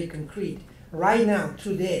be very concrete. Right now,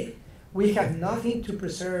 today, we have nothing to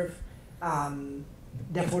preserve the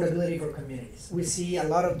affordability of our communities. We see a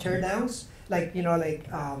lot of teardowns, like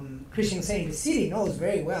Christian saying, the city knows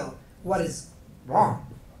very well what is wrong.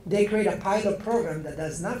 They create a pilot program that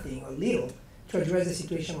does nothing or little to address the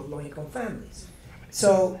situation of low-income families.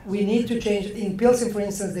 So we need to change, in Pilsen, for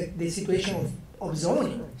instance, the situation of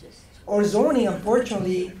zoning. Or zoning,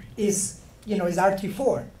 unfortunately, is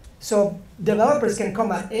RT4. So developers can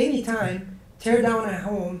come at any time, tear down a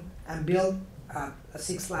home, and build a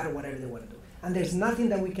 6-flat or whatever they want to do. And there's nothing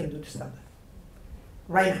that we can do to stop that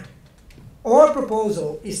right now. Our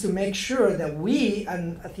proposal is to make sure that we,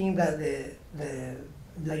 and I think that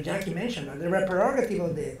like Jackie mentioned, the prerogative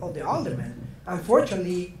of the alderman,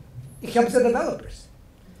 unfortunately, it helps the developers.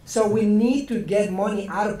 So we need to get money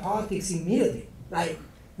out of politics immediately. Like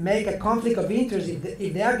make a conflict of interest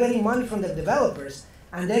if they are getting money from the developers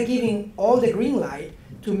and they're giving all the green light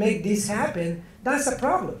to make this happen. That's a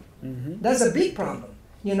problem. Mm-hmm. That's a big problem,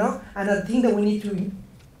 And I think that we need to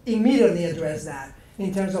immediately address that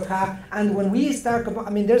in terms of how. And when we start,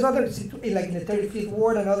 there's other like in the 35th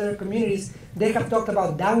ward and other communities, they have talked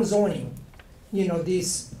about downzoning.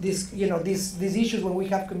 These issues when we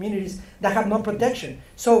have communities that have no protection.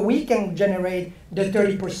 So we can generate the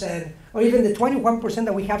 30% or even the 21%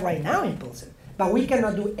 that we have right now in Pilsen. But we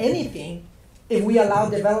cannot do anything if we allow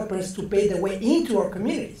developers to pay their way into our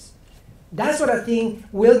communities. That's what I think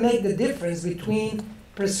will make the difference between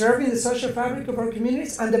preserving the social fabric of our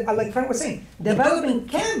communities and, like Frank was saying, development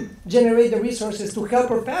can generate the resources to help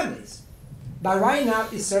our families. But right now,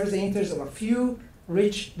 it serves the interests of a few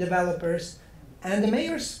rich developers and the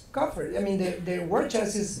mayor's comfort. The war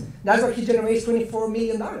chest is, that's what he generates $24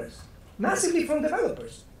 million, massively from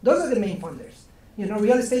developers. Those are the main funders,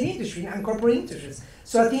 real estate industry and corporate interests.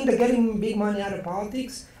 So I think that getting big money out of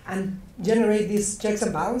politics and generate these checks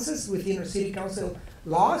and balances within our city council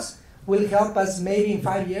laws will help us maybe in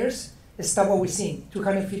 5 years stop what we're seeing.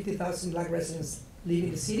 250,000 black residents leaving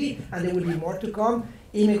the city, and there will be more to come.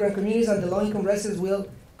 Immigrant communities and the low-income residents will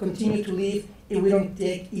continue to leave if we don't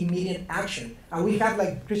take immediate action. And we have,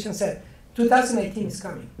 like Christian said, 2018 is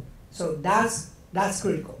coming. So that's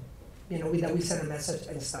critical, that we send a message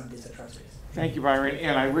and stop these atrocities. Thank you, Byron.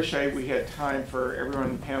 And I wish we had time for everyone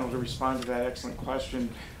on the panel to respond to that excellent question.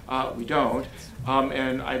 We don't.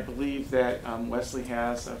 And I believe that Wesley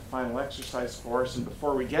has a final exercise for us. And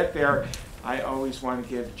before we get there, I always want to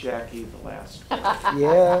give Jackie the last word.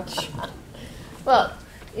 Yeah. Well,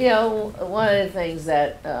 one of the things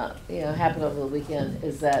that happened over the weekend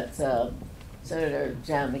is that Senator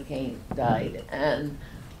John McCain died, and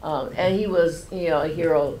he was a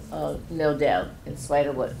hero, no doubt, in spite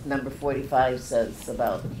of what number 45 says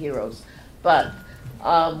about heroes. But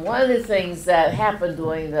one of the things that happened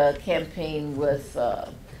during the campaign with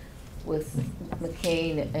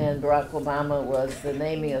McCain and Barack Obama was the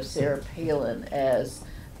naming of Sarah Palin as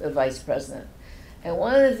the vice president. And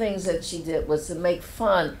one of the things that she did was to make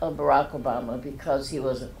fun of Barack Obama because he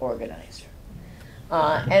was an organizer.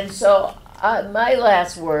 And so my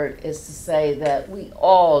last word is to say that we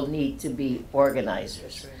all need to be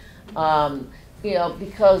organizers.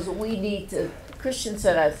 Because we need to, Christian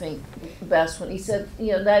said, I think, best when he said,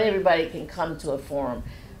 not everybody can come to a forum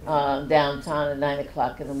downtown at 9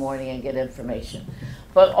 o'clock in the morning and get information.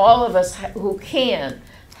 But all of us who can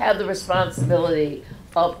have the responsibility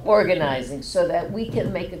of organizing so that we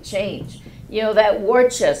can make a change. That war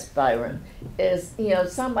chest, Byron, is,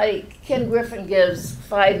 somebody, Ken Griffin gives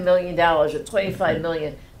 $5 million or $25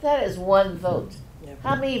 million. That is one vote. Yep.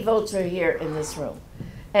 How many votes are here in this room?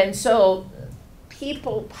 And so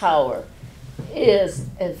people power is,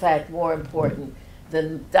 in fact, more important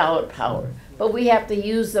than dollar power. But we have to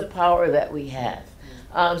use the power that we have.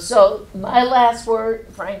 So my last word,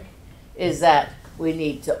 Frank, is that we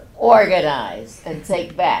need to organize and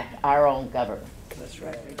take back our own government. That's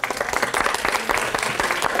right.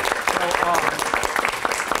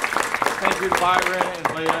 Thank you to Byron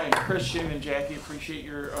and Leah and Christian and Jackie. Appreciate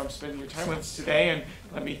your spending your time with us today. And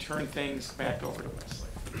let me turn things back over to Wesley.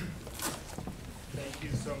 Thank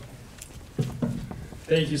you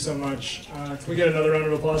so much. Can we get another round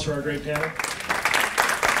of applause for our great panel?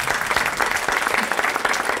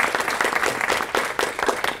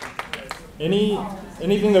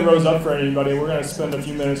 Anything that rose up for anybody, we're going to spend a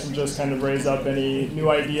few minutes and just kind of raise up any new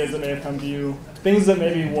ideas that may have come to you, things that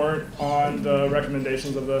maybe weren't on the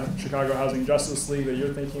recommendations of the Chicago Housing Justice League that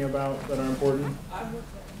you're thinking about that are important.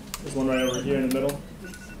 There's one right over here in the middle.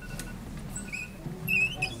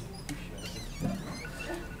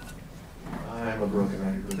 I'm a broken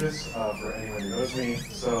record with this for anyone who knows me.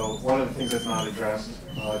 So one of the things that's not addressed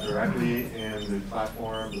directly in the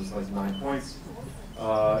platform, those like 9 points,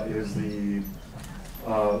 is the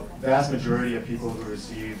vast majority of people who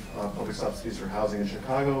receive public subsidies for housing in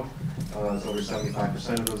Chicago. It's over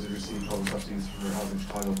 75% of those who receive public subsidies for housing in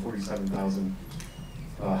Chicago, 47,000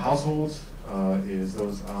 households, is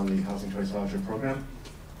those on the Housing Choice Voucher Program.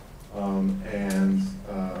 And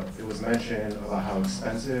it was mentioned about how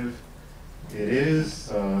expensive it is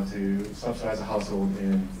to subsidize a household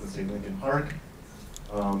in, let's say, Lincoln Park.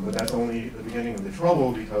 But that's only the beginning of the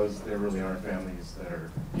trouble, because there really aren't families that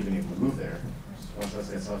are even able to move there once that's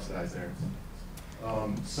get subsidized there.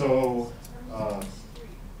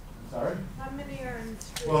 Sorry? How many are in the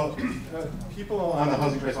street? Well, people on the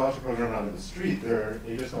Housing Choice Voucher Program out in the street,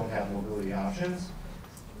 they just don't have mobility options.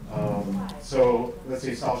 So let's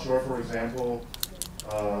say South Shore, for example,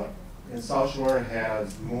 and South Shore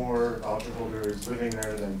has more voucher holders living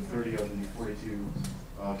there than 30 of the 42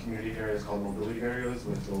 community areas called mobility areas,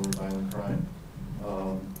 with lower violent crime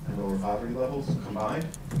and lower poverty levels combined.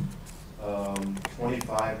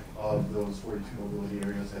 25 of those 42 mobility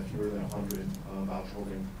areas have fewer than 100 voucher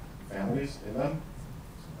holding families in them.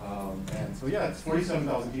 And so yeah, it's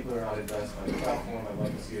 47,000 people that are not addressed by the platform. I'd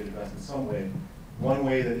like to see it addressed in some way. One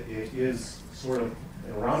way that it is sort of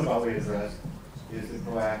in a roundabout way addressed is the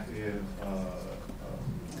proactive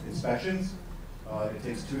inspections. It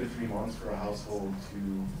takes 2 to 3 months for a household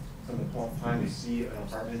to, from the time they see an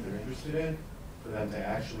apartment they're interested in, for them to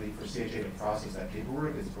actually, for CHJL to process that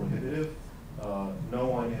paperwork is prohibitive. No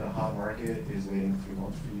one in a hot market is waiting 3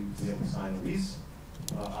 months for you to be able to sign a lease,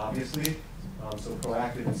 obviously. So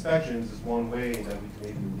proactive inspections is one way that we can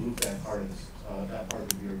maybe remove that part of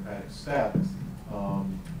the bureaucratic step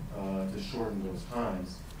to shorten those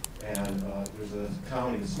times. And there's a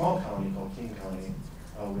county, a small county called King County,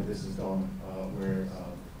 where this is done, where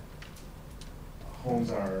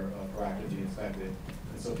homes are proactively inspected.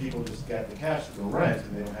 And so people just get the cash to go rent,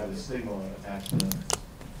 and they don't have the stigma attached to them.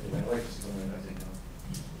 They might like to see something like that taken out.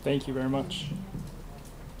 Thank you very much.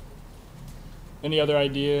 Any other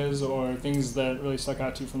ideas or things that really stuck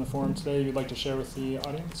out to you from the forum today you'd like to share with the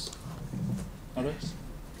audience? Others?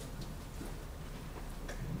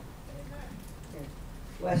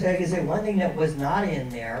 Well, so I can say one thing that was not in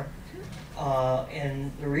there,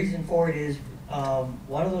 and the reason for it is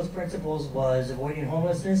one of those principles was avoiding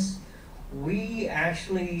homelessness. We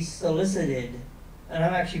actually solicited, and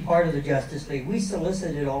I'm actually part of the Justice League, we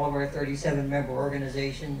solicited all of our 37 member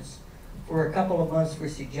organizations for a couple of months for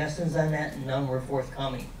suggestions on that, and none were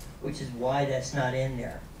forthcoming, which is why that's not in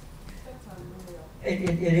there. It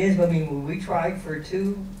is, but I mean, we tried for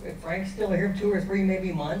if Frank's still here, 2 or 3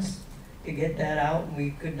 maybe months to get that out, and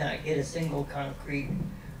we could not get a single concrete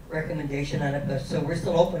recommendation on it, but so we're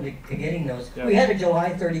still open to getting those. Yeah. We had a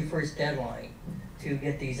July 31st deadline to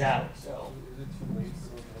get these out, so.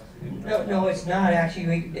 No, it's not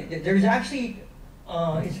actually. There's actually,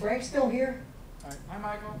 is Frank still here? Hi,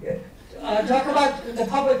 Michael. Talk about the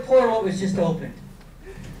public portal that was just opened.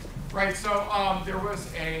 Right, so there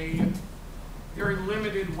was a very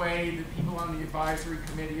limited way that people on the advisory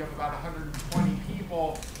committee of about 120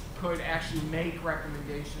 people could actually make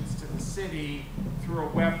recommendations to the city through a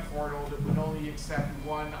web portal that would only accept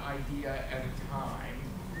one idea at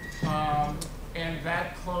a time. And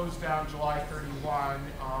that closed down July 31,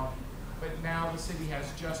 but now the city has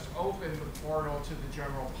just opened the portal to the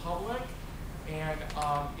general public, and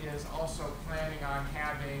is also planning on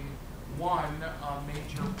having one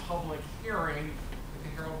major public hearing at the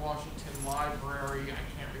Harold Washington Library. I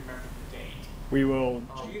can't remember the date. We will.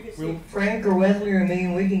 Frank or Wesley or me,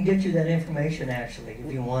 we can get you that information actually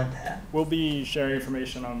if you want that. We'll be sharing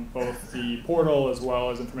information on both the portal as well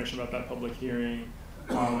as information about that public hearing,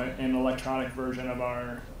 an electronic version of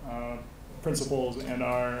our principles and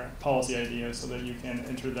our policy ideas, so that you can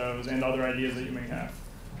enter those and other ideas that you may have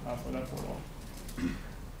for that portal.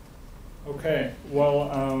 Okay,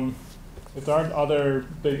 well, if there aren't other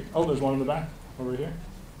big, there's one in the back over here.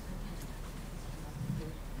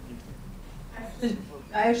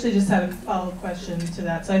 I actually just had a follow-up question to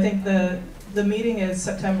that. So I think the meeting is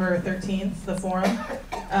September 13th, the forum.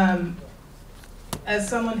 As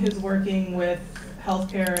someone who's working with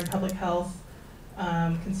healthcare and public health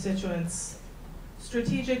constituents,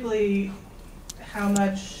 strategically, how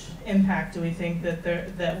much impact do we think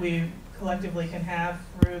that we collectively can have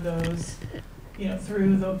through those,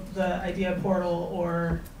 through the idea portal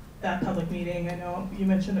or that public meeting? I know you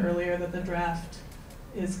mentioned earlier that the draft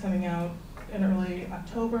is coming out in early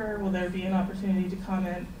October. Will there be an opportunity to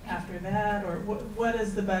comment after that, or what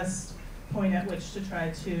is the best point at which to try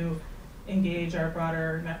to engage our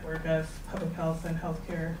broader network of public health and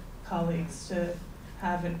healthcare colleagues to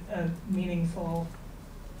have a meaningful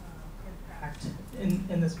impact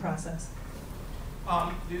in this process?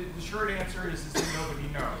 The short answer is that nobody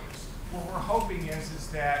knows. What we're hoping is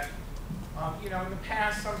that, you know, in the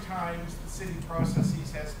past, sometimes the city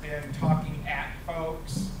processes has been talking at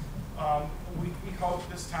folks. We hope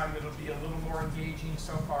this time it'll be a little more engaging.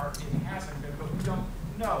 So far, it hasn't been, but we don't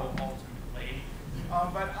know ultimately.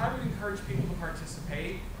 But I would encourage people to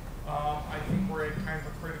participate. I think we're at kind of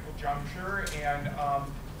a critical juncture, and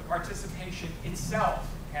the participation itself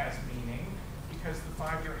has meaning, because the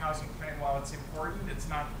 5-year housing plan, while it's important, it's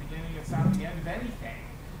not the beginning, it's not the end of anything,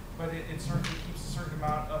 but it certainly keeps a certain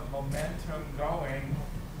amount of momentum going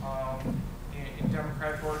in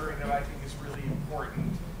democratic order, and that I think is really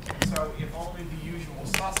important. So if only the usual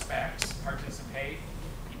suspects participate,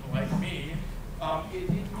 people like me, it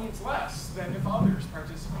means less than if others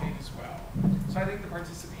participate as well. So I think the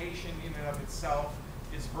participation in and of itself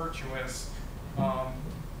is virtuous.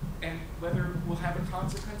 And whether it will have a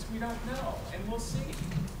consequence, we don't know. And we'll see.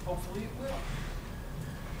 Hopefully it will.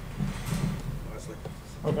 Leslie?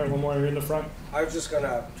 Okay, one more here in the front. I was just going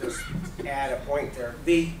to add a point there.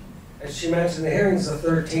 As she mentioned, the hearing's the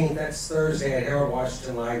 13th. That's Thursday at Harold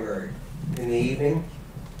Washington Library in the evening.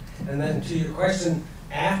 And then to your question,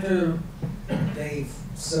 after they've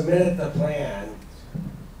submitted the plan,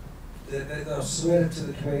 they'll submit it to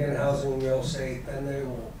the Committee on Housing and Real Estate, then they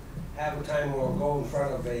will have a time where we'll go in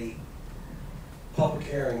front of a public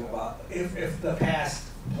hearing about if the past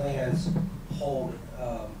plans hold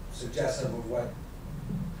suggestive of what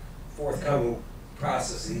forthcoming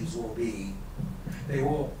processes will be. They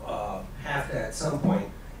will have to at some point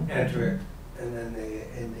enter it, and then they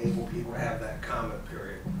enable people to have that comment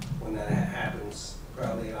period when that happens,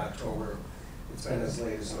 probably in October. It's been as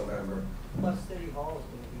late as November. Plus City Hall is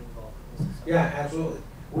going to be involved in this. Yeah, absolutely.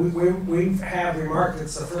 We have remarked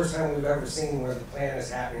it's the first time we've ever seen where the plan is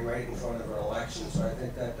happening right in front of an election. So I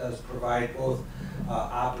think that does provide both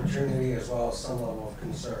opportunity as well as some level of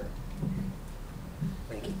concern.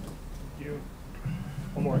 Thank you. Thank you.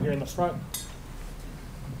 One more here in the front.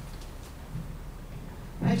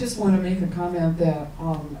 I just want to make a comment that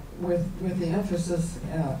with the emphasis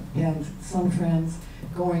and some trends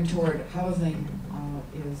going toward housing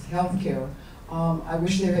is healthcare. I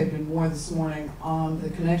wish there had been more this morning on the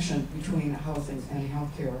connection between housing and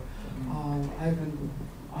healthcare. I've been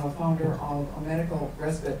founder of a medical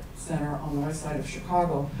respite center on the west side of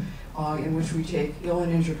Chicago, in which we take ill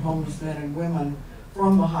and injured homeless men and women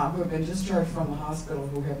from who have been discharged from the hospital,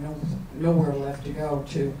 who have nowhere left to go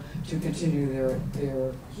to continue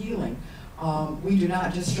their healing. We do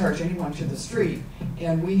not discharge anyone to the street,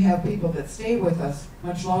 and we have people that stay with us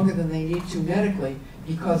much longer than they need to medically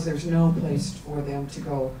because there's no place for them to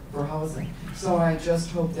go for housing. So I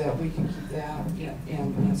just hope that we can keep that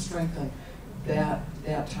and strengthen that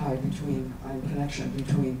tie between and connection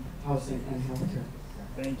between housing and healthcare.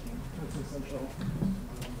 Thank you. That's essential.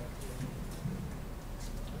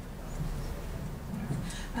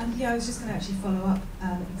 Yeah, I was just going to actually follow up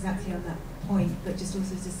exactly on that point, but just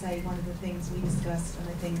also to say one of the things we discussed, and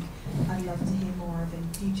I think I'd love to hear more of in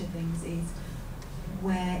future things, is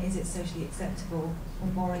where is it socially acceptable or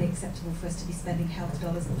morally acceptable for us to be spending health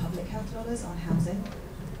dollars and public health dollars on housing,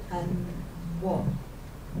 and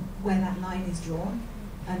where that line is drawn,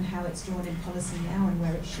 and how it's drawn in policy now and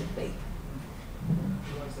where it should be. Do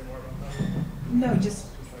you want to say more about that? No, just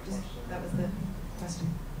that was the question.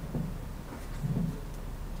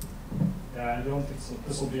 Yeah, I don't think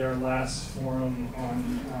this will be our last forum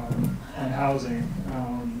on housing.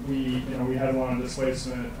 We had one on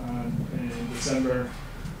displacement in December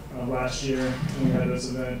last year, and we had this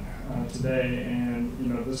event today, and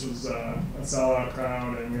this was a sellout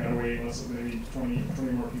crowd, and we had a waiting list of maybe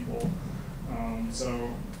 20 more people.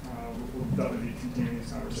 We'll definitely be continuing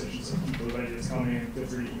these conversations. So people with ideas coming, feel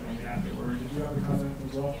free to email me afterward. Did you have a comment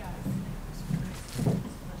as well?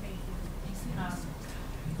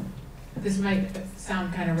 This might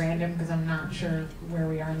sound kind of random because I'm not sure where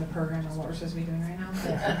we are in the program or what we're supposed to be doing right now,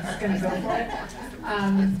 but I'm just going to go for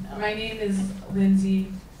it. My name is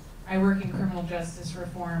Lindsay. I work in criminal justice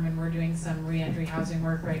reform, and we're doing some reentry housing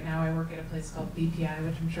work right now. I work at a place called BPI,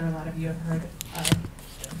 which I'm sure a lot of you have heard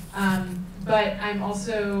of. But I'm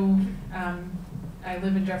also, I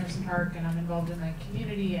live in Jefferson Park, and I'm involved in my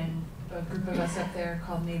community, and a group of us up there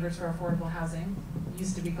called Neighbors for Affordable Housing. It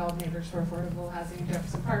used to be called Neighbors for Affordable Housing in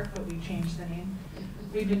Jefferson Park, but we changed the name.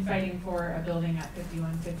 we've been fighting for a building at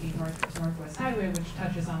 5150 Northwest Highway, which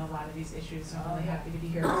touches on a lot of these issues, so I'm really happy to be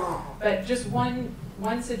here. But just one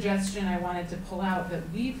suggestion I wanted to pull out that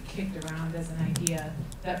we've kicked around as an idea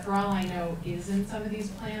that for all I know is in some of these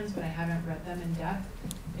plans, but I haven't read them in depth,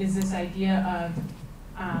 is this idea of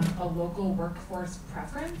a local workforce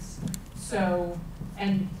preference. So,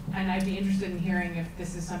 and I'd be interested in hearing if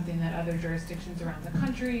this is something that other jurisdictions around the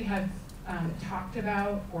country have talked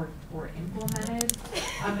about or implemented.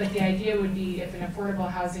 But the idea would be if an affordable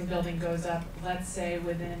housing building goes up, let's say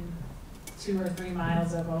within 2 or 3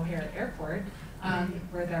 miles of O'Hare Airport,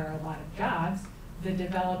 where there are a lot of jobs, the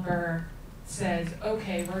developer says,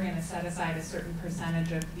 okay, we're going to set aside a certain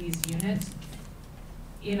percentage of these units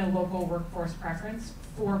in a local workforce preference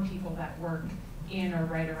for people that work in or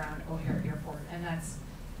right around O'Hare Airport.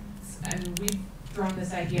 And we've thrown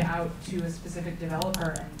this idea out to a specific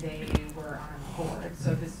developer and they were on board.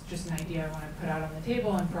 So this is just an idea I want to put out on the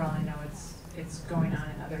table, and for all I know, it's going on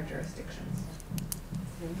in other jurisdictions.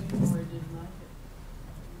 The zoning board didn't like it.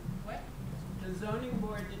 What? The zoning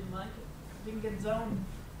board didn't like it. Didn't get zoned.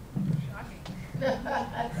 Shocking.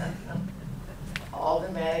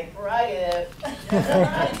 Automatic prerogative.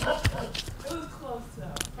 It was close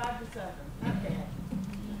though, 5 to 7. Okay.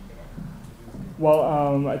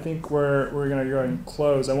 Well, I think we're going to go ahead and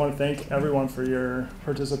close. I want to thank everyone for your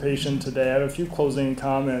participation today. I have a few closing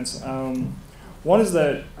comments. One is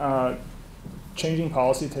that changing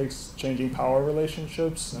policy takes changing power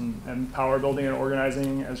relationships and power building and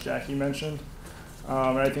organizing, as Jackie mentioned.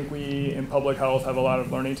 And I think we in public health have a lot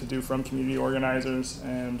of learning to do from community organizers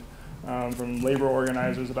and from labor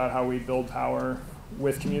organizers about how we build power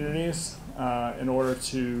with communities in order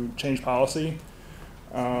to change policy.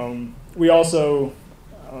 We also,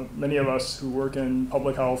 many of us who work in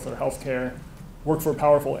public health or healthcare, work for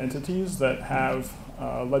powerful entities that have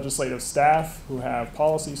legislative staff, who have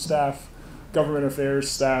policy staff, government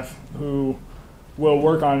affairs staff, who will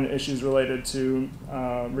work on issues related to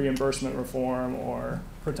reimbursement reform or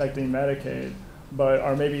protecting Medicaid, but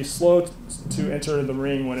are maybe slow to enter the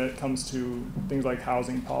ring when it comes to things like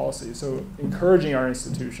housing policy. So encouraging our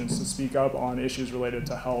institutions to speak up on issues related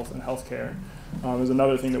to health and healthcare is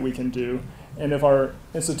another thing that we can do. And if our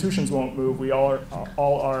institutions won't move, we all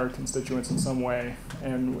are constituents in some way,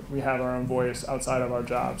 and we have our own voice outside of our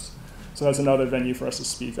jobs. So that's another venue for us to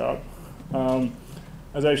speak up.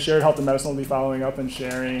 As I shared, Health and Medicine will be following up and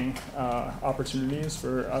sharing opportunities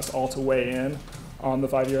for us all to weigh in on the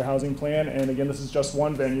 5-year housing plan. And again, this is just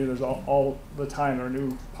one venue. There's all the time there are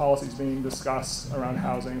new policies being discussed around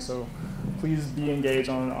housing. So please be engaged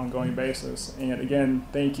on an ongoing basis. And again,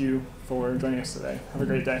 thank you for joining us today. Have a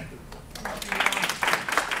great day.